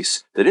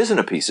place that isn't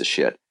a piece of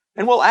shit?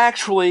 And we'll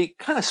actually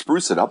kind of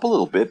spruce it up a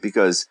little bit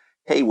because,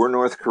 hey, we're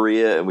North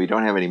Korea and we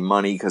don't have any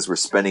money because we're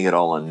spending it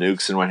all on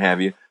nukes and what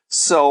have you.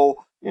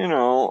 So,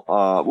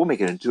 we'll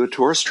make it into a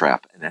tourist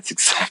trap. And that's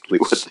exactly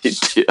what they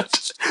did.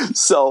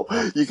 So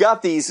you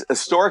got these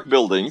historic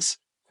buildings,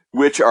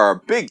 which are a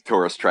big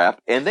tourist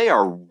trap, and they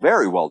are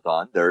very well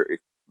done. They're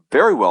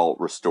very well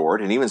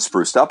restored and even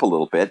spruced up a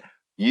little bit.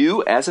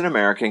 You, as an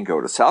American, go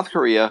to South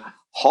Korea,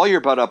 haul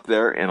your butt up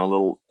there in a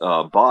little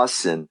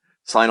bus and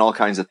sign all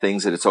kinds of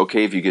things that it's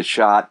okay if you get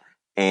shot,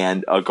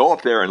 and go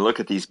up there and look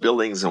at these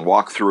buildings and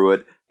walk through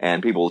it,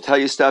 and people will tell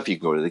you stuff. You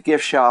can go to the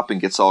gift shop and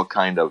get all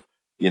kind of,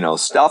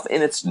 stuff,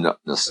 and it's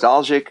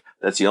nostalgic.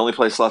 That's the only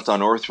place left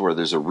on Earth where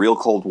there's a real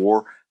Cold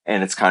War,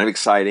 and it's kind of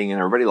exciting, and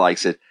everybody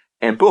likes it,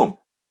 and boom.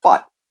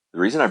 But the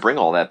reason I bring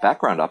all that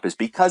background up is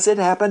because it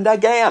happened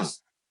again.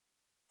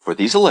 For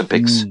these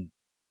Olympics,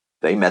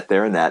 they met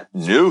there in that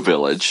new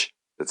village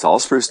that's all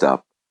spruced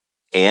up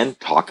and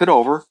talked it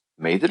over,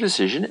 made the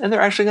decision, and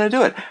they're actually going to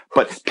do it.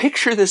 But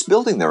picture this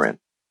building they're in.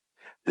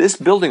 This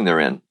building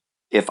they're in,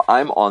 if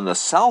I'm on the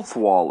south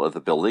wall of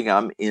the building,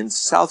 I'm in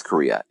South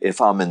Korea.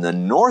 If I'm in the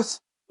north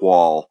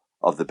wall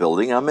of the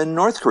building, I'm in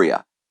North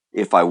Korea.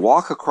 If I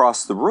walk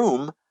across the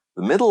room,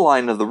 the middle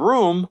line of the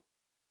room,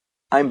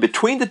 I'm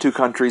between the 2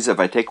 countries. If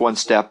I take 1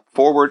 step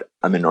forward,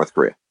 I'm in North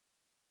Korea.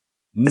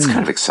 It's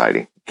kind of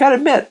exciting. Gotta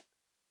admit.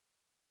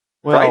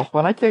 Well, right?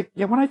 when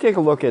I take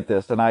a look at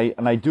this, and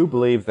I do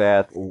believe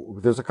that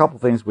there's a couple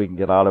things we can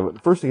get out of it.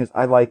 The first thing is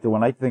I like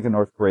when I think of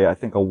North Korea, I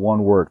think of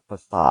one word: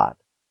 facade.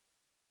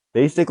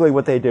 Basically,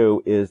 what they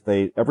do is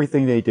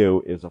everything they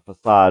do is a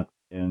facade,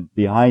 and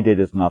behind it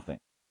is nothing.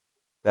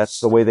 That's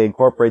the way they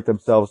incorporate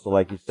themselves. So,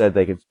 like you said,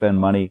 they can spend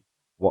money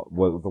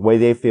the way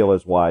they feel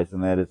is wise,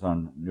 and that is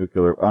on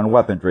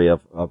weaponry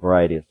of a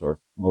variety of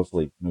sorts,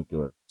 mostly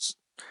nuclear.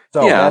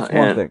 So that's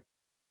one thing.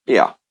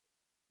 Yeah.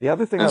 The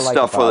other thing and I like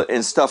stuff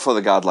about stuff for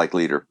the godlike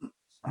leader.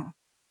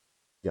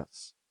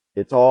 Yes,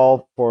 it's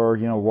all for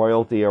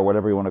royalty or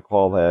whatever you want to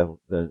call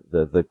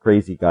the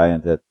crazy guy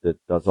that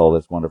does all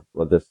this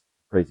this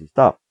crazy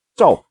stuff.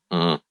 So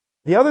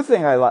the other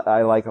thing I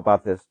like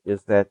about this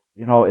is that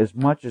as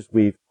much as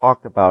we've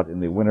talked about in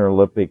the Winter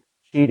Olympics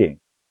cheating,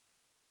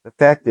 the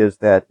fact is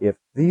that if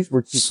these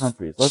were two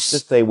countries, let's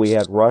just say we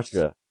had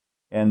Russia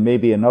and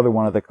maybe another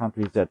one of the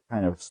countries that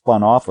kind of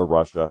spun off of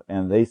Russia,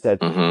 and they said,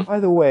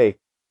 by the way,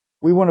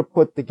 we want to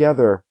put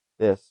together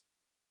this.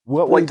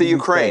 What like the would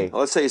Ukraine. Say?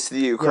 Let's say it's the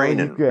Ukraine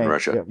and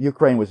Russia. Yeah,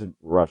 Ukraine was in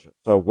Russia.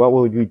 So what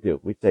would we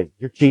do? We'd say,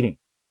 you're cheating.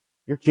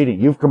 You're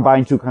cheating. You've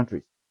combined two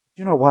countries.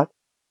 You know what?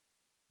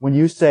 When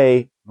you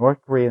say North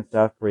Korea and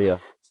South Korea,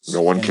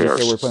 no one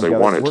cares. They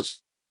want it.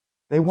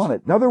 They want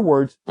it. In other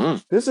words,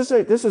 this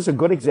is a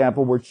good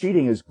example where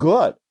cheating is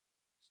good.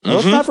 Now,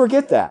 let's not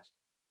forget that.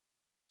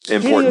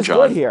 Important, cheating is John.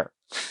 Good here.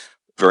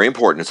 Very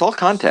important. It's all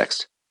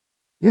context.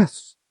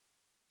 Yes.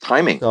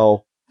 Timing.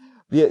 So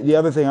the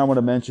other thing I want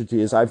to mention to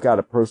you is I've got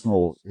a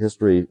personal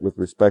history with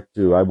respect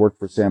to I worked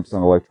for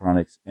Samsung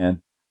Electronics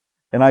and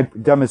I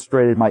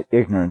demonstrated my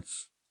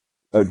ignorance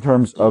in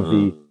terms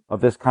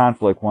of this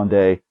conflict one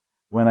day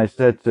when I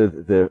said to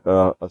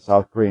the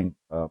South Korean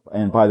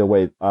and by the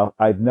way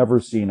I've never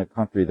seen a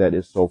country that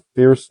is so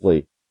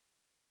fiercely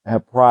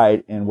have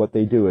pride in what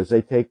they do is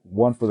they take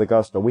one for the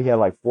gusto. We had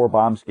like 4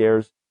 bomb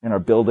scares in our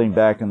building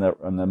back in the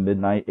mid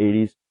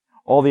 80s.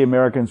 All the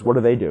Americans, what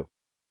do?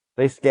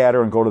 They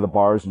scatter and go to the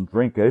bars and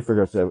drink. They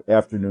figure it's an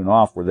afternoon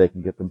off where they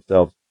can get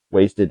themselves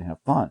wasted and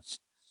have fun.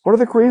 What do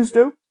the Koreans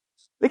do?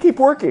 They keep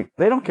working.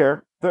 They don't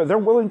care. They're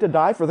willing to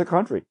die for the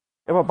country.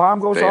 If a bomb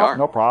goes off,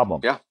 no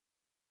problem. Yeah,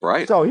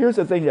 right. So here's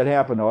the thing that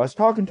happened, though. I was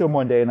talking to him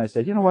one day, and I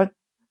said, you know what?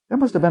 There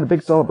must have been a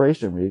big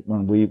celebration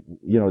when the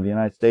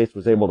United States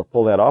was able to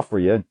pull that off for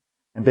you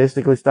and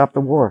basically stop the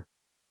war.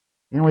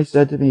 You know what he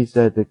said to me? He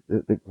said,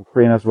 the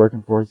Korean I was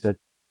working for, he said,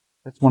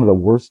 that's one of the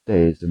worst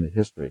days in the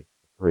history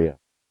of Korea.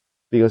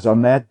 Because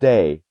on that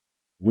day,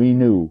 we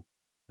knew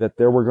that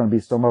there were going to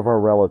be some of our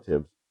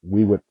relatives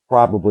we would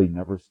probably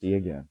never see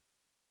again.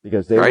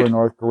 Because they were in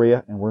North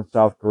Korea and we're in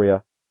South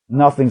Korea.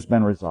 Nothing's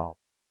been resolved.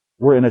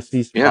 We're in a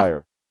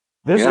ceasefire.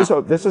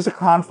 Yeah. This is a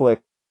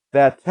conflict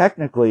that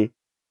technically,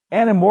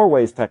 and in more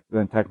ways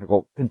than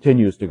technical,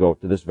 continues to go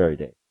to this very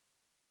day.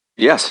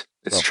 Yes,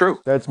 it's true.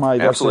 That's my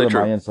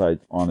insight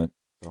on it.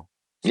 So.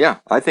 Yeah,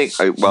 I think.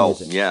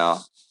 Yeah.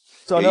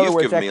 So in other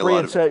words,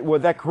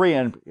 that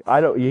Korean,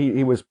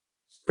 he was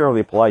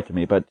fairly polite to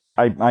me, but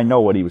I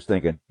know what he was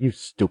thinking. You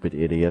stupid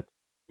idiot.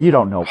 You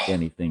don't know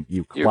anything,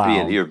 you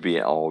clown. You're being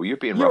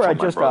You're rough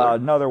just on my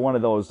brother. Another one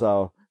of those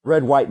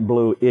red, white, and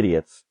blue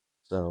idiots.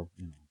 So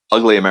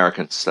ugly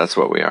Americans. That's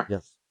what we are.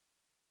 Yes.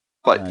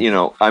 But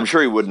I'm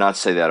sure he would not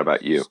say that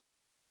about you.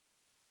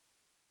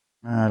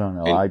 I don't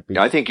know.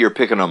 I think you're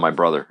picking on my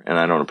brother, and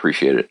I don't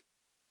appreciate it.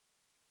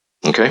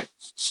 Okay.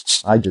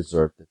 I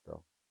deserved it,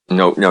 though.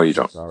 No, you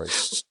don't.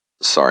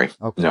 Sorry.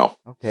 Okay. No.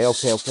 Okay.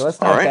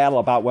 Let's not battle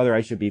about whether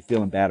I should be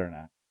feeling bad or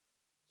not.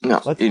 No,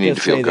 you need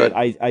to feel good.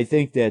 I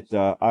think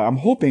that I'm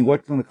hoping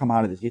what's going to come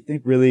out of this. You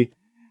think really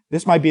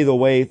this might be the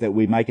way that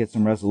we might get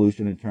some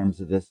resolution in terms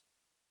of this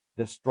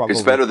struggle?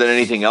 It's better than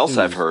anything else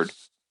I've heard.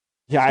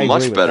 Yeah, I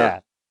much agree better. With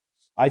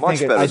that. Much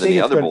better than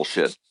the other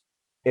bullshit.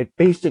 It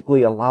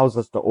basically allows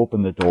us to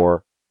open the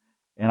door,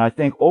 and I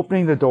think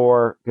opening the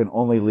door can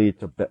only lead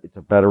to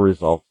better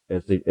results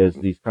as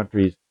these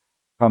countries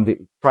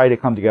try to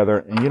come together.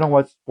 And you know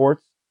what?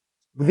 Sports,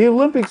 the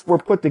Olympics were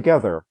put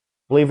together,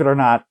 believe it or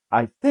not,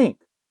 I think,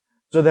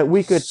 so that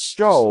we could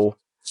show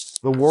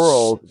the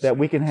world that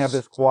we can have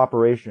this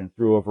cooperation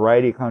through a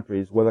variety of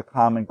countries with a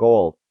common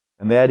goal.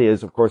 And that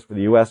is, of course, for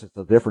the U.S., it's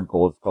a different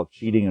goal. It's called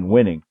cheating and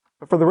winning.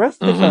 But for the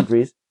rest of the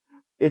countries,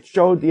 it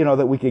showed,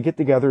 that we could get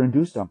together and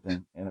do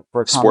something. And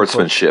for a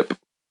sportsmanship.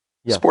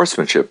 Yeah.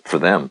 Sportsmanship for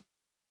them.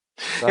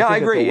 So I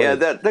agree. Yeah,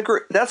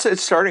 that's it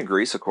started in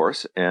Greece, of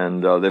course.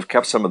 And they've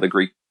kept some of the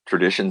Greek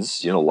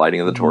traditions,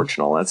 lighting of the torch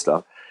and all that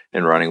stuff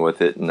and running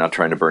with it and not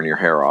trying to burn your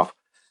hair off.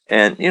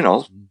 And,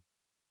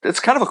 it's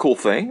kind of a cool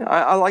thing.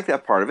 I like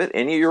that part of it.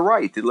 And you're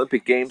right. The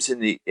Olympic Games in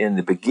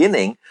the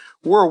beginning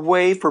were a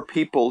way for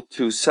people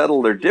to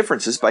settle their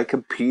differences by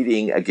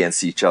competing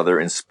against each other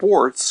in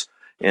sports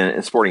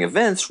and sporting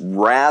events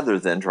rather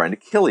than trying to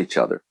kill each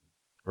other.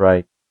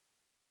 Right.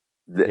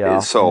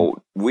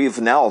 So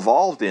we've now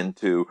evolved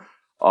into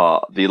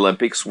the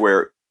Olympics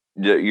where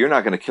you're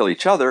not going to kill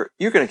each other.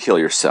 You're going to kill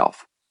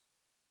yourself.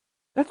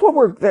 That's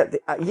what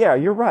yeah,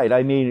 you're right.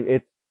 I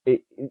mean,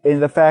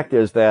 and the fact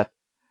is that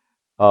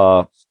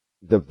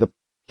the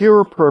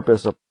pure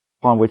purpose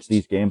upon which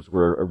these games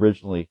were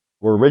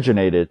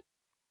originated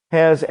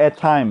has at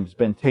times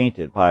been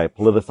tainted by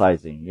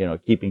politicizing,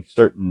 keeping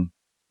certain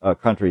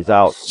countries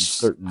out, and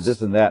certain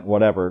this and that and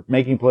whatever,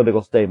 making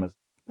political statements.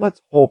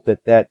 Let's hope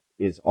that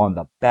is on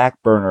the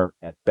back burner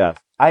at best.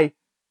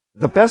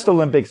 The best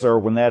Olympics are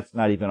when that's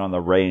not even on the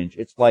range.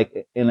 It's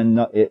like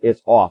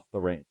it's off the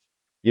range.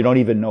 You don't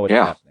even know it's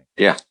happening.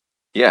 Yeah.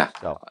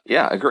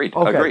 Agreed.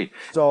 Okay. Agreed.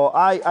 So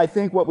I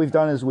think what we've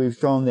done is we've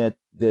shown that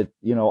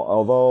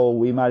although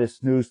we might have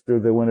snoozed through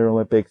the Winter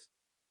Olympics,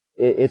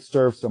 it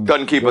serves some.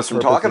 Doesn't keep us from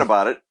talking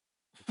about it.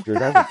 Sure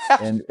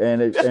doesn't.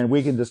 and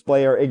we can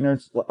display our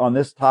ignorance on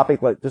this topic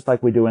just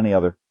like we do any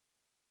other.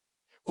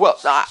 Well,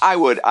 I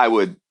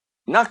would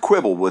not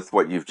quibble with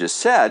what you've just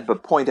said,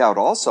 but point out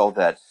also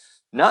that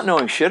not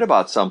knowing shit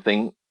about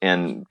something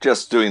and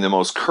just doing the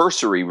most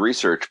cursory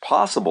research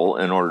possible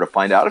in order to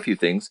find out a few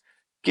things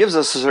gives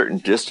us a certain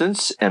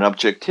distance and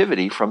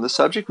objectivity from the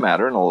subject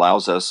matter and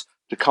allows us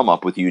to come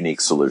up with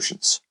unique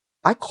solutions.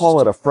 I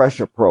call it a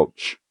fresh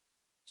approach.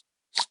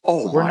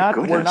 Oh, my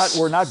goodness.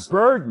 We're not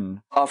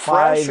burdened a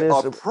fresh by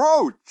this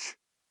approach.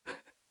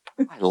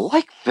 I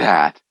like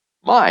that.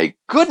 My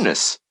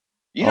goodness.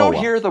 You don't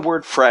hear the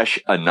word fresh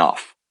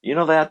enough. You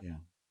know that? Yeah.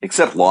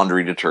 Except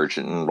laundry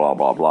detergent and blah,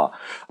 blah, blah.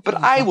 But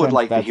I would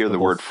like to hear the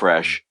word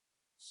fresh.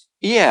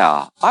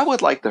 Yeah, I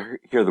would like to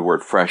hear the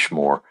word fresh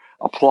more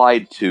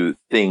applied to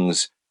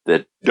things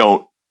that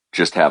don't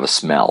just have a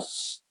smell.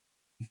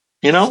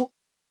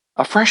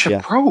 A fresh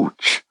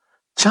approach.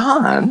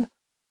 John.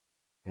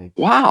 Okay.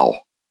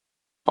 Wow.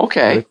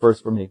 Okay.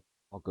 First for me.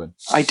 All good.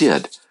 I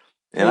did.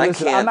 And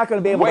listen, I'm not going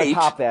to be able to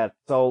top that.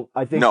 So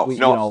I think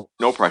no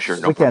pressure.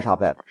 We can't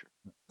top that.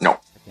 No.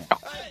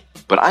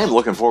 But I am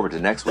looking forward to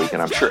next week,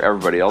 and I'm sure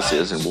everybody else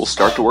is, and we'll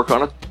start to work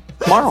on it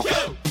tomorrow.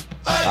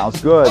 Sounds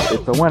good.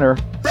 It's a winner.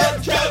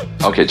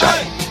 Okay, John.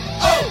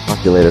 Talk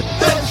to you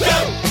later.